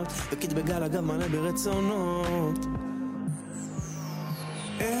כוונות, וקית בגל אגב מלא ברצונות.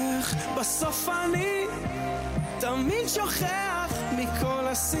 איך בסוף אני תמיד שוכח מכל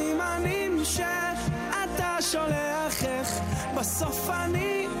הסימנים שאתה שולח, איך בסוף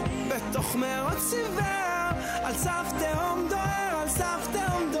אני בתוך מרוץ עיוור, על סף תהום דוהר, על סף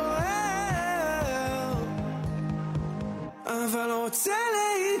תהום דוהר, אבל רוצה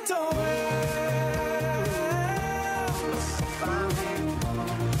להתעורר.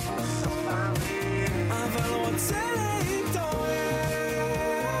 אבל רוצה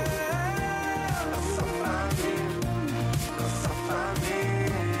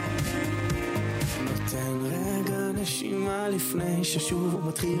נשימה לפני ששוב הוא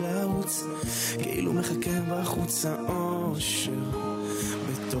מתחיל לרוץ, כאילו מחכה בחוץ האושר.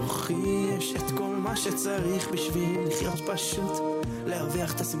 בתוכי יש את כל מה שצריך בשביל לחיות פשוט,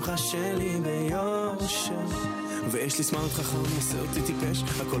 להרוויח את השמחה שלי ביושר. ויש לי סמארט חכם, עושה אותי טיפש,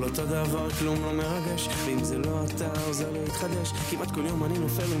 הכל אותו דבר, כלום לא מרגש, ואם זה לא אתה עוזר להתחדש, כמעט כל יום אני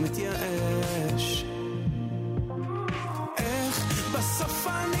נופל ומתייאש. איך בסוף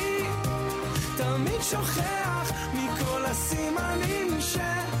אני תמיד שוכח מכל הסימנים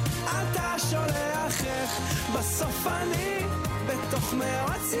שאתה שולח, איך בסוף אני בתוך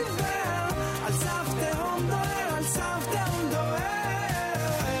מרוץ עיוור, על סף תהום דוהר, על סף תהום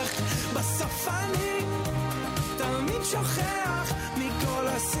דוהר, איך בסוף אני תמיד שוכח מכל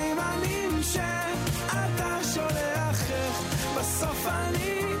הסימנים שאתה שולח, איך בסוף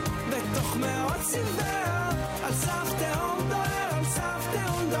אני בתוך מאות ציוור, על סף תהום דוהר, על סף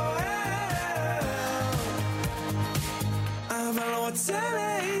תהום דוהר, אבל רוצה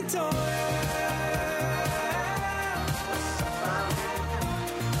להתעורר.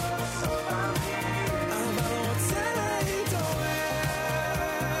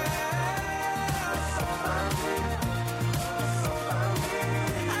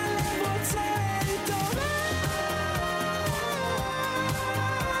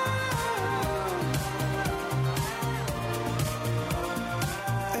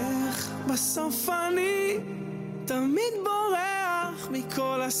 בסוף אני תמיד בורח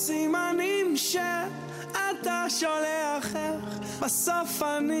מכל הסימנים שאתה שולח. איך בסוף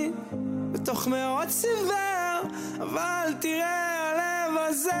אני בתוך מאות ציוור, אבל תראה הלב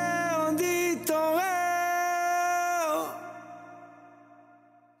הזה עוד יתעורר.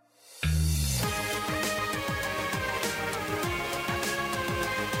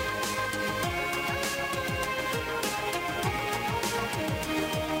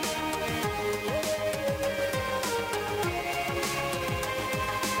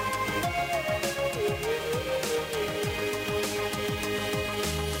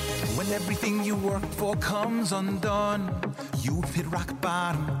 Everything you worked for comes undone. You've hit rock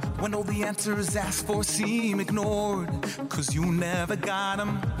bottom when all the answers asked for seem ignored. Cause you never got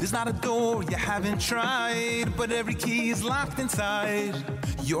them. There's not a door you haven't tried, but every key is locked inside.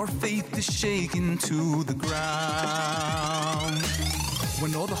 Your faith is shaken to the ground.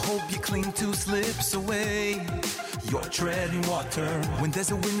 When all the hope you cling to slips away, you're treading water. When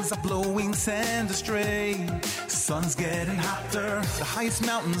desert winds are blowing sand astray, sun's getting hotter. The highest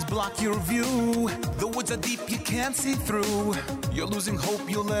mountains block your view. The woods are deep, you can't see through. You're losing hope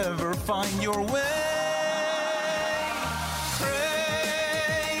you'll ever find your way.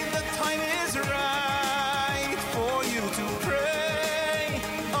 Pray, the time is right for you to pray.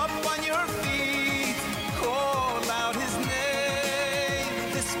 Up on your feet, call out his name.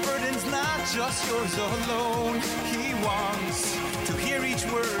 This burden's not just yours alone. He wants to hear each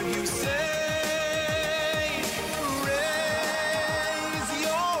word you say. Raise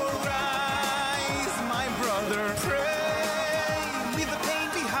your eyes, my brother, pray. Leave the pain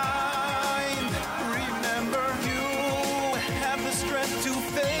behind. Remember, you have the strength to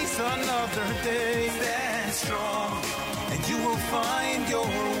face another day. Stand strong, and you will find your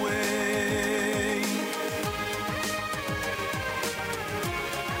way.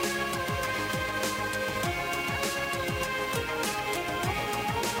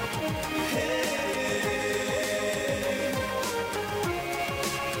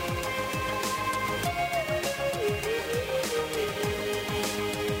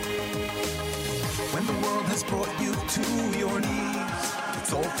 Brought you to your knees,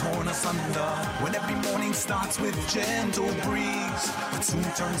 it's all torn asunder. When every morning starts with gentle breeze, but soon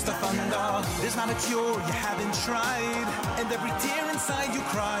turns to thunder. There's not a cure you haven't tried, and every tear inside you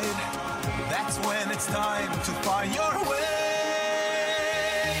cried. That's when it's time to find your way.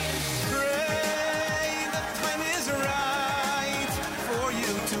 Pray, the time is right for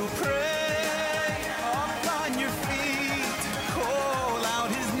you to pray. Up on your feet, call out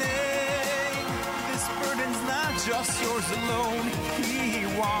his name. This burden's not just yours alone. He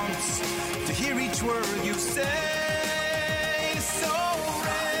wants to hear each word you say. So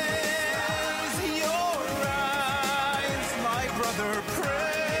raise your eyes, my brother,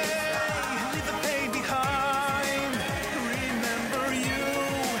 pray. Leave the pain behind. Remember, you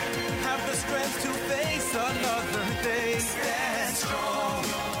have the strength to face another day. Stand strong,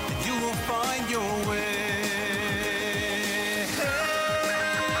 and you will find your way.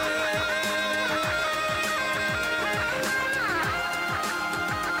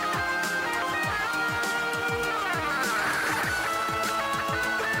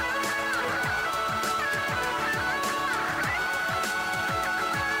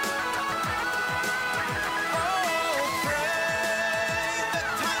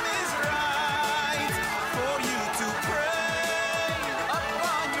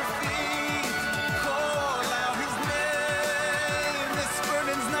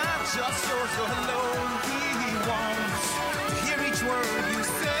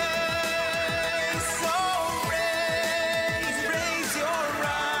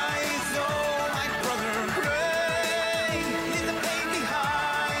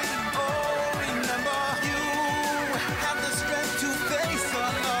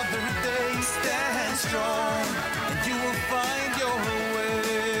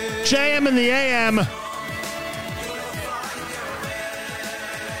 JM in the AM.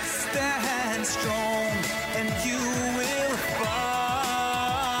 Stand strong and you will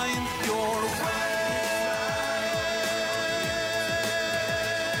find your way.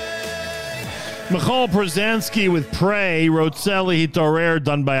 Michal Krasnjansky with Pray, Rotzeli Hitorer,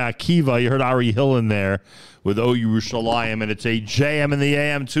 done by Akiva. You heard Ari Hill in there with O Yerushalayim, and it's a JM in the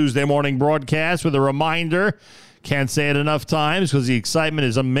AM Tuesday morning broadcast with a reminder. Can't say it enough times because the excitement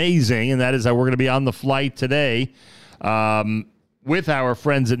is amazing, and that is that we're going to be on the flight today with our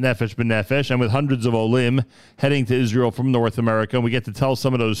friends at Nefesh B'Nefesh and with hundreds of Olim heading to Israel from North America, and we get to tell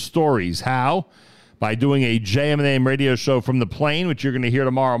some of those stories. How? By doing a JM and AM radio show from the plane, which you're going to hear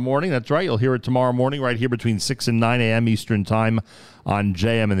tomorrow morning. That's right. You'll hear it tomorrow morning right here between 6 and 9 a.m. Eastern Time on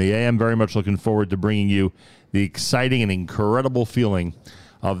JM and the AM. Very much looking forward to bringing you the exciting and incredible feeling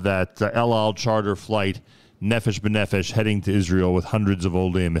of that El Al charter flight, Nefesh B'Nefesh, heading to Israel with hundreds of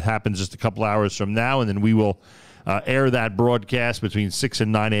Olim. It happens just a couple hours from now, and then we will air that broadcast between 6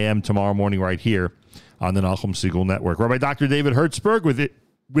 and 9 a.m. tomorrow morning right here on the Nachum Segal Network. Rabbi Dr. David Hertzberg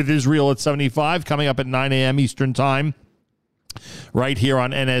with Israel at 75, coming up at 9 a.m. Eastern Time, right here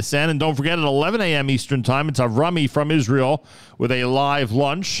on NSN. And don't forget, at 11 a.m. Eastern Time, it's Avrami from Israel with a live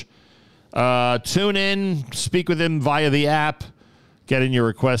lunch. Tune in, speak with him via the app, get in your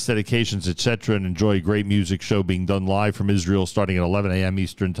requests, dedications, etc., and enjoy a great music show being done live from Israel starting at 11 a.m.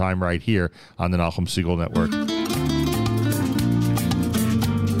 Eastern Time right here on the Nachum Segal Network.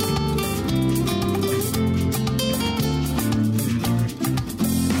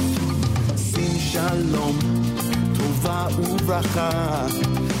 Shalom, Tova uVracha,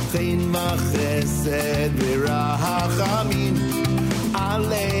 Chen v'Chesed v'Rachamim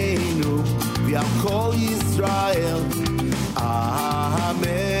Aleinu v'al Kol Yisrael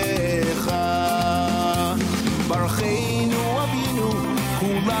Amecha. Barucheinu Avinu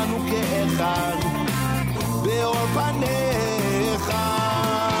kulanu ke'echad be'or panecha,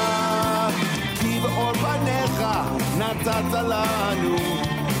 ki be'or panecha natata lanu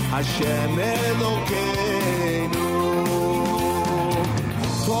Hashem Elokeinu.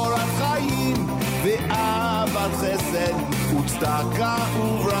 Torat Chaim ve'avat chesed u'tzedaka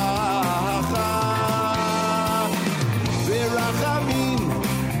u'bracha ve'rachamim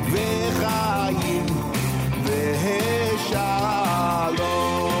ve'chaim ve'shalom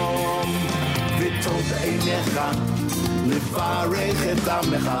v'tov b'einecha levarech et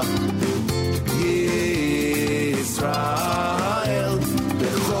amecha Yisrael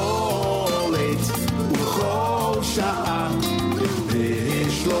b'chol עת ובכל שעה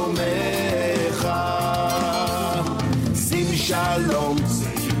בשלומך. שים שלום,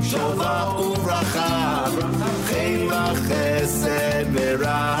 טובה וברכה, חן וחסד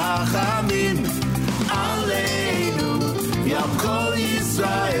ורחמים עלינו ים כל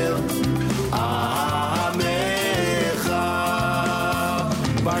ישראל עמך.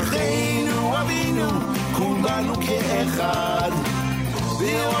 ברכנו אבינו כולנו כאחד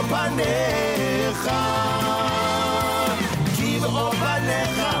באור פניך, כי באור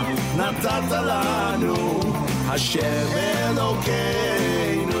פניך נתת לנו השם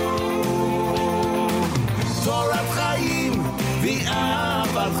אלוקינו. תורת חיים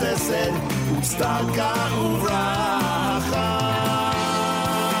ואהבת חסד וצדקה וברכה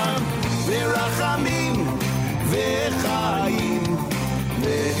ורחמים וחיים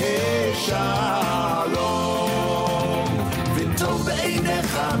ושלום. וטוב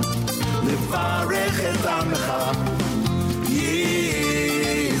בעיניך לברך את עמך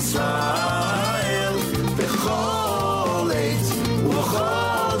ישראל בכל עת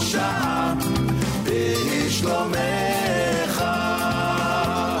ובכל שעה בשלומך.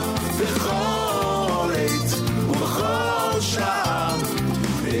 בכל עת ובכל שעה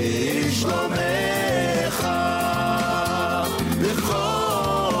בשלומך.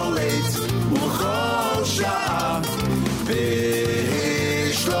 בכל עת ובכל שעה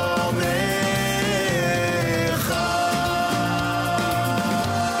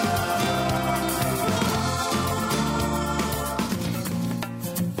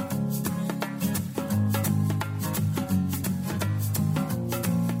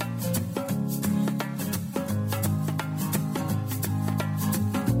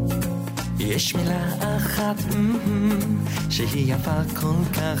יש מילה אחת שהיא יפה כל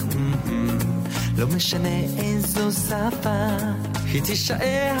כך, לא משנה איזו שפה, היא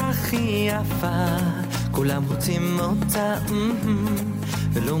תישאר הכי יפה. כולם רוצים אותה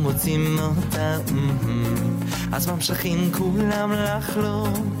ולא מוצאים אותה, אז ממשיכים כולם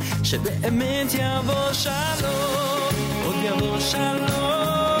לחלום שבאמת יבוא שלום. עוד יבוא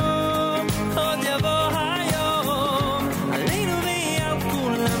שלום, עוד יבוא היום, עלינו ועל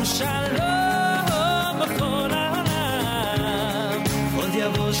כולם שלום בכל העולם. עוד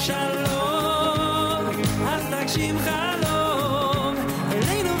יבוא שלום, אז תגשים חלום,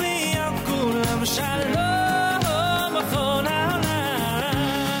 עלינו ועל כולם שלום בכל העולם.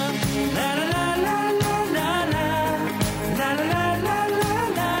 לה לה לה לה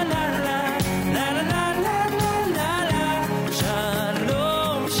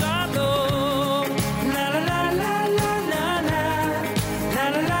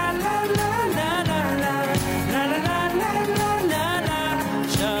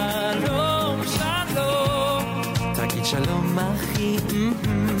שלום אחי,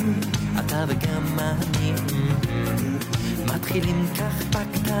 אתה וגם אני, מתחילים כך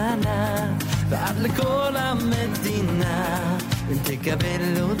בקטנה ועד לכל המדינה. אם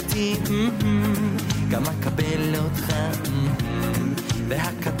תקבל אותי, גם אקבל אותך,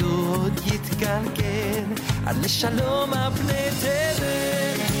 והכדור עוד יתגלגל עד לשלום הפני תבל.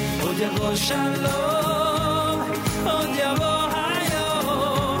 עוד יבוא שלום, עוד יבוא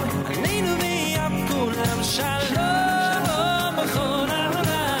היום, עלינו ויעם כולם שלום בכל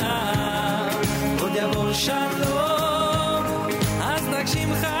העולם. עוד יבוא שלום, אז נגשים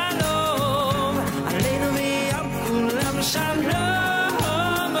חלום, עלינו ויעם כולם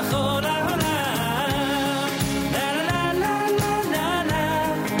שלום בכל העולם.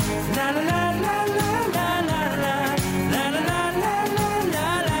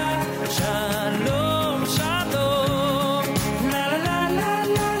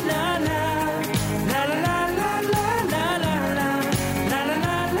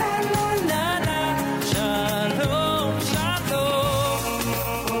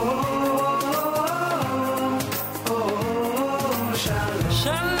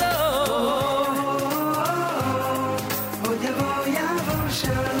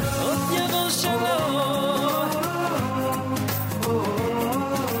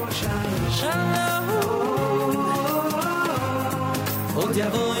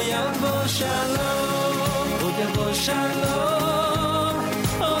 שלום,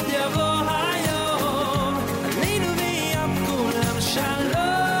 עוד יבוא היום, עלינו ויעם כולם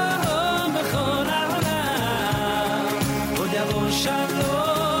שלום בכל העולם. עוד יבוא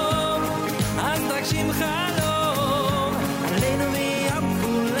שלום, אז תגשים חלום, עלינו ויעם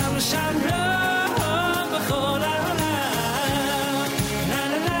כולם שלום בכל העולם.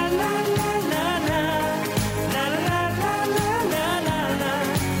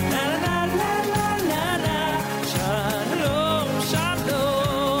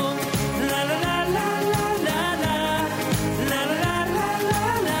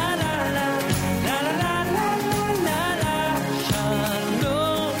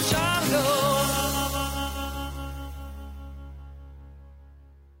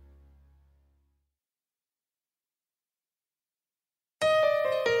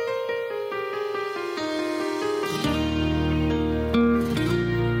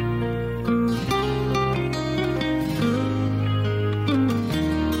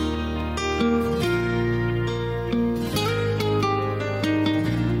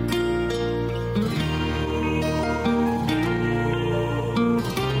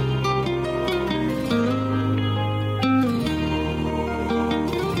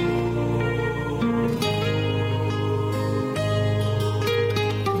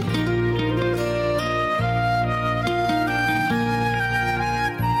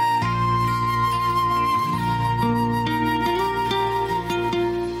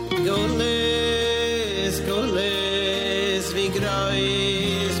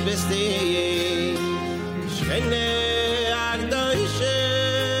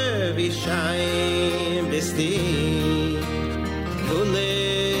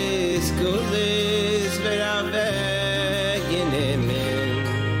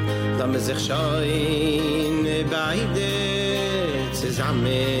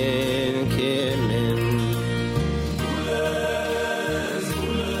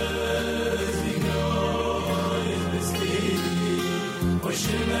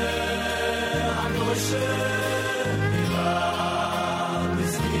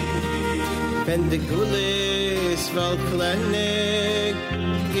 Wenn de gules val kleine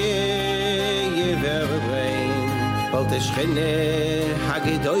geverwein bald es schene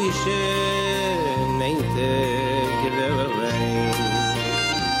hagedoische neinte geverwein.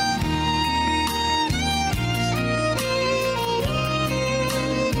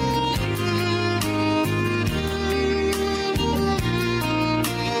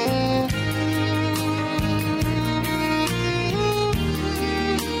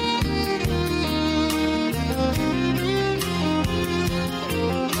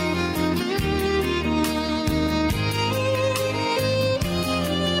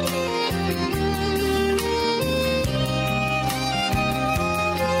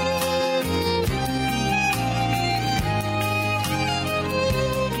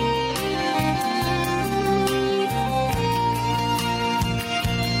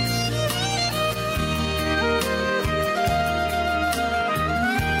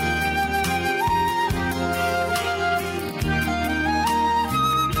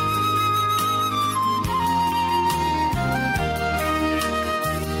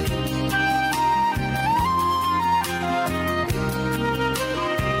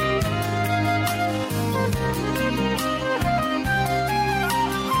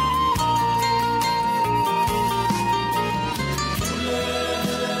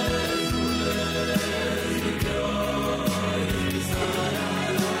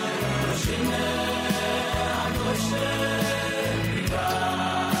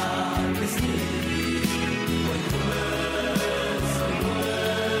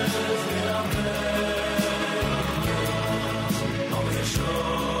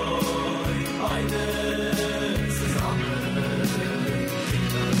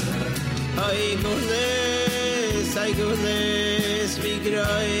 gules wie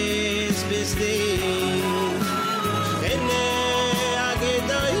groß bist du Ene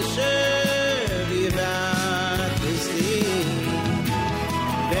agedoische wie weit bist du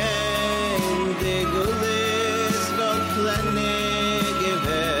Wenn die gules von kleine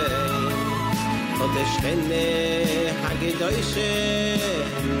gewähnt und der Schenne agedoische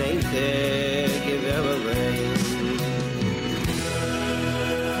neinte gewähnt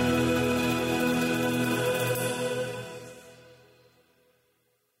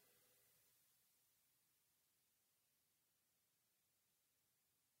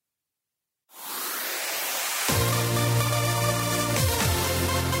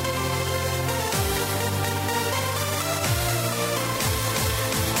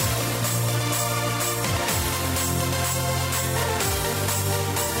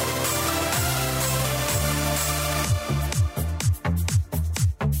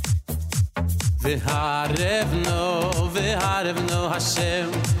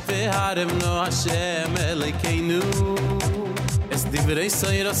V'harevno Hashem Elokeinu Es divrei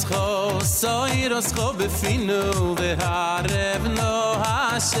soiroscho befinu V'harevno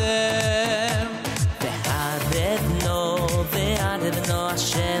Hashem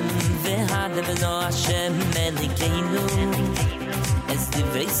V'harevno Hashem Elokeinu Es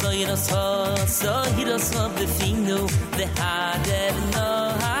divrei soiroscho befinu V'harevno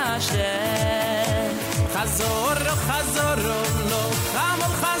Hashem Chazoro, no,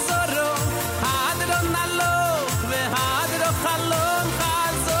 Hamol Chazoro, Hadron Aloch, Vehadro Chalon,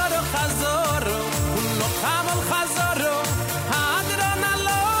 Chazoro, no, Hamol Chazoro, Hadron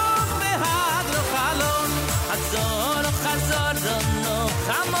Aloch, Vehadro Chalon, Chazoro, no,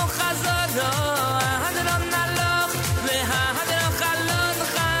 Hamol Chazoro, Hadron Aloch, Vehadro Chalon,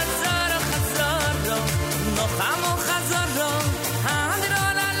 Chazoro, no, Hamol Chazoro,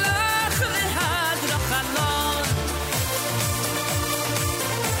 Hadron Aloch, Vehadro Chalon.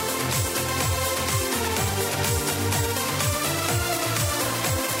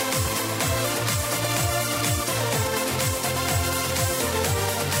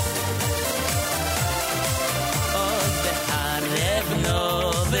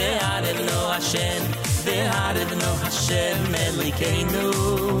 V'harevno Hashem Elokeinu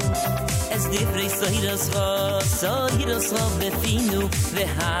Es divrei soiroscho befinu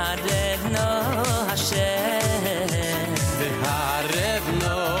V'harevno Hashem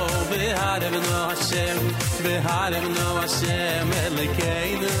V'harevno Hashem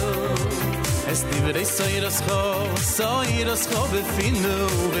Elokeinu Es divrei soiroscho befinu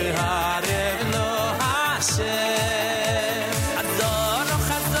V'harevno Hashem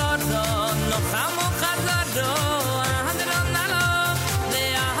Chazoro, no, Hamol Chazoro, Hadron Aloch,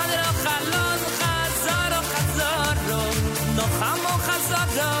 Vehadro Chalon, Chazoro, no, Hamol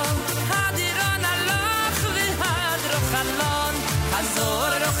Chazoro, Hadron Aloch, Vehadro Chalon.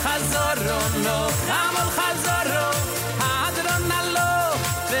 Chazoro, no, Hamol Chazoro, Hadron Aloch,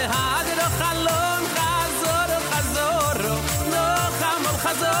 Vehadro Chalon,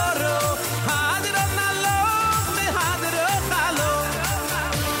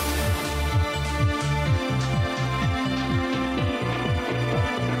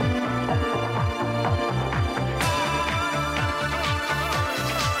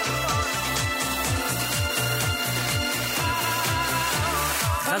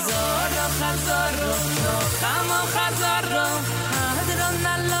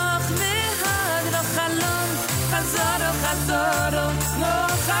 Chazoro, no,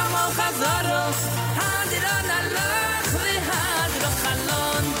 Hamol Chazoro, Hadron Aloch, Vehadro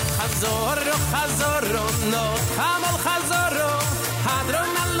Chalon. Chazoro, no, Hamol Chazoro,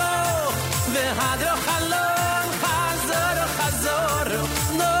 Hadron Aloch, Vehadro Chalon, Chazoro,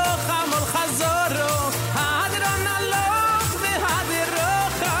 no, Hamol Chazoro, Hadron Aloch, Vehadro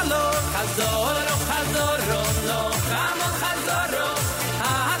Chalon. Chazoro, no, Hamol Chazoro,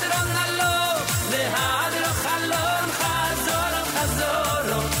 Hadron Aloch, Vehadro Chalon,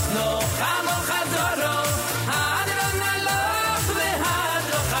 Chazoro, no, Hamol Chazoro, Hadron Aloch,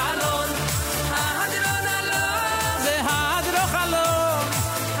 Vehadro Chalon, Hadron Aloch, Vehadro Chalon,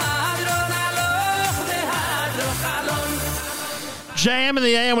 Hadron Aloch, Vehadro Chalon. JM in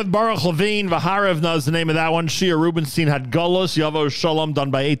the AM with Baruch Levine. V'harevna is the name of that one. Shia Rubinstein had Golos. Yavo Shalom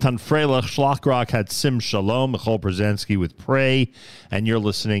done by Eitan Freilich. Shlachrock had Sim Shalom. Michal Brzezinski with Pray. And you're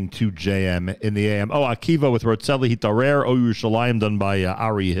listening to JM in the AM. Oh, Akiva with Rotzeli Hitarer. O Yerushalayim done by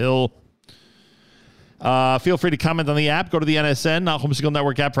Ari Hill. Feel free to comment on the app. Go to the NSN, Nachum Musical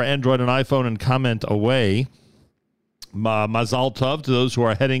Network app for Android and iPhone, and comment away. Mazal Tov to those who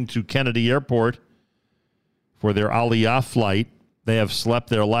are heading to Kennedy Airport for their Aliyah flight. They have slept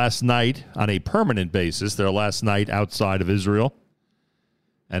their last night on a permanent basis, their last night outside of Israel.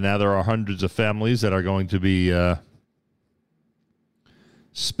 And now there are hundreds of families that are going to be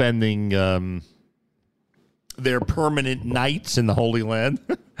spending their permanent nights in the Holy Land.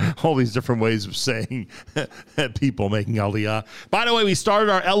 All these different ways of saying people making Aliyah. By the way, we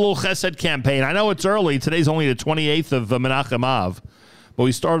started our Elul Chesed campaign. I know it's early. Today's only the 28th of Menachem Av. But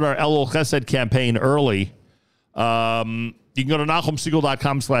we started our Elul Chesed campaign early. You can go to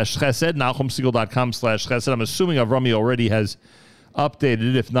NachumSegal.com/chesed, NachumSegal.com/chesed. I'm assuming Avrami already has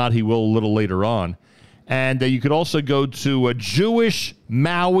updated it. If not, he will a little later on. And you could also go to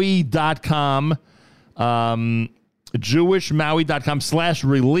JewishMaui.com,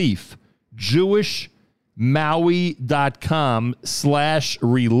 JewishMaui.com/relief,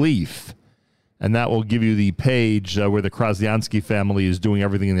 JewishMaui.com/relief. And that will give you the page where the Krasnjansky family is doing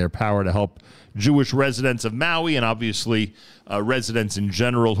everything in their power to help Jewish residents of Maui and obviously residents in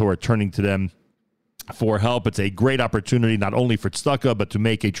general who are turning to them for help. It's a great opportunity not only for tzedakah, but to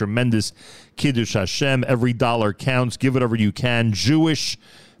make a tremendous Kiddush Hashem. Every dollar counts. Give whatever you can.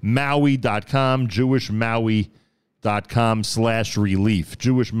 JewishMaui.com, JewishMaui.com/relief,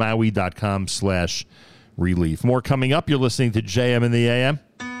 JewishMaui.com/relief. More coming up. You're listening to JM in the AM.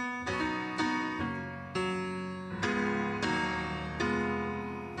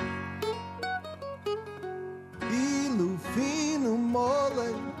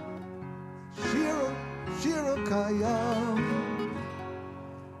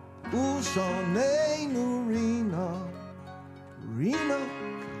 Ushonenu Rina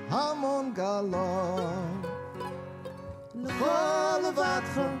Hamon Galam L'chol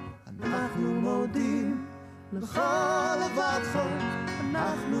levadcha Anachnu modim L'chol levadcha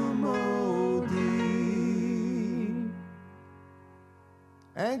Anachnu modim.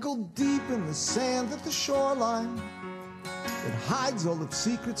 Ankle deep in the sand at the shoreline, it hides all its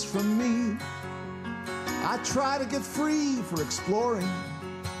secrets from me. I try to get free for exploring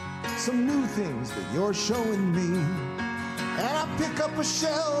some new things that you're showing me. And I pick up a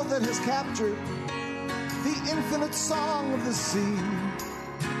shell that has captured the infinite song of the sea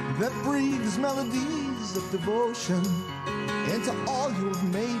that breathes melodies of devotion into all you have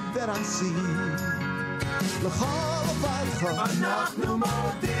made that I see. L'chol levadcha Anachnu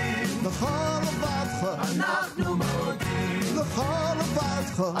modim, L'chol levadcha Anachnu modim, L'chol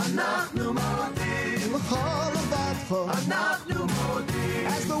levadcha Anachnu modim, L'chol levadcha Anachnu modim.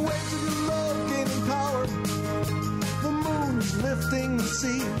 As the waves of your love gaining power, the moon is lifting the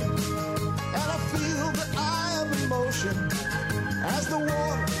sea, and I feel that I am in motion as the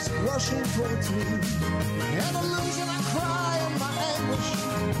water is rushing towards me. An illusion, I cry in my anguish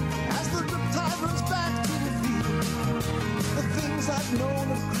as the riptide runs back to the feet. The things I've known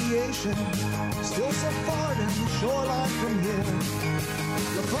of creation, still so far down the shoreline from here.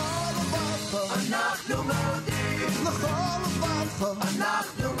 L'chol levadcha Anachnu modim, L'chol levadcha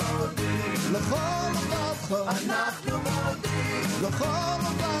Anachnu modim, L'chol levadcha Anachnu modim, L'chol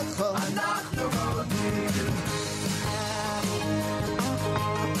levadcha Anachnu modim.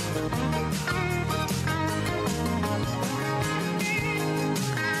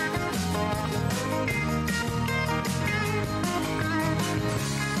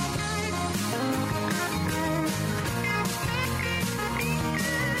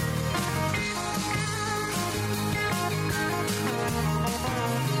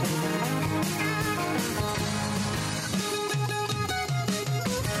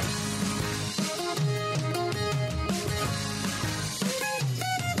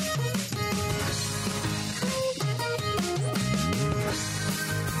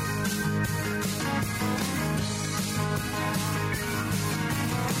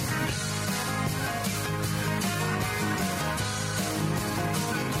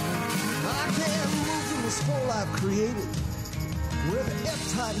 Created where the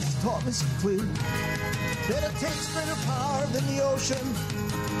F-tide has taught me so clear that it takes greater power than the ocean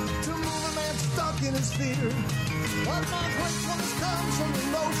to move a man stuck in his fear. But my gratefulness comes from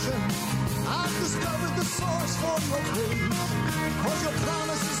emotion. I've discovered the source for your grace, cause your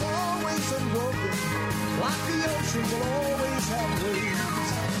promise is always unbroken, like the ocean will always have waves.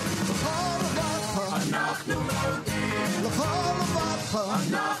 L'chol levadcha Anachnu modim, L'chol levadcha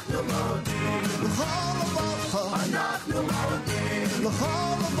Anachnu modim, L'chol levadcha Anachnu modim, L'chol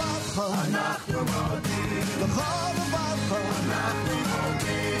levadcha Anachnu modim, L'chol levadcha Anachnu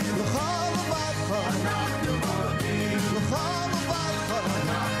modim, L'chol levadcha Anachnu modim, L'chol levadcha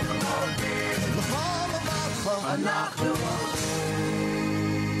Anachnu modim, L'chol levadcha Anachnu modim.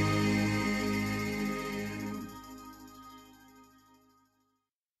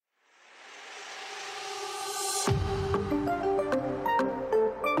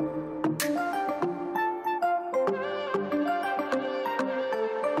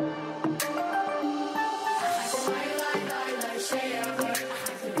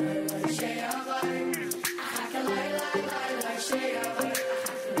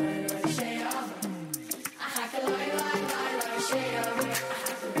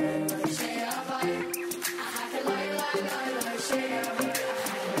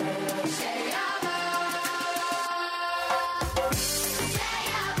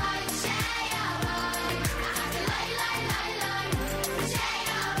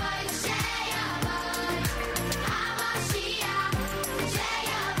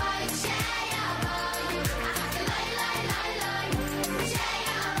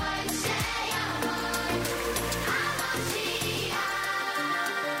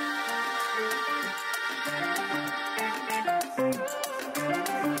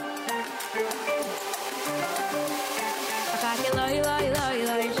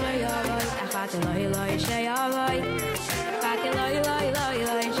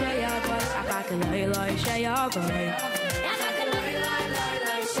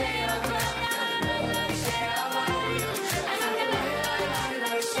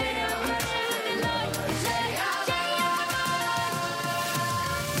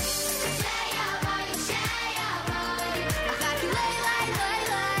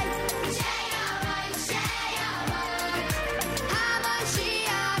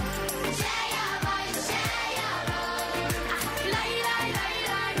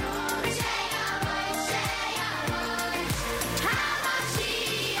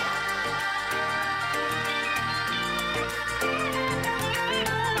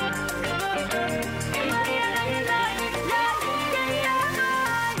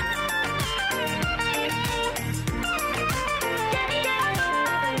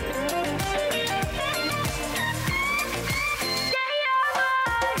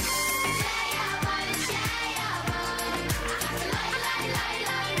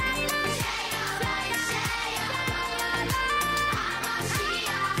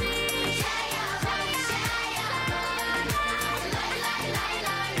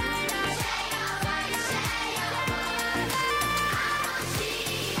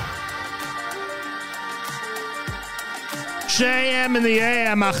 JM in the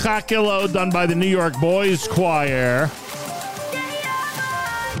AM, Achakilo, done by the New York Boys Choir.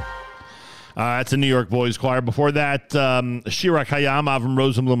 That's a New York Boys Choir. Before that, Shira Kayam, Avram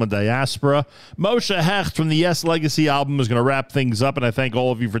Rosenblum and Diaspora. Moshe Hecht from the Yes Legacy album is going to wrap things up, and I thank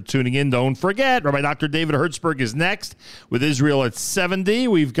all of you for tuning in. Don't forget, Rabbi Dr. David Hertzberg is next with Israel at 70.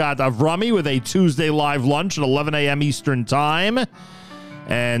 We've got Avrami with a Tuesday live lunch at 11 a.m. Eastern Time.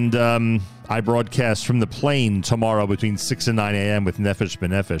 And I broadcast from the plane tomorrow between 6 and 9 a.m. with Nefesh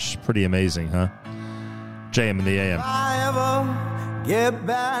B'Nefesh. Pretty amazing, huh? JM in the AM. If I ever get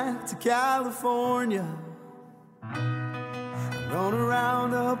back to California, I'm gonna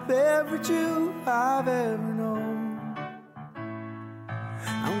round up every Jew I've ever known.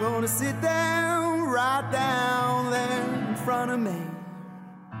 I'm gonna sit down, right down there in front of me.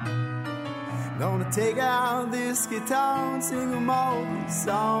 Gonna take out this guitar and sing them all this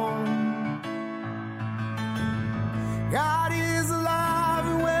song. God is alive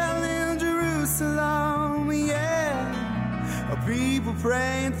and well in Jerusalem, yeah. A people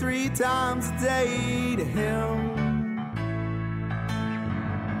praying 3 times a day to Him.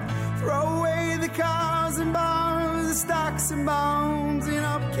 Throw away the cars and bars, the stocks and bonds, and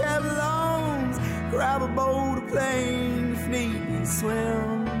up Kev grab a boat or plane if need be,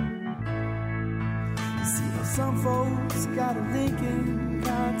 swim. You see, some folks got a Lincoln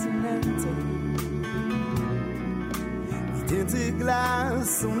Continental, tinted glass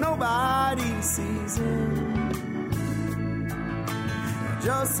so nobody sees him.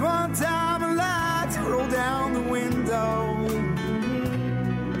 Just one time a light roll down the window.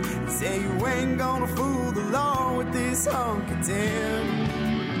 Say you ain't gonna fool the Lord with this hunk of tin.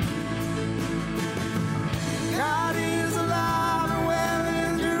 God is alive and well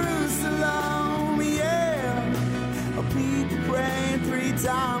in Jerusalem, yeah. A people praying 3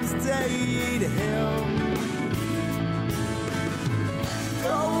 times a day to Him.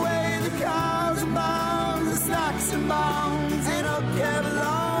 Throw away the cars and bombs, the stocks and bombs, and up Kev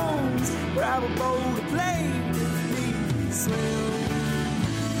grab a boat to plane with me, swim.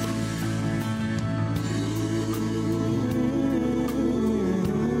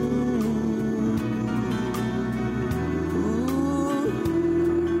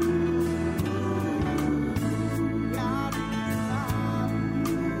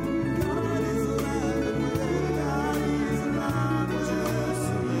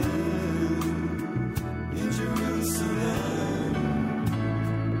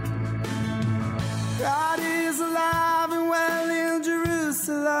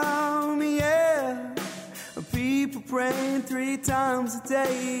 Praying 3 times a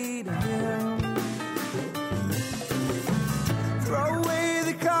day to Him. Throw away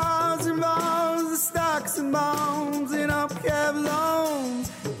the cars and bars, the stocks and bombs, and up Kev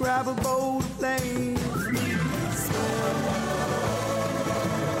grab a boat, plane,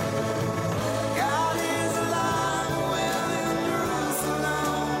 God is alive and well in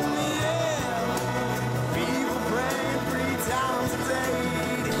Jerusalem, yeah. People praying 3 times a day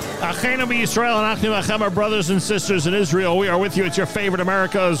to Him. Achenu b'Yisrael, Anachnu Lachem, our brothers and sisters in Israel. We are with you. It's your favorite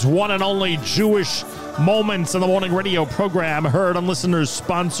America's one and only Jewish Moments in the Morning radio program, heard on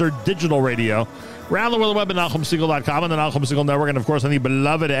listeners-sponsored digital radio. Around the world, web at NachumSegal.com and the Nachum Segal Network, and of course on the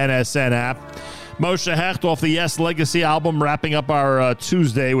beloved NSN app. Moshe Hecht off the Yes Legacy album, wrapping up our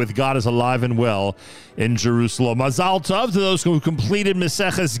Tuesday with God is Alive and Well in Jerusalem. Mazal Tov to those who completed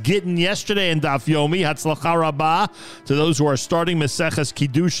Maseches Gittin yesterday in Daf Yomi. Hatzlacha Rabbah to those who are starting Maseches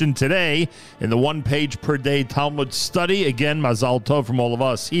Kiddushin today in the one-page per day Talmud study. Again, Mazal Tov from all of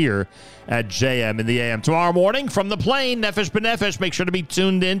us here at JM in the AM. Tomorrow morning from the plane, Nefesh B'Nefesh. Make sure to be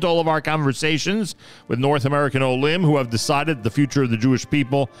tuned in to all of our conversations with North American Olim who have decided the future of the Jewish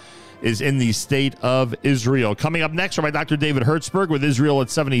people is in the state of Israel. Coming up next, Rabbi Dr. David Hertzberg with Israel at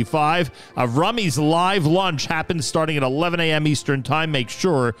 75. Avrami's live lunch happens starting at 11 a.m. Eastern Time. Make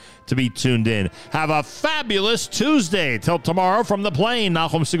sure to be tuned in. Have a fabulous Tuesday. Till tomorrow from the plane,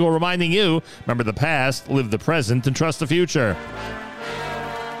 Nachum Segal reminding you, remember the past, live the present, and trust the future.